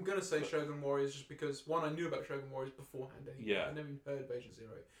I'm gonna say Shogun Warriors just because one, I knew about Shogun Warriors beforehand. Anyway. Yeah. I never even heard of Agent Zero.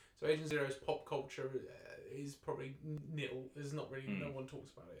 So Agent Zero's pop culture is probably nil. There's not really no one talks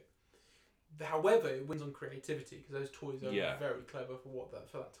about it. However, it wins on creativity because those toys are Yeah. very clever for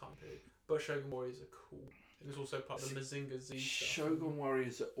that time period. But Shogun Warriors are cool. And it's also part of the Mazinga Z stuff. Shogun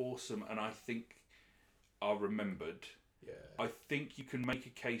Warriors are awesome, and I think are remembered. Yeah. I think you can make a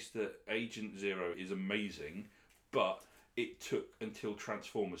case that Agent Zero is amazing, but it took until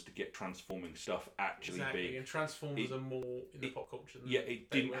Transformers to get transforming stuff actually Exactly. big. And Transformers It- are more in the pop culture. Than Yeah,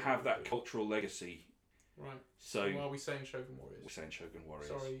 it they didn't were have that before. cultural legacy. Right. So Why are we saying Shogun Warriors? we're saying Shogun Warriors.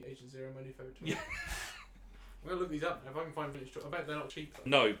 Sorry, Agent Zero, my new favourite toy. Yeah. I'm going to look these up now. If I can find vintage toys. I bet they're not cheap though.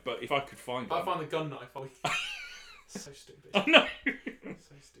 No, but if I could find If I one. find the gun knife, I'll be... So stupid. Oh no!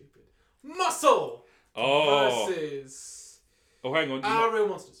 So stupid. Muscle! Oh. Versus... Oh, hang on. Our Real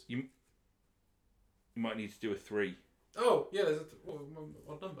Monsters. You might need to do a 3. Oh, yeah, there's a...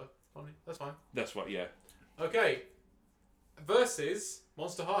 What number? Funny. That's fine. That's what. Yeah. Okay. Versus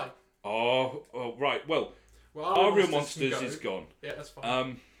Monster High. Oh, right. Well, Well, Our Real can Monsters go. is gone. Yeah, that's fine.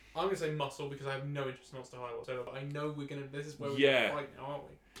 Um, I'm going to say Muscle because I have no interest in Monster High whatsoever, but I know we're going to... This is where we're Yeah. going to fight now, aren't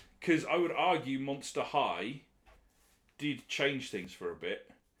we? Because I would argue Monster High did change things for a bit,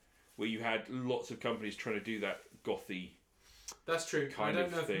 where you had lots of companies trying to do that gothy. That's true. Kind I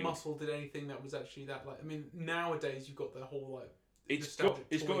don't of know thing. if Muscle did anything that was actually that like. I mean, nowadays you've got the whole like. It's got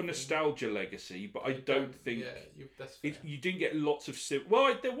a thing. nostalgia legacy, but I don't think that's fair. you didn't get lots of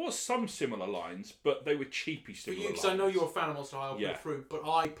well. There was some similar lines, but they were cheapy For similar you, because lines. I know you're a fan of Monster High, I'll put Yeah. it through. But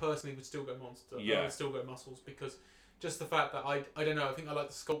I personally would still go Monster. I Yeah. would still go Muscles because just the fact that I don't know. I think I like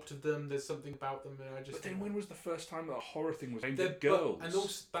the sculpt of them. There's something about them, and I just. But then when was the first time that a horror thing was aimed They're at girls? and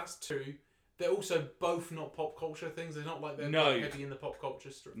also that's two. They're also both not pop culture things. They're not like they're No. like heavy in the pop culture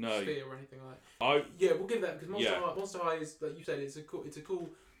No. sphere or anything like that. I Yeah, we'll give that because Yeah. Monster High is like you said, it's a cool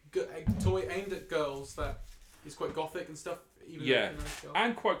toy aimed at girls that is quite gothic and stuff. Even Yeah. though it's girls.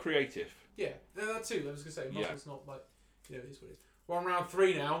 and quite creative. Yeah, that too. I was gonna say, Yeah. Muscle's not like it is what it is. We're on round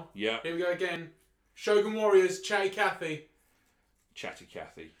 3 now. Yeah, Here we go again. Shogun Warriors, Chatty Cathy. Chatty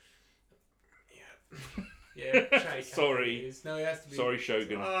Cathy. Yeah, Chatty Cathy. Sorry. it is. No, it has to be. Sorry,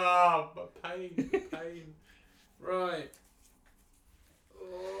 Shogun. Ah, but pain. Right.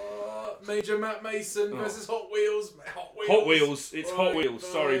 Oh, Major Matt Mason versus Hot Wheels. Hot Wheels. It's Hot Right, Wheels.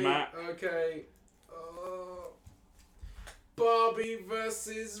 Sorry, right, Matt. Okay. Barbie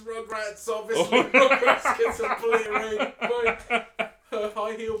versus Rugrats. Obviously, Rugrats gets obliterated by her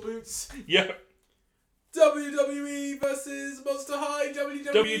high heel boots. Yeah. WWE versus Monster High. WWE.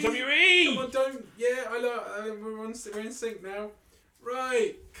 WWE. Come on, don't. Yeah, I know. We're in sync now.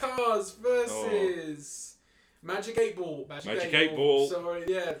 Right. Cars versus Magic 8 Ball. Magic 8 Ball. Sorry.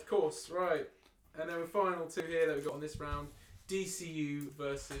 Yeah, of course. Right. And then the final two here that we got on this round. DCU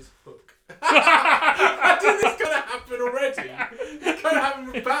versus Hook. I think this gonna happen already. It's gonna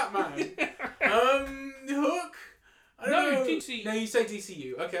happen with Batman. Hook. I don't No, know. DC. No, you say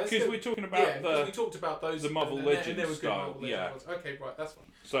DCU. Okay, let's Because go. we're talking Yeah, about because we talked about those. the Marvel and there Legends was good style, Marvel Legends yeah. ones. Okay, right, that's fine.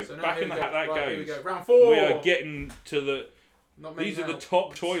 So now back here in the we hat go. that Right, goes. here we go. Round 4. We are getting to the. Not many These are the now. top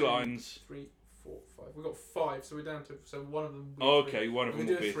 1, toy 2, lines. 3, 4, 5. We've got 5, so we're down to. So one of them. Okay, one of We them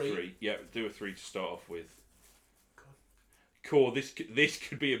do will be a 3. a 3. Yeah, do a 3 to start off with. God. Cool. This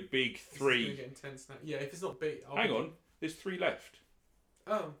could be a big This is gonna 3. get intense now. Yeah, if it's not big. Hang on. There's 3 left.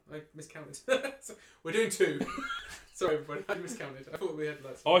 Oh, I miscounted. So we're doing 2. Sorry, everybody. I miscounted. I thought we had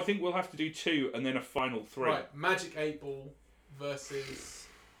lots. Oh, I think we'll have to do 2 and then a final 3. Right, Magic 8 Ball versus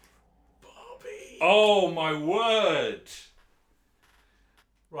Barbie. Oh my word!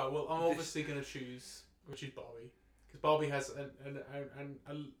 Right, well, I'm obviously going to choose Barbie. Because Barbie has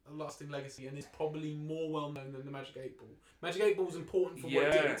a lasting legacy and is probably more well known than the Magic 8 Ball. Magic 8 Ball is important for what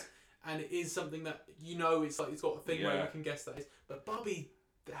it Yeah. did, and it is something that it's like it's got a thing where Yeah. you can guess that is. But Barbie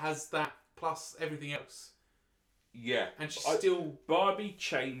has that plus everything else, Yeah. and she's still Barbie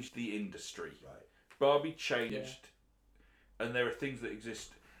changed the industry. right. Barbie changed, and there are things that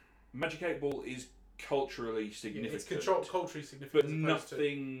exist. Magic 8 Ball is culturally Yeah, significant. it's culturally significant, but as opposed to-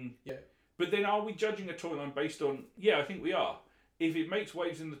 nothing. Yeah. But then, are we judging a toy line based on? Yeah, I think we are. If it makes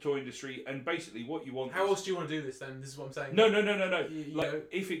waves in the toy industry, and basically what you want. How else do you want to do this then? This is what I'm saying. No. You Like know,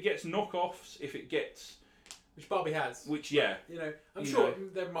 if it gets knockoffs, if it gets, which Barbie has. which yeah, I'm You sure know.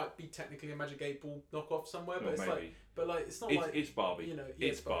 there might be technically a Magic 8 Ball knockoff somewhere, but well, it's maybe like, it's not like it's Barbie. yeah,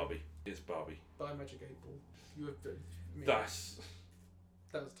 It's Barbie. It's Barbie. Buy Magic 8 Ball. You have to. That was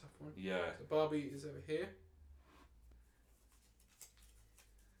a tough one. yeah. So Barbie is over here.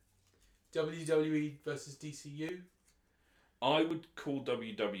 WWE versus DCU. I would call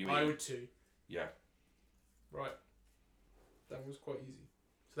WWE. I would too. Yeah. Right. That was quite easy.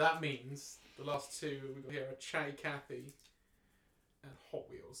 So that means the last two we got here are Chatty Cathy and Hot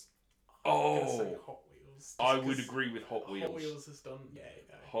Wheels. I'm gonna say Oh, Hot Wheels. just I would 'cause agree with Hot Wheels. Hot Wheels has done. Yeah.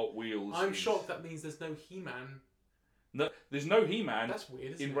 Hot Wheels. I'm is- shocked that means there's no He-Man. No, there's no He-Man That's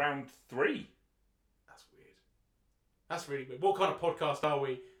weird, isn't in it? round 3. That's weird. That's really weird. What kind of podcast are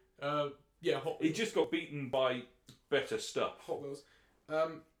we? Yeah, Hot It Wheels. just got beaten by better stuff. Hot Wheels.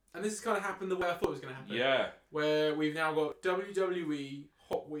 And this has kind of happened the way I thought it was going to happen. Yeah, Where we've now got WWE,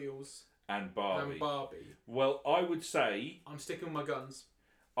 Hot Wheels, and Barbie. and Barbie. Well, I would say I'm sticking with my guns.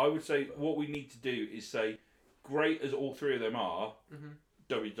 what we need to do is say, great as all 3 of them are, Mm-hmm.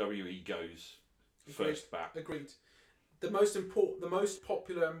 WWE goes first back. Agreed. The most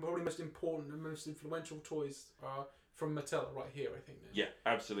popular, and probably most important and most influential toys are from Mattel right here, I think. Now. Yeah,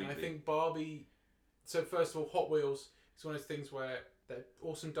 absolutely. And I think Barbie. So first of all, Hot Wheels is one of those things where they're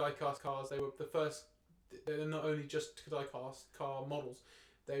awesome die-cast cars. They were the first. They're not only just die-cast car models.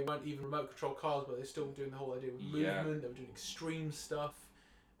 They weren't even remote control cars, but they're still doing the whole idea of movement. Yeah. They were doing extreme stuff.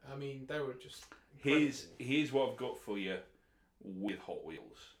 I mean, they were just. Incredible. Here's what I've got for you with Hot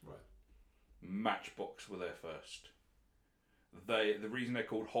Wheels. Right. Matchbox were there first. the reason they're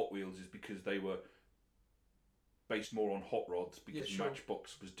called Hot Wheels is because they were based more on hot rods because Yeah, sure.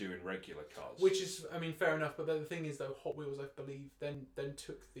 Matchbox was doing regular cars. Which is, I mean, fair enough. But the thing is, though, Hot Wheels, I believe, then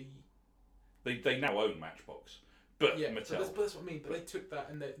took the they now own Matchbox, but yeah. Mattel. But that's what I mean. But they took that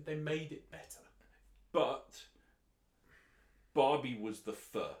and they made it better. But Barbie was the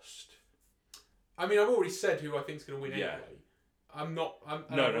first. I mean, I've already said who I think is going to win Yeah. anyway. I'm not.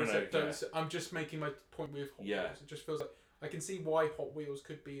 No. I'm just making my point with Hot Yeah. Wheels. It just feels like I can see why Hot Wheels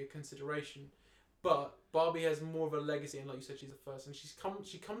could be a consideration, but Barbie has more of a legacy, and like you said, she's the first, and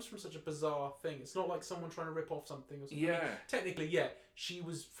she comes from such a bizarre thing. It's not like someone trying to rip off something or something. Yeah. I mean, technically, yeah, she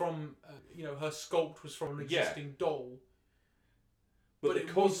was from. Her sculpt was from an existing doll. But the it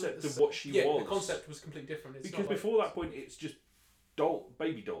concept wasn't of what she was. the concept was completely different. It's Because not like- before that point, it's just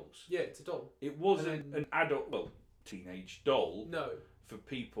baby dolls. yeah, it's a doll. It wasn't And then- an adult, teenage doll No, for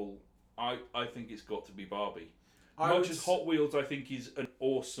people. I think it's got to be Barbie. I Much would as s- Hot Wheels, I think, is an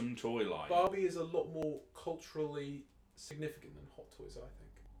awesome toy line. Barbie is a lot more culturally significant than Hot Toys. I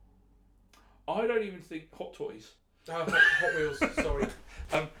think. I don't even think Hot Toys. Hot Wheels. Sorry.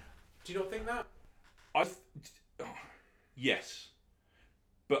 Um, Do you not think that? Yes,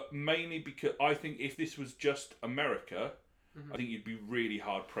 but mainly because I think if this was just America, Mhm. I think you'd be really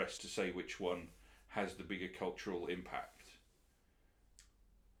hard pressed to say which one has the bigger cultural impact.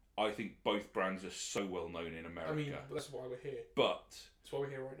 I think both brands are so well known in America. I mean, that's why we're here. but That's why we're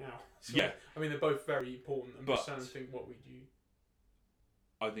here right now. So, Yeah. I mean, they're both very important. I'm just But- trying to think what we do.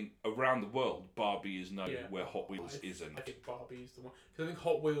 I think around the world, Barbie is known Yeah. where Hot Wheels I isn't. think Barbie is the one. Because I think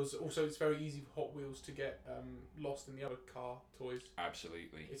Hot Wheels, also, it's very easy for Hot Wheels to get lost in the other car toys.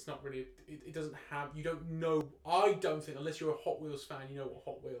 Absolutely. It's not really, it doesn't have, you don't know, I don't think, unless you're a Hot Wheels fan, you know what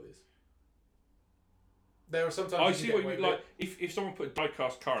Hot Wheel is. There are sometimes I you see can what get you away like. with If someone put a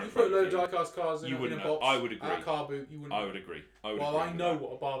die-cast car it. in You put a front load of of you, die-cast cars in, you in a wouldn't box, know. I would agree. at a car boot, you wouldn't. I would agree. Well, I know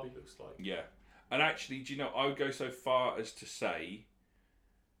what a Barbie looks like. Yeah. And actually, do you know, I would go so far as to say,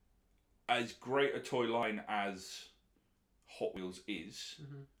 as great a toy line as Hot Wheels is,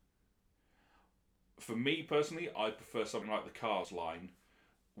 Mhm. for me personally, I prefer something like the Cars line,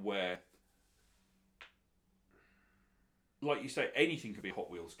 where, like you say, anything could be a Hot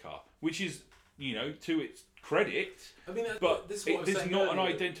Wheels car, which is, to its credit, I mean, but this is what I was there's saying not an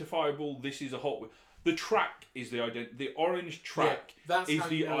earlier. identifiable, this is a Hot Wheel. The track is the orange track. Yeah, that's is how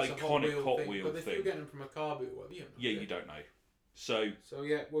the you know it's a iconic Hot thing. Wheel But if thing. you're getting them from a car boot, well, you You don't know. So, So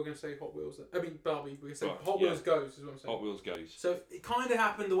yeah, we're going to say Hot Wheels. I mean Barbie. We're going to say Right, Hot yeah. Wheels goes. Is what I'm saying. Hot Wheels goes. So it kind of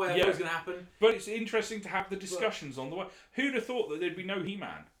happened the way I thought Yeah. it was going to happen. But it's interesting to have the discussions on the way. Who'd have thought that there'd be no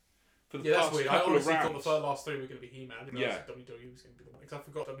He-Man for the Yeah, that's past weird. I couple of honestly thought the rounds? first last three were going to be He-Man. And Yeah. WWE was going to be the one because I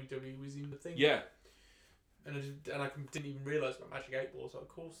forgot WWE was even the thing. Yeah, And I didn't even realise about Magic 8 Ball. So of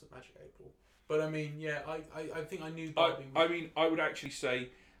course the Magic 8 Ball. But I mean, yeah, I think I knew Barbie. I mean, I would actually say,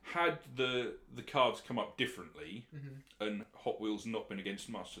 had the cards come up differently Mhm. and Hot Wheels not been against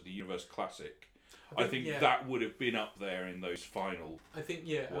Master of the Universe Classic, I think yeah. that would have been up there in those final. I think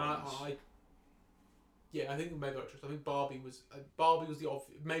yeah, and ones. I think we made the right choice. I think Barbie was the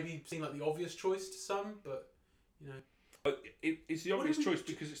maybe seemed like the obvious choice to some, but It's the What obvious did we choice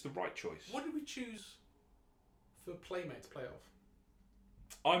because it's the right choice. what did we choose for Playmate to play off?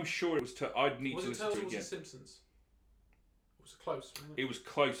 I'm sure it was. I'd need Was to it listen Turtles to or it was again. it Simpsons? It was close. Wasn't It was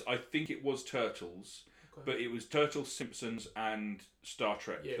close. I think it was Turtles, Okay. but it was Turtles, Simpsons, and Star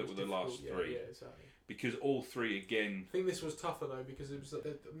Trek Yeah, it that was were the last difficult. three. Yeah, exactly. Because all three again. I think this was tougher though because it was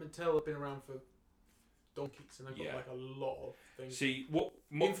Mattel had been around for donkeys and they've got Yeah. like a lot of things. See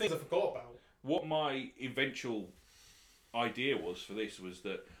Even things I forgot about. what my eventual idea was for this was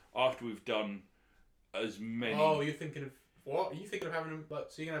that after we've done as many. Oh, you're thinking of what? Are you thinking of having them like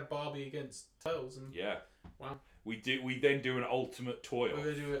so you're gonna have Barbie against Turtles and Yeah. Wow. We then do an ultimate toy we're off.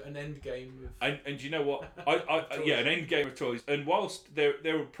 gonna do an end game with And you know what? An end game of toys. And whilst there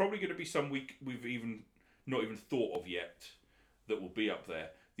are probably going to be some we've even not even thought of yet that will be up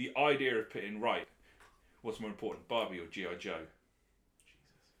there. The idea of putting right, what's more important, Barbie or G.I. Joe?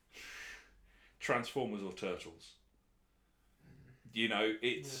 Jesus. Transformers or Turtles? You know,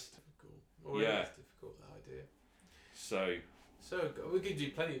 it's difficult. Already yeah. it's difficult that idea. so. So we could do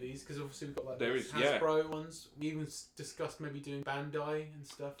plenty of these because obviously we've got like There these is, yeah. Hasbro ones. We even discussed maybe doing Bandai and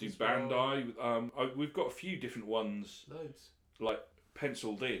stuff. Do as well. Bandai. We've got a few different ones Loads. like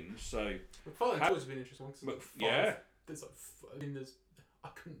penciled in. So McFarlane Ha- Toys would be an interesting one. 'Cause there's like five. yeah. There's like I mean there's I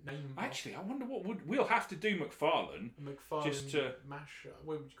couldn't name them. Actually, I wonder we'll have to do McFarlane McFarlane just to- Mash.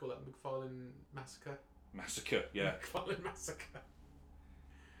 What would you call that? McFarlane Massacre. Massacre. Yeah. McFarlane Massacre.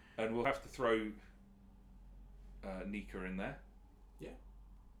 And we'll have to throw Nika in there. Yeah.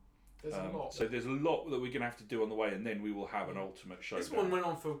 There's a lot. So there's a lot that we're going to have to do on the way, and then we will have an ultimate showdown. This one went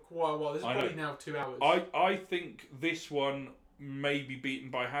on for quite a while. This is probably now 2 hours. I think this one may be beaten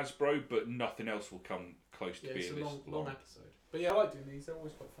by Hasbro, but nothing else will come close to being it's a this long episode. But yeah, I like doing these. They're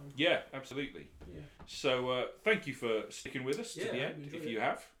always quite fun. Yeah, absolutely. Yeah. So thank you for sticking with us to the end. If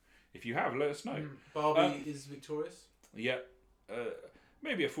you have, let us know. Barbie is victorious. Yeah.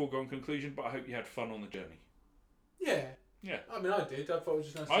 Maybe a foregone conclusion, but I hope you had fun on the journey. Yeah. Yeah. I mean, I did. I thought it was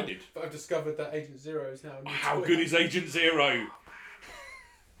just nice. I did. But I've discovered that Agent Zero is now a new How toy. good is Agent Zero?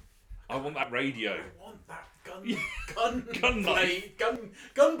 I want that radio. I want that gun knife.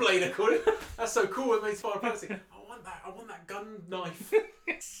 gun blade. I call it. That's so cool. It makes Final Fantasy. I want that gun knife.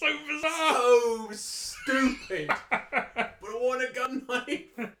 It's so bizarre. So stupid. But I want a gun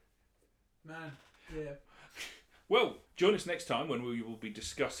knife. Man. Yeah. Well, join us next time when we will be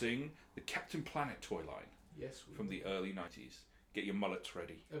discussing the Captain Planet toy line. Yes. From the early 90s. Get your mullets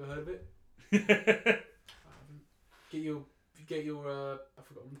ready. Ever heard of it? I haven't. Get your I've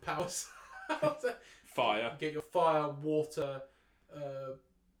forgotten the powers. Fire. Get your fire, water,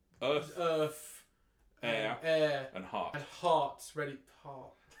 earth, air, and heart. And hearts ready.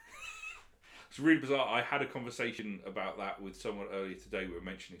 Heart. It's really bizarre. I had a conversation about that with someone earlier today. We were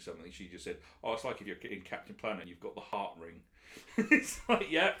mentioning something. She just said, "Oh, it's like if you're in Captain Planet, you've got the heart ring." It's like,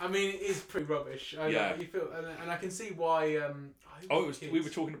 yeah. I mean, it is pretty rubbish. Yeah. You feel, and I can see why. We were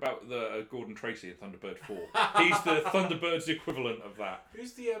talking about the Gordon Tracy in Thunderbird 4. He's the Thunderbird's equivalent of that.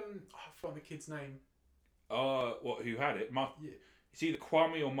 Who's the I forgot the kid's name. Who had it? Yeah. It's either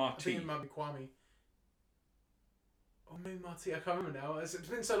Kwame or I Marty. think it might be Kwame. Or maybe Marty. I can't remember now. It's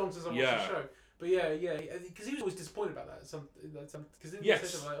been so long since I watched the show. But yeah, because he was always disappointed about that. Because he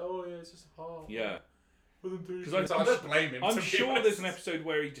said like, "Oh yeah, it's just hard." Yeah. Because I don't blame him. I'm sure there's an episode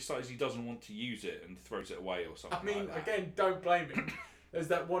where he decides he doesn't want to use it and throws it away or something. I mean, like that. again, don't blame him. There's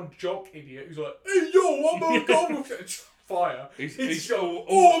that one jock idiot who's like, "Hey yo, I'm gonna go with it." Fire. He's look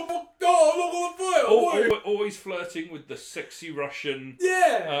on the fire. Always flirting with the sexy Russian.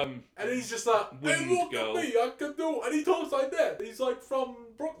 Yeah. And he's just like, "Hey, look girl. at me, I can do." And he talks like that. He's like from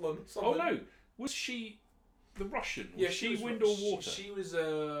Brooklyn. Oh no, was she the Russian? Was she was wind or water? She was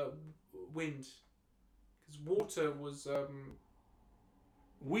wind. Because water was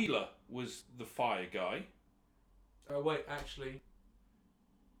Wheeler was the fire guy. Wait, actually,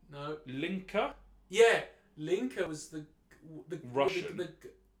 no. Linka. Yeah, Linka was the Russian.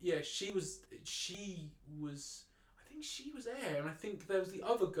 She was. I think she was air, and I think there was the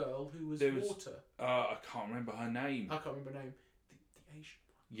other girl who was water. I can't remember her name. I can't remember her name. The Asian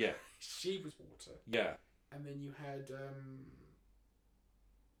one. Yeah. She was water. Yeah. And then you had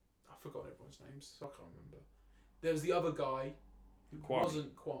I forgot everyone's names, so I can't remember. There was the other guy who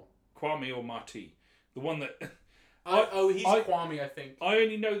wasn't Kwame or Marty. The one that he's Kwame, I think. I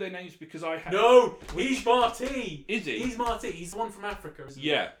only know their names because I have. No, he's Marty. Is he? He's Marty. He's the one from Africa, isn't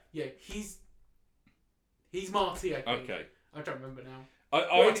yeah. he? Yeah, he's Marty, I think. Okay. I don't remember now.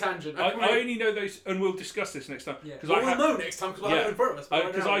 I tangent. I only know those, and we'll discuss this next time. Yeah. We'll know next time because I have it in front of us.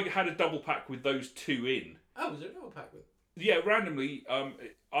 Because I had a double pack with those two in. Oh, was there a double pack with? Yeah, randomly.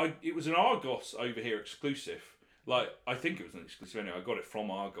 It was an Argos over here exclusive. Like, I think it was an exclusive anyway. I got it from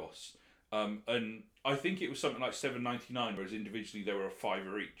Argos. And I think it was something like $7.99, whereas individually they were a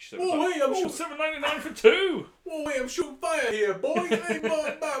 $5 each. So I'm sure $7.99 for two. Oh wait, I'm shooting fire here, boy.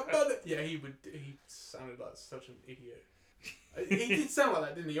 Yeah, he sounded like such an idiot. He did sound like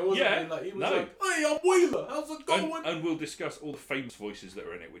that, didn't he? He was like, "Hey, I'm Wheeler. How's it going?" And we'll discuss all the famous voices that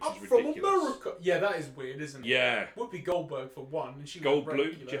are in it, which I'm is ridiculous. from America. Yeah, that is weird, isn't it? Yeah. Whoopi Goldberg for one, and she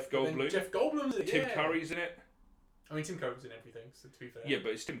Goldblum, Jeff Goldblum. Jeff Goldblum's in it. Tim Curry's in it. I mean, Tim Curry's in everything. So to be fair. Yeah,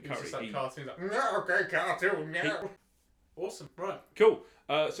 but it's Tim Curry. He's just like cartoons, like okay, cartoon, yeah. Awesome, right? Cool.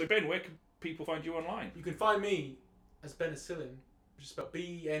 So Ben, where can people find you online? You can find me as Benicillin, which is spelled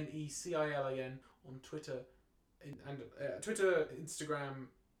BENECILIN on Twitter. And Twitter, Instagram,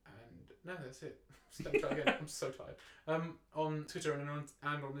 and no, that's it. Let me try again. I'm so tired. On Twitter and on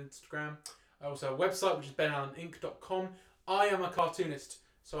Instagram. I also have a website which is benalleninc.com. I am a cartoonist,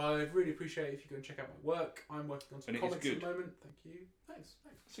 so I'd really appreciate it if you go and check out my work. I'm working on some comics at the moment. Thank you. Thanks.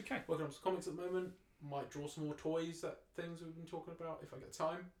 It's okay. Working on some comics at the moment. Might draw some more toys. Things we've been talking about if I get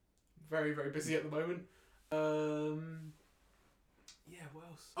time. Very very busy at the moment. Yeah. What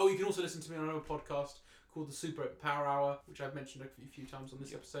else? Oh, you can also listen to me on another podcast called the Super Power Hour, which I've mentioned a few times on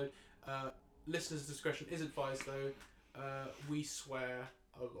this episode. Listeners' discretion is advised, though. We swear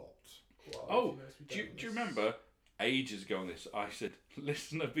a lot. Do you remember ages ago on this? I said,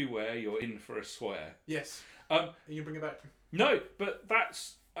 "Listener, beware! You're in for a swear." Yes. Are you bring it back? No, but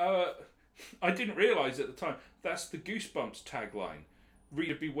that's. I didn't realise at the time that's the Goosebumps tagline.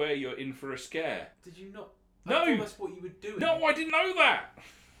 reader beware, you're in for a scare. Did you not? No. I thought that's what you were doing. No, I didn't know that.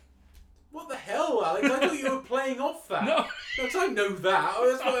 What the hell, Alex? I thought you were playing off that. No. Because I know that.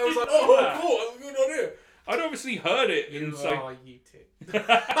 That's why I was like, didn't know that. cool, that's a good idea. I'd obviously heard it. You so are you tit.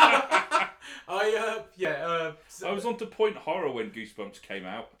 I was on to Point Horror when Goosebumps came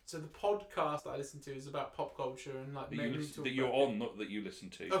out. So the podcast that I listen to is about pop culture and like That you're on, not that you listen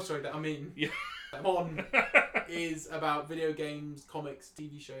to. Oh, sorry, that I'm in. Yeah. I'm on is about video games, comics,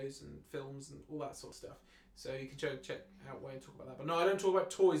 TV shows, and films, and all that sort of stuff. So you can check out where and talk about that. But no, I don't talk about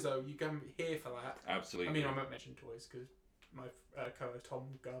toys though. You come here for that. Absolutely. I mean, I won't mention toys because my co-host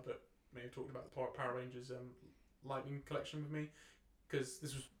Tom Garbett may have talked about the Power Rangers Lightning collection with me because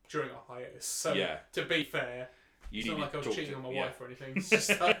this was during our hiatus. So to be fair, it's not like I was cheating on my wife or anything. It's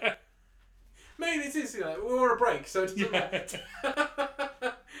just like, maybe it is. We're on a break, so it's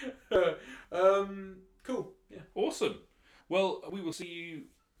cool. Yeah. Awesome. Well, we will see you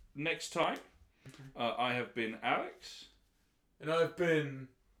next time. I have been Alex. And I've been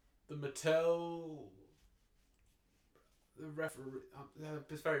the Mattel... The referee...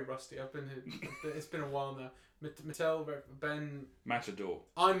 it's very rusty. It's been a while now. Mattel, Ben... Matador.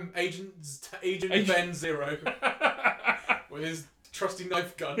 I'm Agent Ben Zero. With his trusty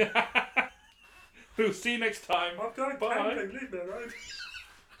knife gun. We'll see you next time. I'm going camping. Leave me alone.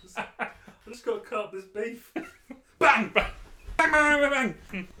 I just got to cut up this beef. Bang! Bang! Bang! Bang!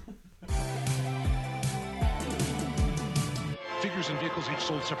 Bang! Figures and vehicles each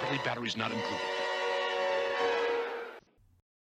sold separately, batteries not included.